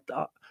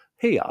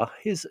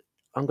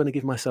going to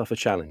give myself a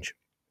challenge.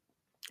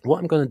 What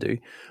I'm going to do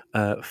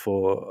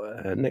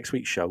for next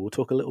week's show, we'll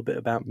talk a little bit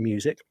about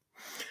music,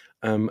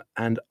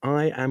 and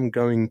I am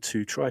going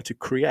to try to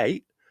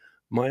create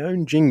my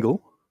own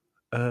jingle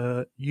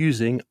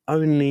using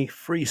only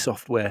free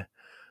software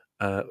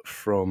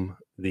from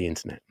the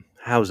internet.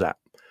 How's that?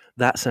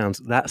 That sounds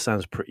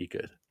pretty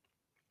good.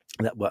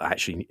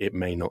 Actually, it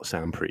may not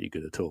sound pretty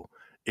good at all.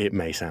 It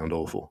may sound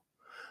awful.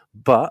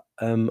 But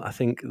I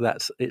think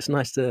it's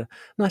nice to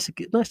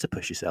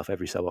push yourself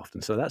every so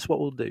often. So that's what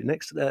we'll do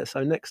next.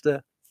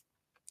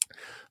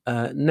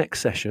 Next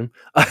session.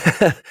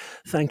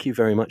 Thank you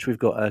very much. We've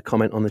got a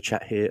comment on the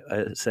chat here.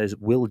 It says,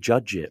 "We'll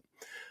judge it."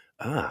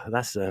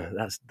 That's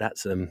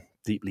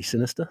deeply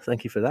sinister.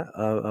 Thank you for that.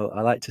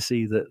 I like to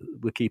see that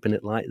we're keeping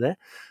it light there.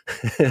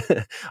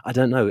 I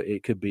don't know.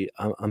 It could be.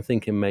 I'm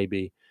thinking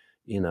maybe,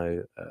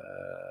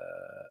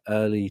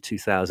 early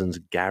 2000s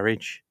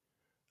garage.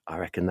 I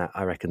reckon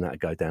that'd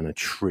go down a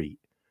treat.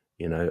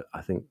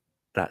 I think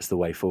that's the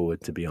way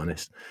forward, to be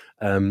honest.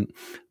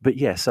 But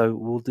yeah, so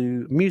we'll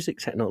do music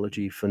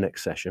technology for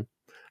next session,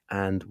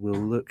 and we'll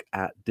look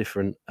at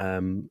different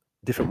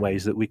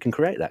ways that we can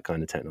create that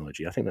kind of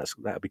technology. I think that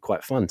would be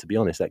quite fun, to be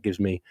honest. That gives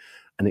me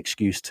an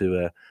excuse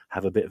to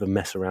have a bit of a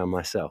mess around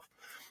myself.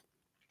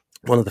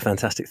 One of the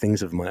fantastic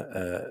things of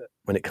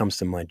when it comes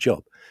to my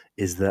job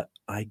is that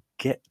I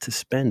get to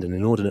spend an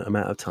inordinate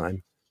amount of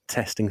time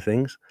testing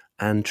things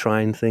and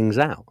trying things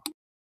out,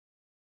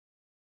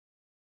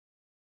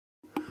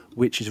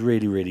 which is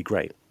really, really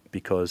great.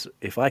 Because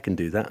if I can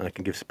do that, I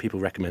can give people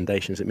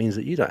recommendations. It means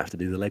that you don't have to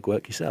do the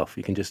legwork yourself.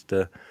 You can just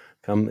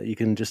come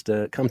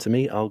to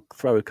me. I'll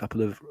throw a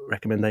couple of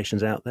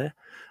recommendations out there,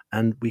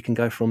 and we can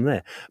go from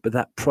there. But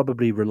that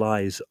probably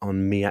relies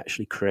on me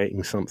actually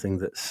creating something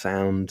that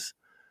sounds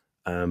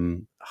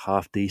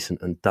half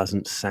decent and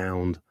doesn't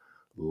sound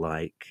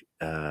like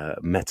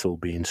metal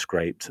being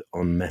scraped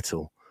on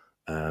metal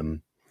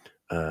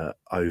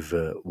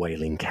over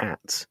wailing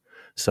cats.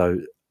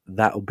 So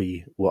that'll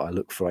be what I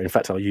look for. In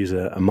fact, I'll use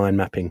a mind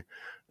mapping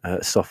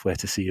software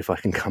to see if I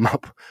can come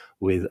up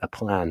with a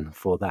plan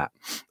for that.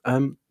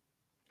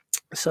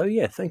 So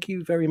yeah, thank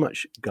you very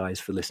much,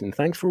 guys, for listening.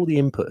 Thanks for all the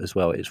input as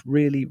well. It's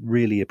really,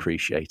 really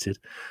appreciated.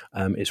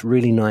 It's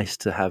really nice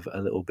to have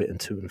a little bit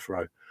to and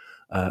fro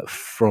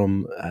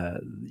from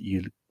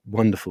you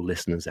wonderful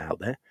listeners out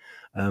there.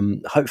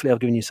 Hopefully I've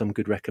given you some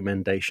good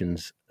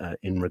recommendations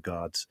in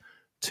regards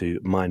to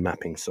mind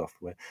mapping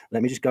software.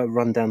 Let me just go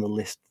run down the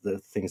list of the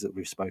things that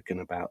we've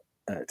spoken about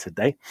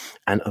today.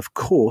 And of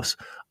course,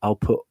 I'll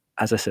put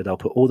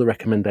all the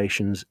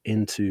recommendations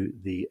into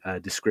the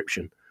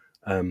description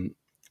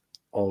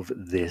of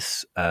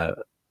this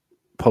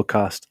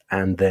podcast,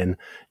 and then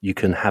you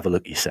can have a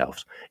look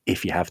yourselves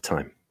if you have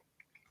time.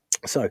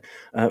 So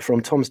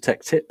from Tom's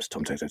Tech Tips,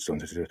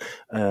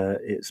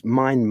 it's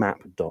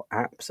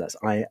mindmap.apps. That's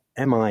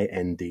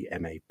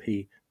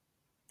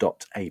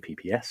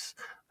mindmap.apps.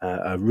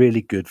 A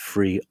really good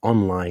free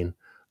online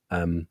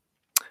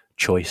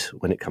choice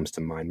when it comes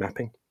to mind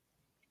mapping.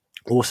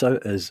 Also,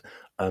 as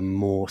a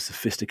more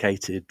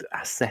sophisticated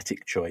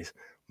aesthetic choice,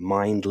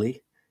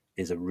 Mindly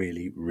is a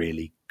really,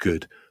 really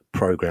good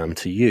program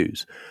to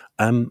use.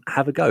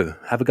 Have a go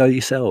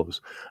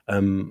yourselves.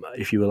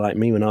 If you were like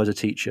me when I was a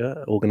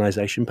teacher,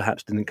 organization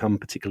perhaps didn't come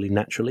particularly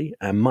naturally.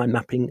 Mind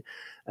mapping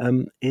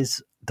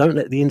is, don't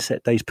let the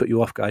inset days put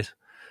you off, guys.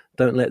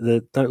 Don't let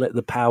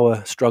the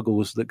power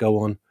struggles that go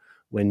on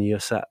when you're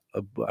sat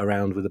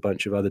around with a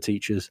bunch of other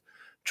teachers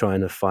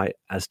trying to fight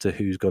as to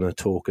who's going to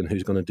talk and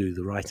who's going to do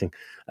the writing.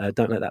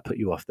 Don't let that put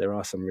you off. There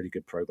are some really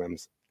good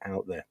programs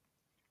out there.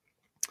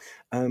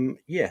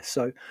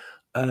 So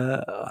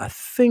I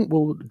think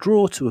we'll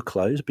draw to a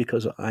close,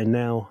 because I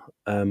now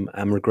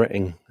am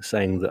regretting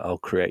saying that I'll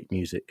create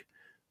music.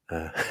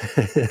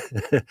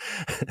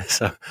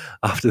 So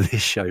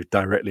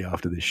directly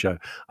after this show,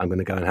 I'm going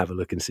to go and have a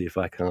look and see if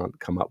I can't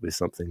come up with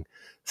something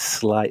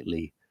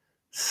slightly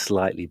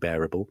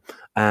bearable.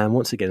 And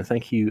once again,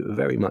 thank you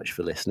very much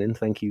for listening.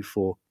 Thank you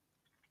for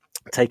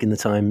taking the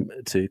time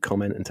to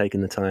comment and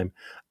taking the time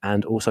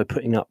and also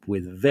putting up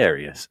with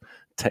various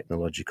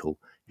technological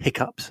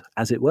hiccups,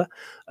 as it were.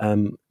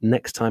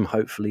 Next time,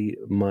 hopefully,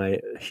 my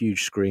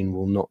huge screen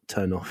will not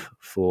turn off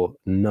for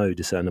no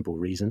discernible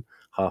reason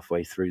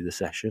halfway through the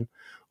session,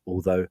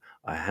 although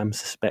I am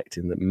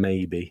suspecting that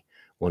maybe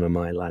one of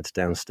my lads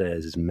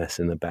downstairs is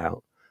messing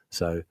about.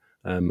 So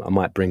I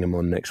might bring him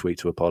on next week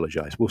to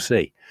apologise. We'll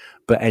see.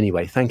 But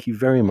anyway, thank you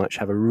very much.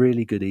 Have a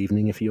really good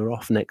evening. If you're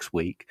off next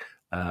week,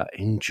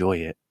 enjoy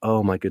it.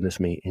 Oh, my goodness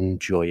me,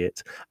 enjoy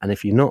it. And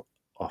if you're not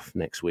off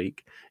next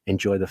week,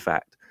 enjoy the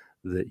fact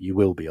that you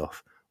will be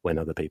off when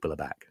other people are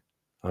back.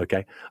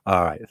 Okay?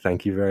 All right.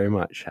 Thank you very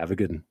much. Have a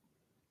good one.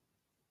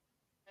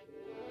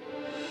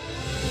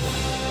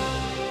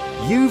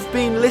 You've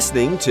been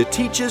listening to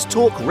Teachers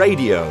Talk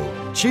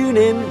Radio. Tune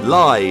in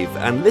live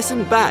and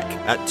listen back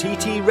at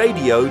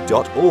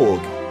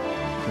ttradio.org.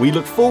 We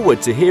look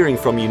forward to hearing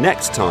from you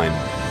next time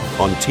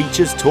on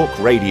Teachers Talk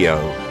Radio.